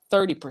 or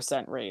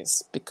 30%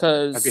 raise?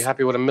 Because I'd be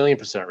happy with a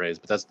 1,000,000% raise,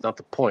 but that's not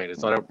the point.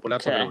 It's not. We're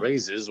not talking Okay.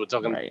 raises. We're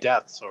talking Right.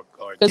 deaths or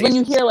because when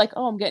you cases. hear like,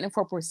 oh, I'm getting a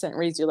 4%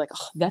 raise, you're like,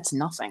 oh, that's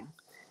nothing.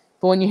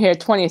 But when you hear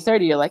 20 or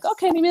 30, you're like,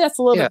 okay, maybe that's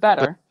a little bit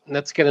better.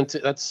 Let's get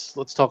into let's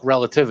talk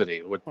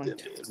relativity.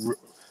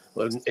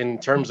 In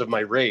terms of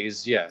my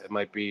raise, yeah, it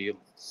might be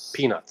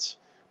peanuts,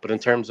 but in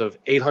terms of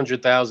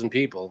 800,000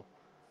 people,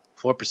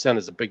 4%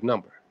 is a big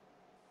number.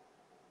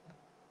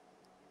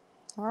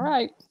 All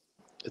right.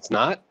 It's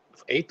not.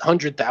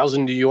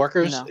 800,000 New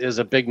Yorkers No. is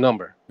a big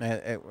number.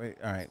 Wait,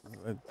 all right.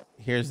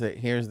 Here's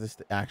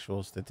the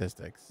actual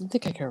statistics. You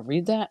think I can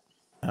read that,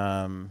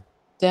 Um,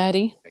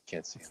 Daddy? I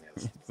can't see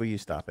any. will you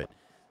stop it?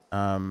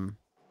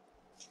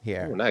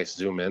 Here. Oh, nice.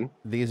 Zoom in.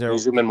 These Can are you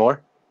zoom in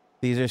more?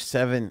 these are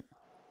 7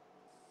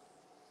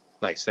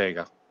 Nice. There you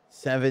go.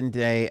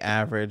 7-day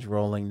average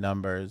rolling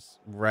numbers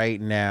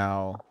right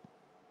now.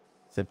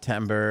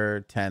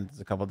 September 10th,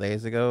 a couple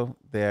days ago.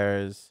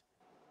 There's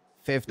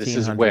This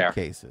is 1,500 where?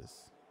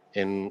 cases.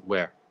 In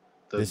where?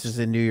 This is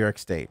in New York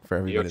State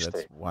for New York everybody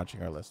that's State.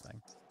 watching or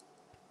listening.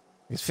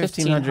 It's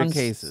 1,500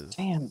 cases.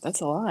 Damn, that's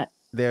a lot.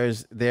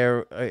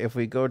 If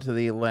we go to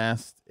the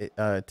last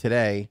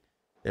today,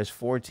 there's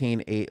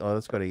 14,800. Oh,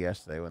 let's go to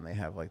yesterday when they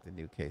have like the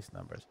new case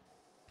numbers.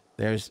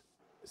 There's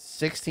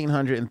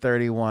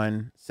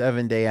 1,631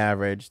 7-day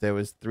average. There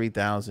was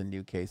 3,000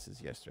 new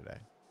cases yesterday.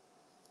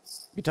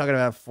 You're talking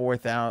about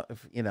 4,000.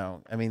 You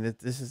know, I mean,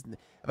 this is.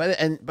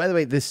 And by the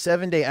way, this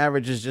 7-day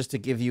average is just to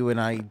give you an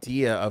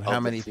idea of how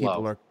many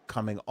people are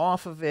coming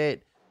off of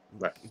it,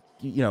 Right.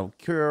 you know,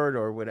 cured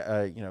or what,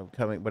 you know,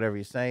 coming, whatever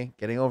you say,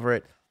 getting over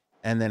it,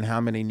 and then how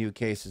many new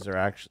cases are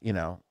actually, you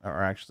know,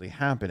 are actually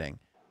happening.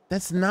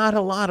 That's not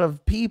a lot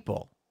of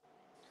people.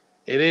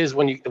 It is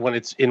when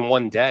it's in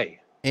one day.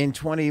 In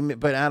 20,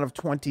 but out of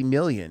 20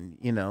 million,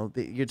 you know,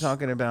 you're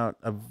talking about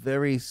a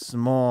very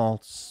small,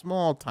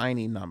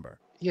 tiny number.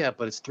 Yeah,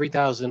 but it's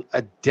 3,000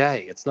 a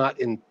day. It's not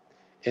in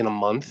a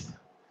month.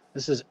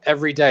 This is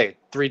every day,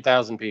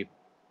 3,000 people.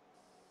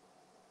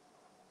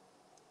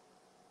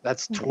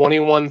 That's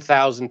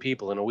 21,000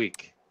 people in a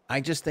week. I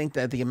just think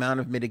that the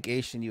amount of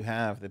mitigation you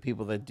have, the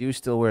people that do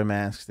still wear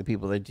masks, the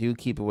people that do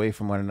keep away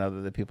from one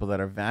another, the people that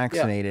are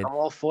vaccinated, Yeah, I'm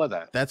all for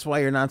that. that's why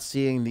you're not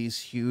seeing these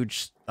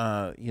huge,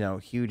 you know,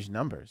 huge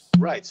numbers.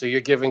 Right. So you're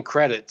giving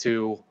credit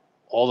to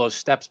all those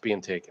steps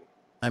being taken.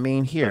 I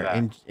mean, here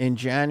that. in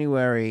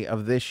January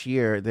of this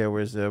year, there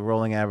was a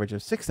rolling average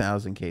of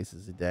 6,000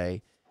 cases a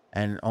day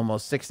and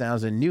almost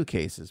 6,000 new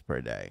cases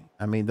per day.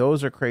 I mean,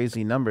 those are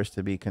crazy numbers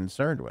to be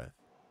concerned with.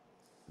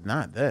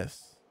 Not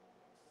this.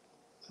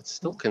 It's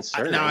still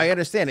concerning. Now I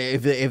understand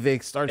if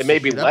it starts It may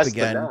to be shoot up less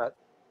again. than that.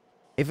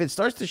 If it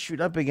starts to shoot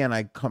up again,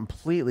 I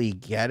completely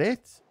get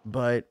it.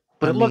 But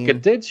Look,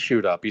 it did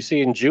shoot up. You see,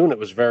 in June it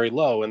was very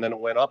low, and then it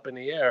went up in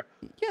the air.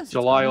 yes, it's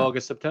July, gone up.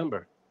 August,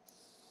 September.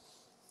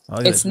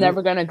 Oh, It's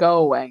never going to go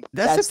away.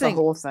 That's the thing.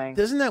 whole thing.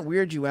 Doesn't that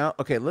weird you out?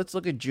 Okay, let's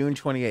look at June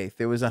 28th.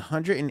 There was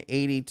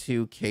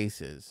 182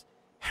 cases.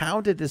 How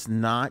did this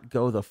not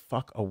go the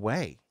fuck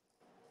away?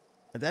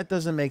 That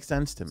doesn't make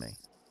sense to me.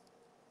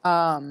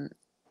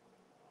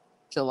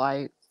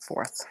 July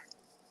 4th.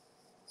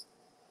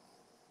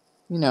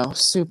 You know,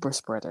 super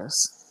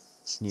spreaders.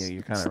 Yeah,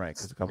 you're kind of right.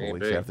 Because a couple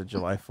weeks Maybe. after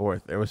July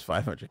 4th, there was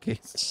 500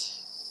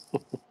 cases. I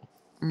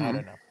Mm.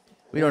 don't know.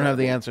 We don't have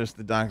the answers.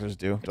 The doctors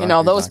do. You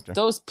know, Doctor.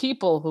 those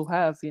people who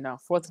have, you know,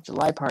 4th of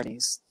July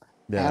parties.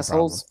 They're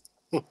Assholes.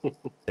 The problem.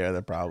 They're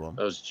the problem.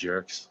 Those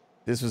jerks.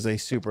 This was a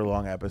super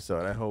long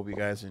episode. I hope you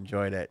guys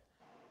enjoyed it.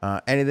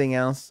 Anything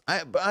else?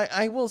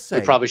 I will say.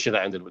 We probably should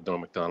have ended with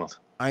Norm Macdonald.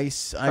 I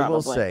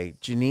will say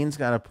Janine's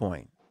got a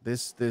point.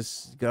 This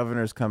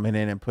governor's coming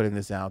in and putting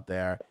this out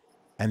there,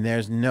 and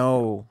with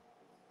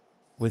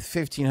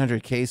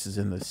 1,500 cases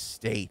in the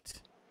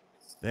state,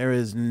 there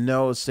is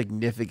no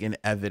significant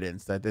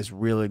evidence that this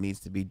really needs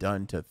to be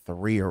done to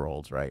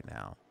 3-year-olds right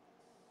now.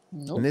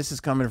 Nope. And this is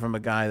coming from a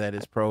guy that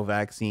is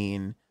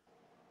pro-vaccine,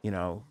 you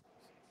know.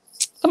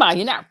 Come on,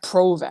 you're not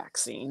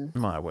pro-vaccine.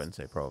 Well, I wouldn't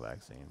say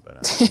pro-vaccine,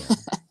 but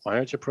Why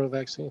aren't you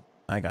pro-vaccine?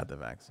 I got the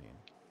vaccine.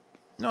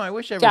 No, I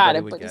wish Got everybody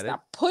it, would but get he's it.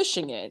 not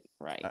pushing it,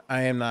 right?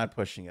 I am not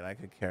pushing it. I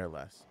could care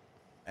less.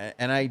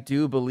 And I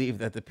do believe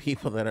that the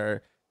people that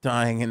are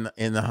dying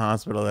in the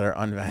hospital that are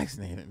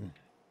unvaccinated,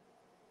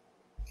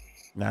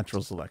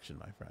 natural selection,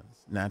 my friends,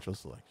 natural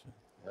selection.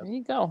 There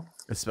you go.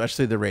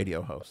 Especially the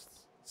radio hosts,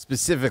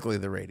 specifically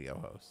the radio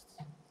hosts.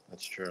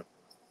 That's true.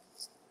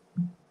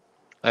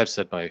 I've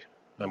said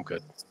I'm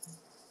good.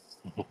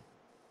 All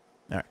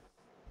right,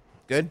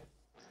 good.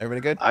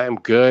 Everybody good? I am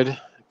good.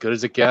 Good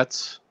as it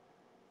gets.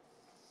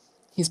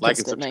 He's Like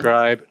and pissed at me.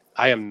 subscribe.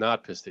 I am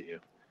not pissed at you.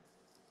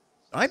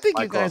 I think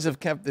My you guys coffee. have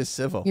kept this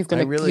civil. He's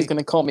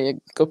gonna call me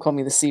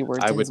the C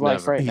word I to would his wife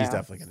never. right He's now.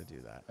 definitely going to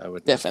do that. I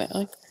would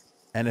Definitely.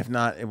 And if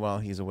not, well,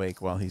 he's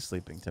awake while he's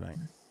sleeping tonight.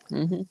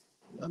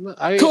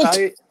 I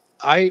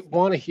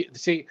want to hear.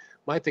 See,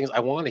 my thing is, I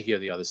want to hear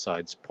the other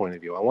side's point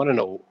of view. I want to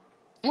know.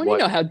 Well, you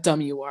know how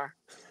dumb you are.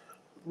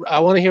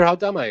 I want to hear how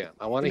dumb I am.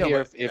 I want to No,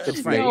 hear but, if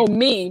it's Frank, No,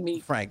 me.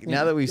 Frank,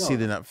 now that we see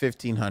No. the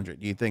 1,500,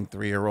 do you think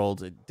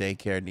 3-year-olds at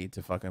daycare need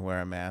to fucking wear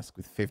a mask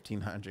with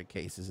 1,500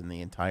 cases in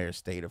the entire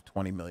state of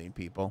 20 million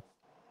people?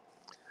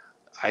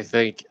 I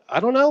think I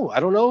don't know.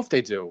 I don't know if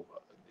they do.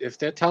 If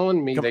they're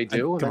telling me they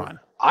do, come on.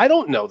 I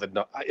don't know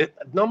the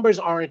numbers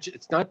aren't.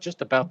 It's not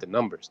just about the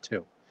numbers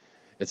too.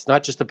 It's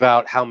not just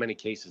about how many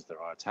cases there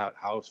are. It's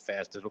how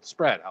fast it'll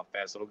spread, how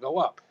fast it'll go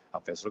up, how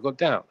fast it'll go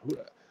down.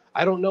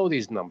 I don't know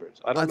these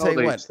numbers. I don't I'll know tell you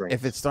these what, things.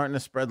 if it's starting to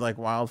spread like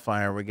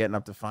wildfire, we're getting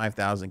up to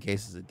 5,000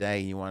 cases a day.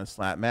 You want to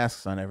slap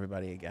masks on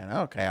everybody again?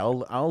 Okay,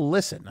 I'll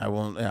listen. I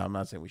won't. I'm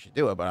not saying we should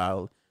do it, but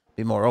I'll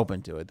be more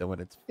open to it than when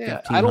it's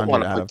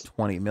 1,500 out of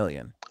 20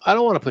 million. I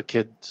don't want to put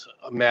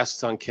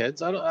masks on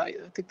kids. I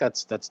think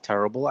that's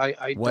terrible.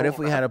 What if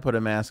we had to put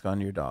a mask on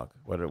your dog?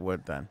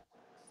 What then?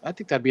 I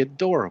think that'd be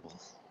adorable.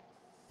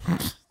 All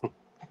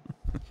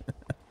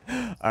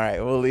right,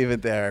 we'll leave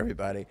it there,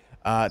 everybody.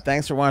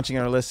 Thanks for watching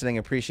or listening.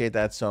 Appreciate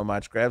that so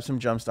much. Grab some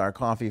Jumpstart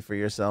coffee for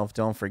yourself.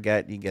 Don't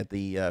forget, you get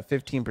the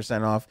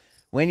 15% off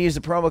when you use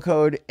the promo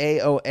code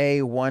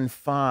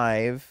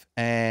AOA15,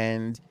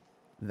 and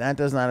that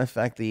does not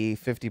affect the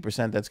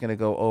 50% that's going to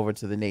go over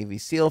to the Navy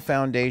SEAL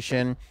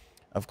Foundation,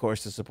 of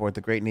course, to support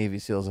the great Navy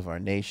SEALs of our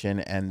nation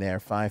and their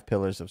 5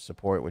 pillars of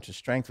support, which is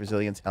strength,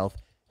 resilience,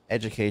 health,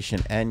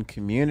 education, and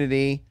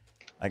community.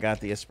 I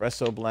got the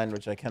espresso blend,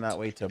 which I cannot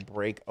wait to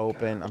break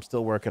open. I'm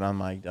still working on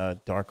my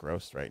dark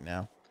roast right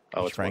now,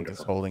 which Frank is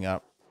holding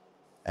up.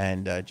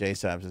 And J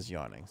Sabs is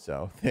yawning.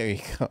 So there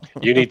you go.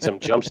 You need some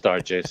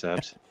Jumpstart, J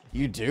Sabs.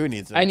 You do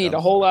need some. I need a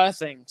whole lot of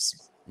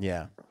things.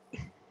 Yeah.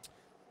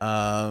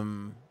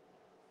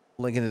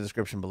 Link in the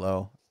description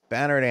below.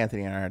 Banner at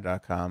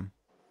anthonyiron.com.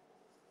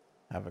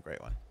 Have a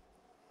great one.